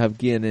to him, you have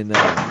Ginn and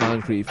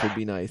Moncrief would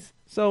be nice.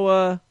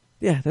 So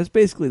that's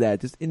basically that.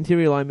 Just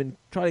interior lineman.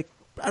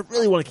 I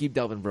really want to keep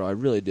Delvin Breaux. I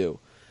really do.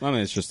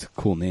 It's just a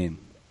cool name.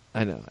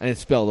 I know, and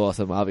it's spelled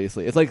awesome.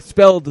 Obviously, it's like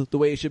spelled the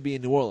way it should be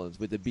in New Orleans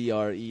with the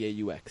Breaux,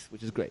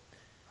 which is great.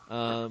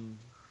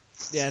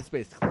 That's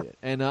basically it.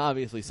 And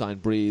obviously, sign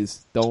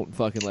Breeze. Don't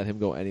fucking let him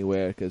go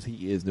anywhere because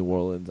he is New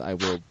Orleans. I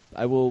will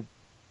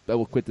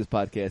quit this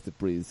podcast if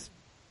Breeze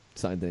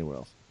signs anywhere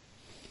else.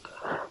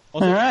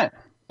 Also, all right.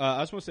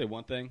 I just want to say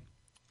one thing.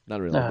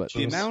 Not really, but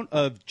the amount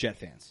of Jet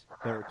fans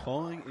that are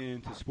calling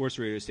into sports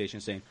radio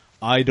stations saying,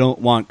 "I don't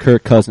want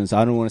Kirk Cousins.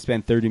 I don't want to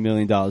spend $30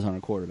 million on a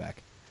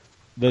quarterback."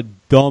 The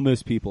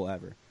dumbest people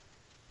ever.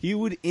 He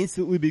would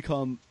instantly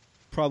become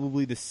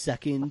probably the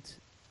second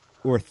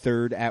or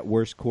third at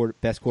worst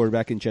best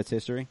quarterback in Jets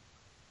history.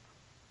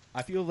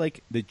 I feel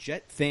like the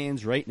Jet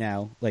fans right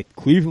now, like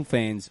Cleveland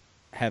fans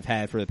have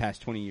had for the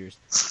past 20 years,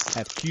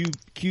 have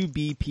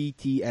QB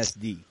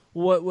PTSD.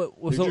 What?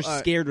 They're just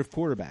scared of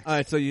quarterbacks. All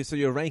right, so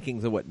your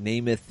rankings are what?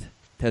 Namath,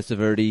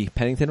 Testaverde,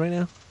 Pennington right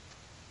now?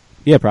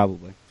 Yeah,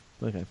 probably.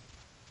 Okay.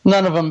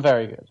 None of them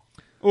very good.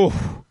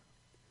 Oh,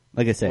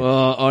 like I said,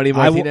 Artie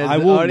Martinez. I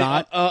will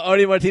not.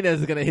 Artie Martinez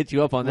is going to hit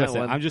you up on that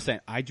one. I'm just saying,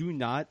 I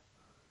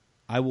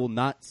I will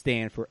not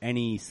stand for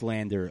any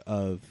slander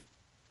of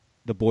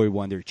the boy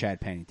wonder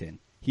Chad Pennington.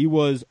 He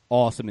was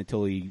awesome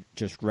until he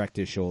just wrecked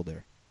his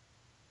shoulder.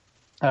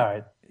 All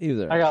right. He was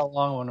all I right. got a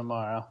long one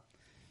tomorrow.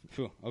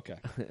 Phew, okay.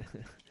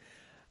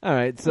 All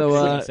right,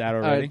 so Sad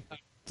already. all right,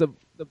 so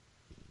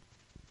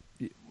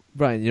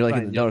Brian, you're like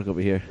in the dark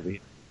over here.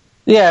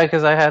 Yeah,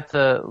 because I have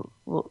to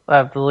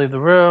leave the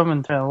room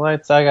and turn the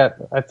lights. I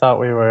thought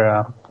we were.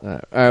 All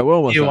right, we're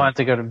almost You done. wanted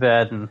to go to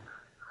bed, and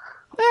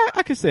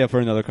I could stay up for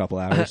another couple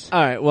hours. All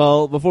right.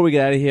 Well, before we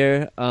get out of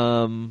here,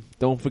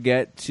 don't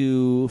forget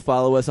to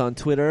follow us on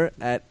Twitter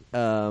at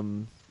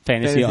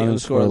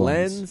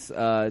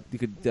Fantasy_lens. You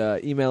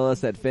could email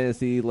us at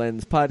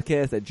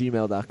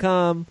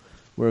fantasylenspodcast@gmail.com.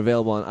 We're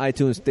available on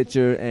iTunes,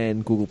 Stitcher,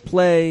 and Google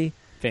Play.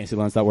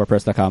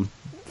 FantasyLens.wordpress.com.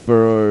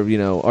 For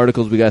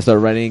articles we gotta start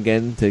writing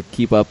again to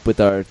keep up with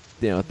our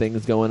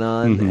things going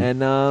on.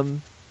 Mhm.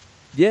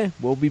 And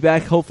we'll be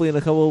back hopefully in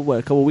a couple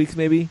weeks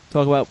maybe.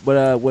 Talk about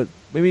what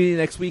maybe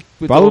next week.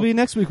 With Probably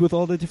next week with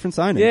all the different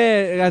signings.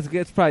 Yeah, guys,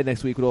 it's probably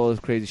next week with all this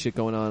crazy shit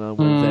going on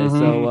Wednesday.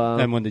 So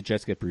And when the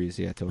Jets get bruised,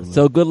 yeah, totally.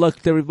 so good luck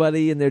to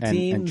everybody and their And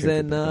teams,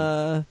 Trent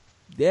and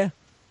yeah.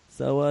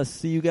 So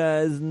see you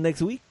guys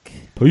next week.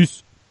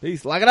 Peace.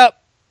 Peace. Lock it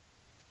up.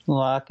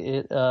 lock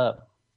it up.